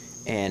started.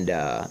 And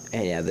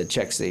yeah, the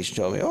check station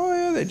told me, oh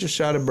yeah, they just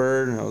shot a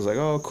bird. And I was like,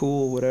 oh,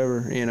 cool, whatever,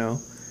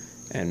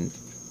 And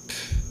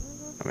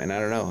I mean, I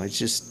don't know. It's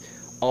just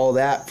all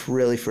that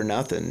really for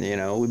nothing,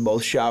 We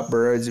both shot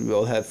birds. We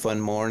both had fun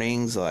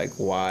mornings. Like,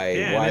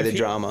 why the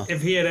drama?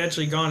 If he had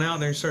actually gone out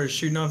there and started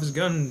shooting off his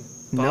gun,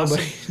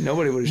 nobody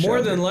would have shot.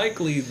 More than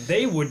likely,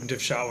 they wouldn't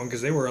have shot one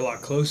because they were a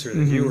lot closer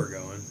than you were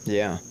going.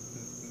 Yeah.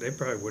 They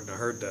probably wouldn't have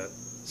heard that.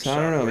 So I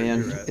don't know,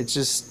 man. It's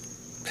just,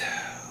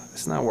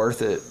 it's not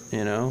worth it,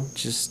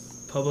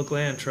 Just public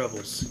land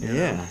troubles. You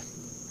know?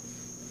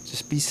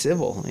 Just be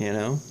civil,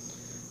 Yeah,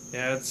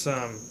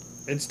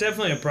 it's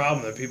definitely a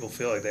problem that people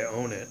feel like they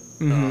own it.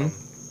 Mm-hmm.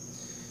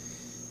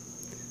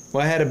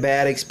 Well, I had a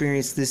bad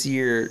experience this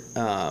year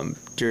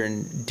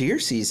during deer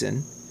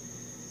season.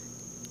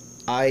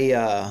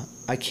 I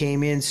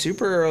came in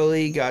super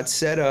early, got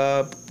set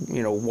up,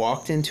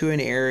 walked into an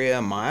area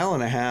a mile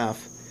and a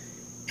half,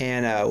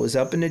 and was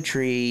up in a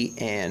tree,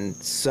 and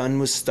sun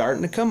was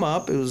starting to come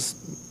up. It was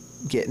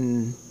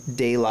getting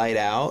daylight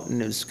out,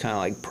 and it was kind of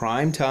like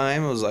prime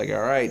time. I was like,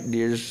 all right,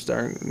 deer's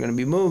going to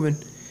be moving.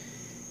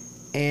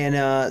 And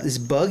this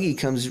buggy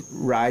comes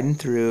riding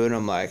through, and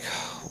I'm like,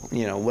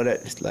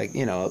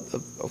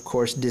 of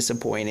course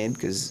disappointed,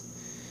 because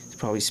it's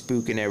probably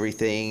spooking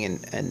everything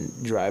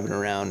and driving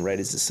around right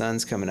as the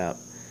sun's coming up.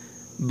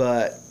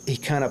 But he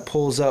kind of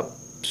pulls up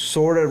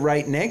sort of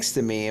right next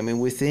to me. I mean,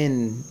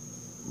 within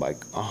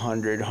like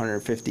 100,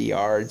 150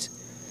 yards.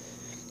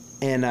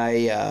 And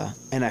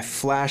I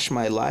flash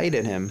my light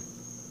at him,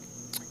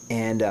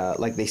 and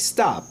they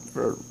stop,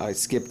 or I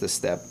skipped a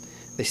step.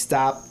 They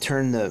stopped,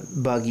 turned the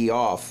buggy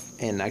off,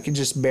 and I could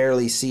just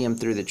barely see him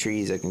through the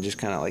trees. I can just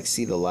kind of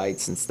see the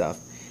lights and stuff.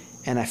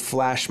 And I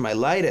flashed my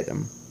light at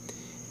him,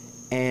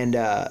 and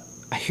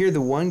I hear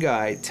the one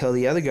guy tell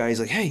the other guy, he's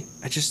like, "Hey,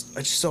 I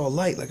just saw a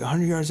light like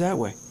 100 yards that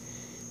way,"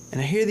 and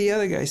I hear the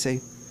other guy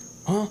say,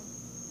 "Huh?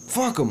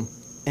 Fuck them,"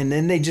 and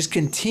then they just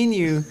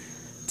continue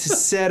to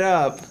set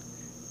up,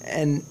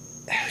 and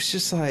it was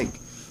just like,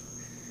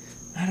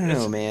 I don't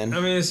know, man.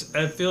 I mean,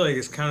 I feel like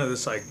it's kind of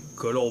this like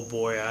good old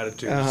boy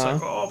attitude. It's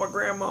like, oh, my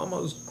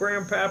grandmama's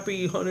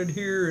grandpappy hunted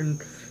here,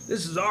 and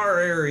this is our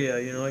area,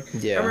 you know. Like,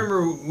 Yeah. I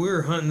remember we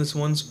were hunting this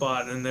one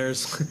spot, and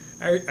there's,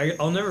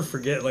 I'll never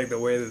forget like the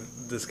way that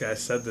this guy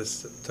said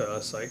this to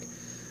us. Like,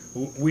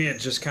 we had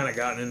just kind of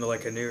gotten into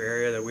like a new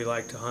area that we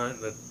like to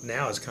hunt that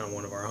now is kind of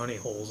one of our honey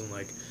holes, and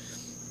like,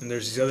 and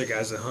there's these other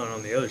guys that hunt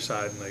on the other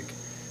side, and like,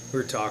 we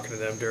were talking to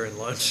them during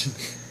lunch,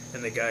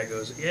 and the guy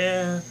goes,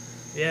 yeah,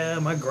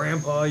 my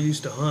grandpa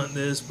used to hunt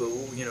this, but,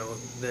 you know,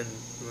 then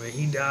when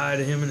he died,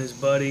 him and his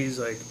buddies,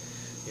 like,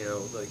 you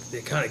know, like,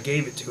 they kind of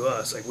gave it to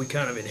us. Like, we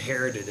kind of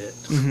inherited it.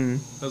 Mm-hmm.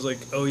 I was like,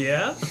 oh,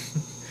 yeah?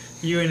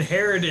 You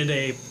inherited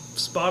a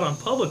spot on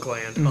public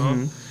land, huh?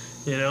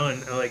 Mm-hmm. You know,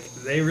 and, like,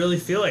 they really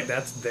feel like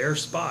that's their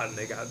spot, and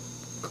they got,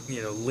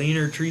 you know,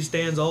 leaner tree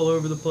stands all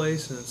over the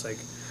place, and it's like,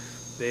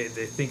 they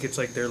think it's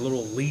like their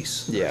little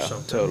lease or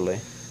something. Totally.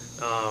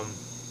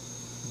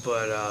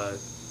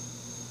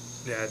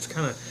 Yeah, it's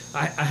kind of...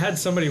 I had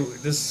somebody...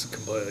 This is a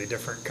completely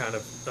different kind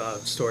of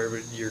story,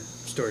 but your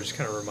story just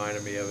kind of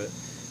reminded me of it.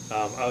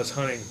 I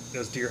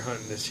was deer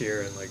hunting this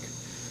year, and like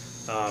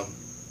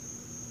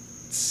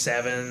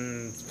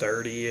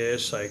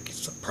 7:30ish, like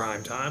it's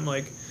prime time,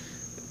 like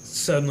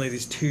suddenly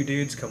these two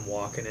dudes come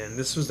walking in.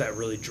 This was that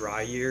really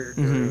dry year.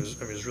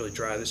 Mm-hmm. It was really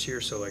dry this year,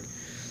 so like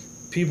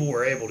people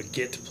were able to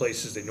get to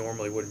places they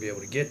normally wouldn't be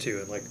able to get to,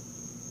 and like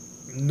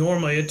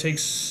normally it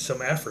takes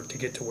some effort to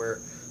get to where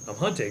I'm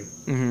hunting,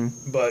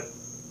 but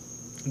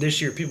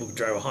this year people could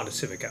drive a Honda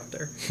Civic out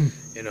there,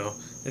 you know,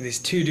 and these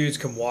two dudes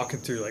come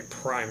walking through like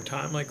prime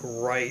time, like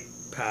right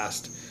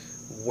past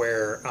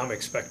where I'm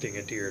expecting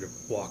a deer to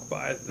walk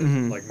by,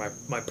 like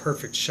my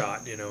perfect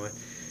shot, you know,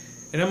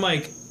 and I'm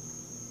like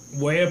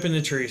way up in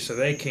the tree, so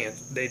they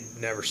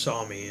never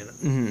saw me,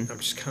 and I'm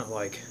just kind of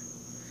like,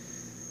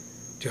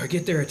 do I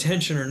get their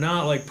attention or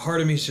not? Like, part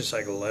of me is just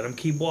like, let them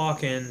keep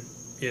walking,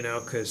 you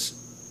know, because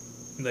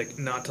like,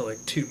 not to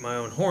like toot my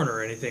own horn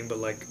or anything, but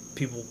like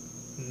people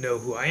know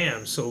who I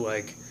am, so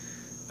like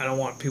I don't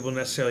want people to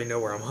necessarily know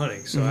where I'm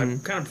hunting, so I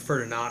kind of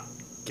prefer to not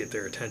get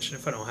their attention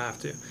if I don't have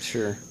to.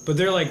 Sure. But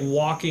they're like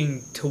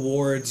walking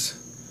towards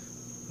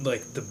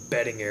like the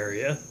bedding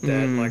area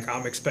that like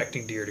I'm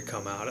expecting deer to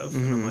come out of,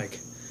 and I'm like,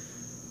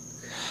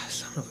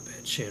 son of a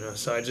bitch, you know.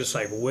 So I just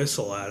like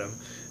whistle at them,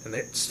 and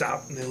they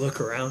stop and they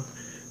look around,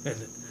 and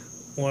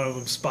one of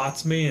them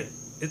spots me, and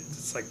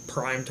it's like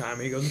prime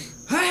time. He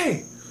goes,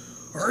 "Hey,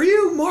 are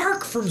you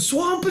Mark from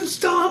Swamp and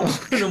Stomp?"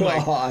 And I'm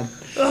like, God.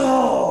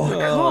 oh,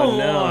 come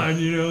no. on,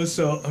 you know.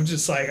 So I'm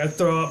just like, I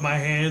throw up my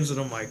hands, and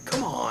I'm like,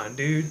 come on,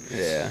 dude.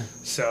 Yeah.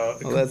 So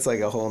Well, that's like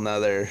a whole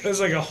nother...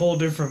 it's like a whole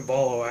different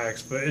ball of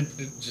wax, but it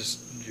just,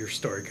 your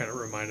story kind of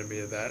reminded me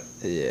of that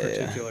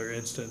particular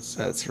instance.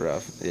 So. That's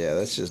rough. Yeah,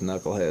 that's just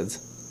knuckleheads.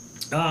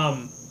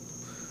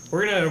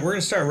 We're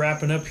gonna start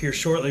wrapping up here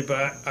shortly,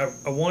 but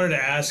I wanted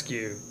to ask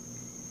you,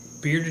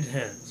 bearded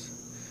hens.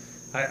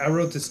 I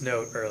wrote this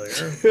note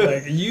earlier.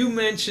 Like, you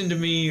mentioned to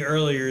me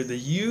earlier that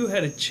you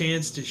had a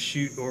chance to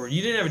shoot, or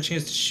you didn't have a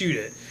chance to shoot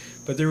it,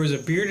 but there was a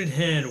bearded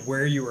hen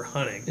where you were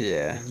hunting.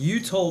 Yeah. And you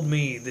told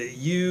me that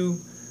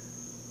you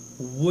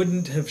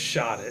wouldn't have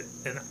shot it,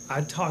 and I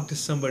talked to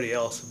somebody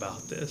else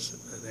about this,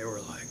 and they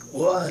were like,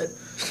 "What?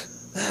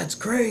 That's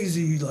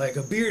crazy! Like,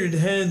 a bearded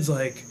hen's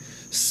like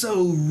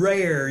so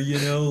rare, you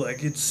know,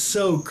 like it's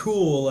so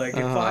cool. Like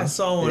if I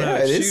saw one,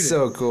 I'd shoot it." It is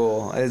so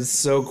cool. It's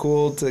so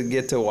cool to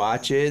get to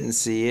watch it and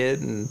see it,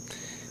 and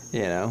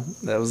you know,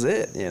 that was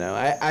it. You know,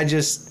 I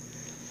just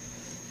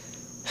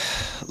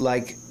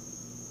like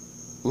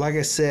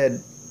I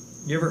said.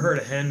 You ever heard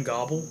a hen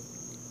gobble?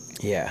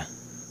 Yeah.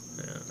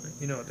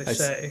 You know what they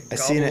say. I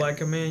Gobble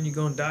like a man, you're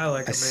gonna die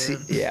like a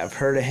man. Yeah, I've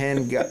heard a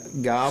hen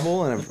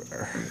gobble, and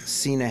I've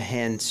seen a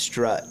hen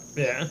strut.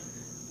 Yeah.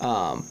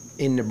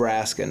 In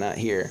Nebraska, not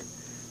here,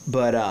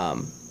 but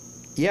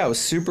yeah, it was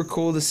super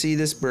cool to see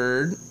this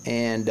bird,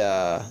 and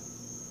I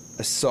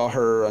saw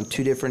her on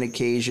 2 different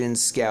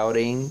occasions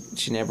scouting.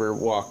 She never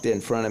walked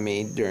in front of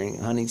me during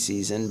hunting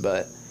season,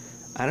 but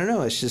I don't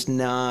know, it's just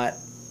not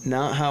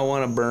how I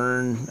want to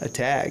burn a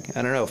tag.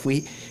 I don't know, if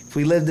we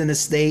lived in a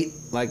state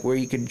like where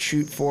you could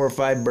shoot 4 or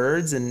 5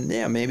 birds, and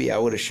yeah, maybe I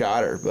would have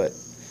shot her, but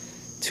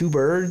 2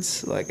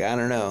 birds, like, I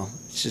don't know,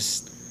 it's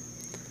just,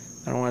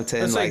 I don't want it to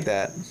end like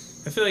that.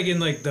 I feel like in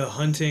like the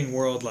hunting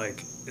world,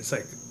 like it's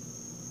like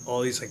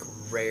all these like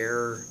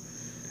rare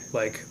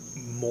like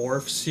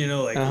morphs, you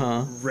know, like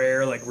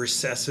rare like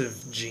recessive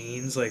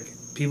genes. Like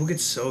people get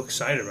so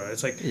excited about it.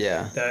 It's like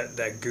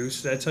that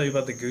goose. Did I tell you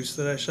about the goose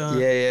that I shot?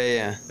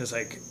 Yeah. It's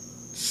like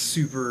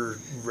super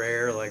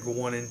rare, like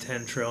 1 in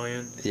 10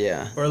 trillion.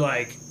 Yeah. Or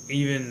like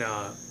even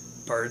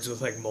birds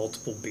with like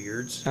multiple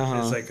beards.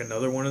 It's like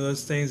another one of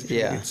those things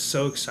people get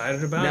so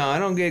excited about. No, I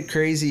don't get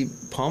crazy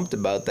pumped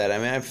about that. I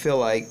mean, I feel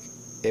like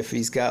if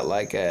he's got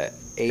like a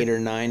 8 or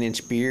 9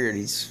 inch beard.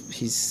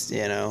 He's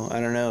I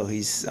don't know.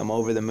 I'm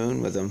over the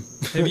moon with him.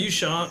 Have you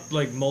shot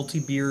like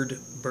multi-beard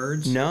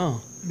birds?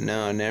 No,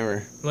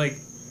 never. Like,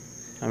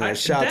 I mean, I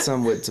shot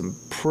some with some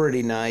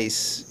pretty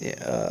nice.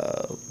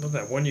 Not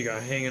that one you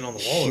got hanging on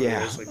the wall over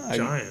there is like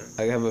giant.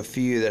 I have a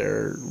few that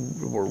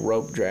were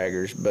rope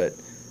draggers, but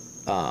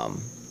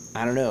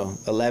I don't know.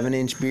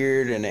 11-inch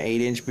beard and an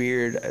 8-inch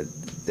beard,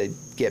 they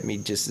get me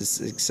just as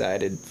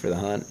excited for the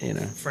hunt.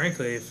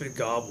 Frankly, if it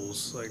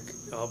gobbles, like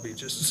I'll be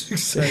just as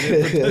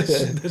excited.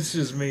 But that's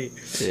just me.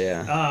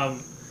 Yeah.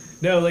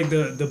 No, like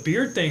the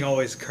beard thing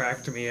always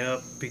cracked me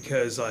up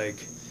because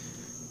like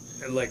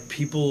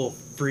people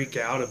freak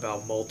out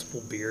about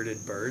multiple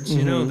bearded birds.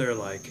 You know, they're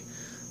like,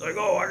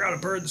 oh, I got a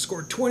bird that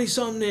scored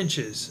 20-something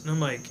inches, and I'm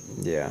like,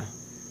 yeah.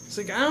 It's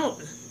like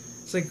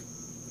It's like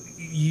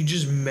you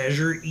just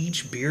measure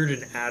each beard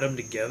and add them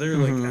together.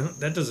 Like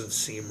that doesn't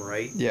seem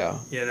right. Yeah.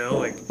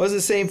 Like. Well, it's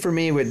the same for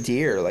me with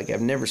deer. Like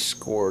I've never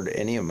scored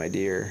any of my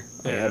deer.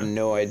 I have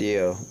no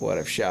idea what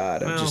I've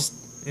shot. Well,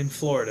 in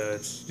Florida,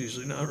 it's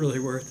usually not really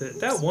worth it.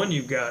 That one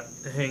you've got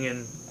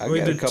hanging, I've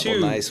got a couple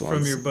nice ones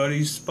from your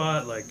buddy's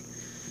spot, like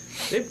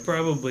they'd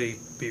probably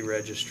be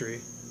registry.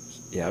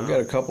 Yeah, I've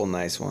got a couple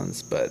nice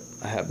ones, but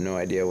I have no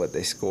idea what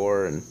they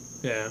score. And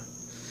yeah,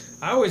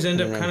 I always end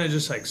up kind of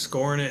just like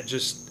scoring it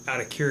just out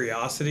of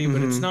curiosity,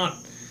 but it's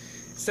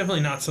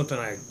definitely not something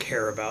I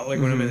care about. Like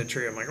when I'm in the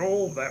tree, I'm like,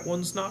 oh, that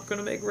one's not going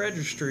to make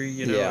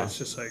registry. It's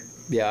just like,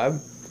 yeah,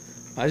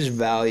 I just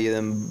value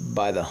them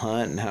by the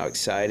hunt and how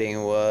exciting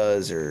it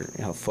was or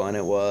how fun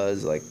it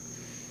was. Like,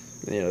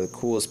 the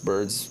coolest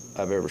birds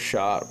I've ever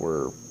shot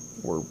were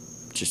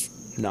just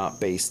not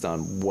based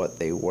on what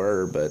they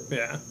were, but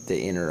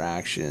the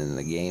interaction and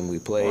the game we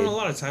played. Well, a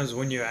lot of times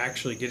when you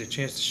actually get a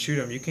chance to shoot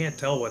them, you can't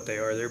tell what they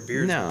are. Their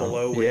beard's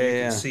below what you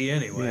can see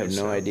anyway. You have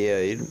no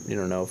idea. You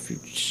don't know if you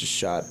just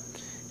shot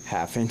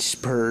half-inch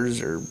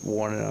spurs or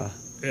 1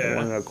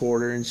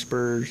 1.25-inch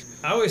spurs.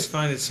 I always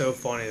find it so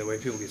funny the way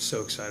people get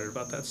so excited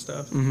about that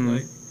stuff.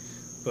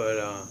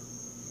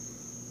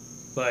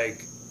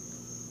 Like,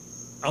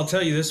 I'll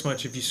tell you this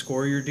much: if you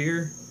score your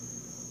deer,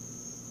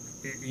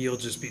 you'll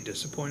just be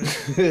disappointed.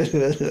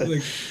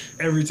 Like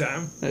every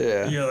time.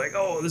 Yeah. You're like,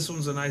 oh, this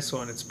one's a nice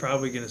one. It's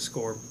probably gonna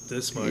score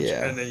this much,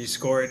 and then you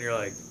score it, and you're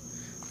like,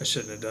 I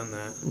shouldn't have done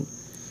that.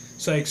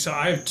 It's like, so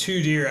I have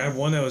 2 deer. I have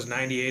one that was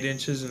 98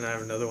 inches, and I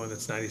have another one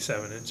that's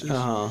 97 inches.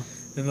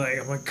 And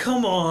I'm like,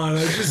 come on!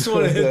 I just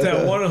want to hit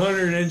that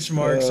 100-inch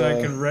mark so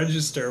I can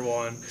register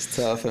one. It's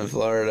tough in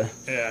Florida.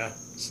 Yeah,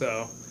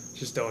 so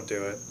just don't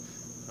do it.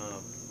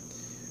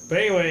 But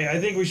anyway, I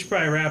think we should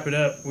probably wrap it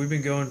up. We've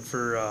been going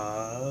for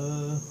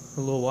a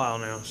little while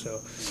now,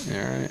 so. All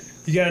right.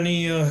 You got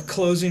any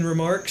closing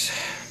remarks?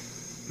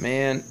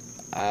 Man,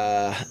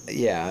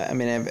 yeah. I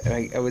mean,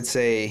 I would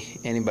say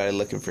anybody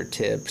looking for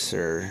tips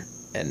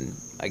and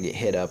I get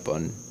hit up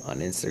on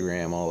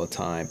Instagram all the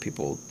time.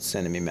 People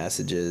sending me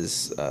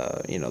messages,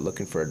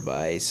 looking for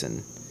advice.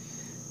 And,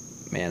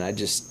 man, I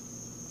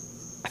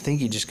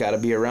think you just got to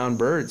be around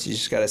birds. You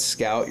just got to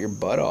scout your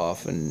butt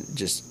off and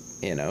just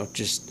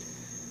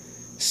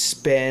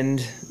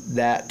spend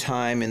that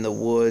time in the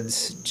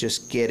woods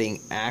just getting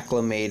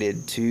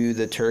acclimated to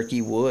the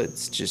turkey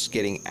woods, just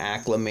getting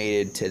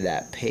acclimated to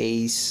that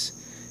pace,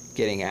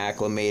 getting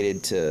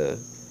acclimated to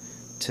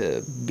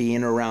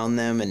being around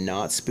them and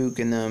not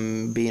spooking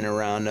them, being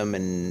around them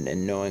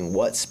and knowing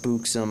what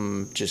spooks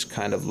them, just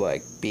kind of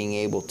like being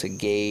able to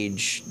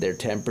gauge their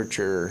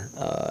temperature.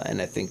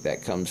 And I think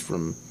that comes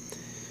from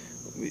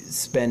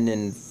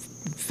spending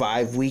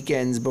 5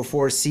 weekends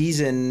before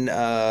season,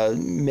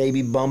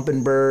 maybe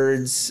bumping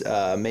birds,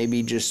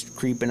 maybe just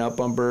creeping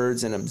up on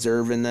birds and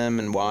observing them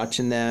and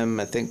watching them.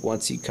 I think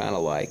once you kind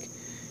of like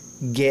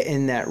get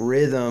in that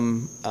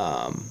rhythm,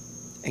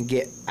 and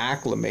get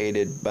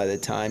acclimated, by the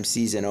time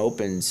season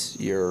opens,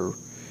 you've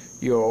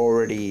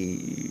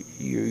already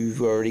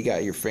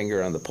got your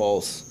finger on the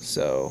pulse.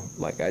 So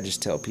like I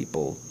just tell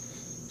people,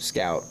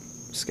 scout.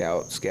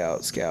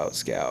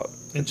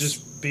 And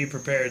just be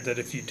prepared that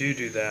if you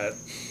do that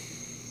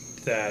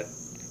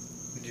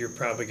you're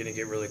probably going to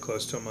get really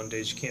close to them on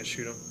days you can't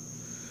shoot them.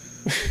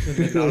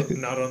 And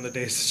not on the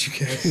days that you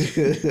can.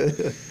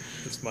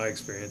 That's my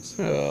experience.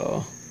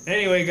 Oh.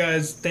 Anyway,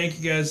 guys, thank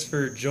you guys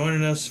for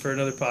joining us for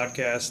another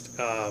podcast.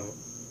 I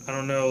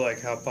don't know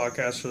like how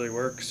podcasts really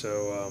work,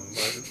 so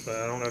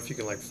I don't know if you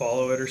can like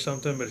follow it or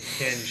something, but if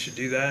you can, you should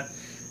do that.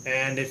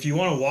 And if you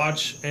want to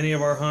watch any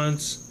of our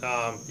hunts,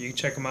 you can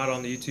check them out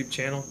on the YouTube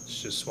channel.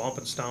 It's just Swamp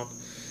and Stomp.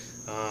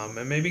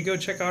 And maybe go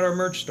check out our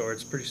merch store.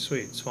 It's pretty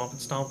sweet.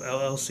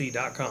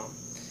 SwampandStompLLC.com.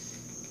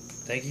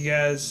 Thank you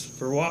guys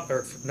for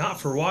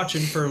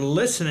for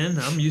listening.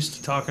 I'm used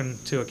to talking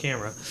to a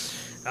camera.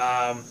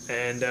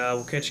 And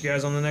we'll catch you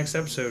guys on the next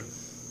episode.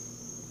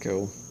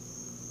 Cool.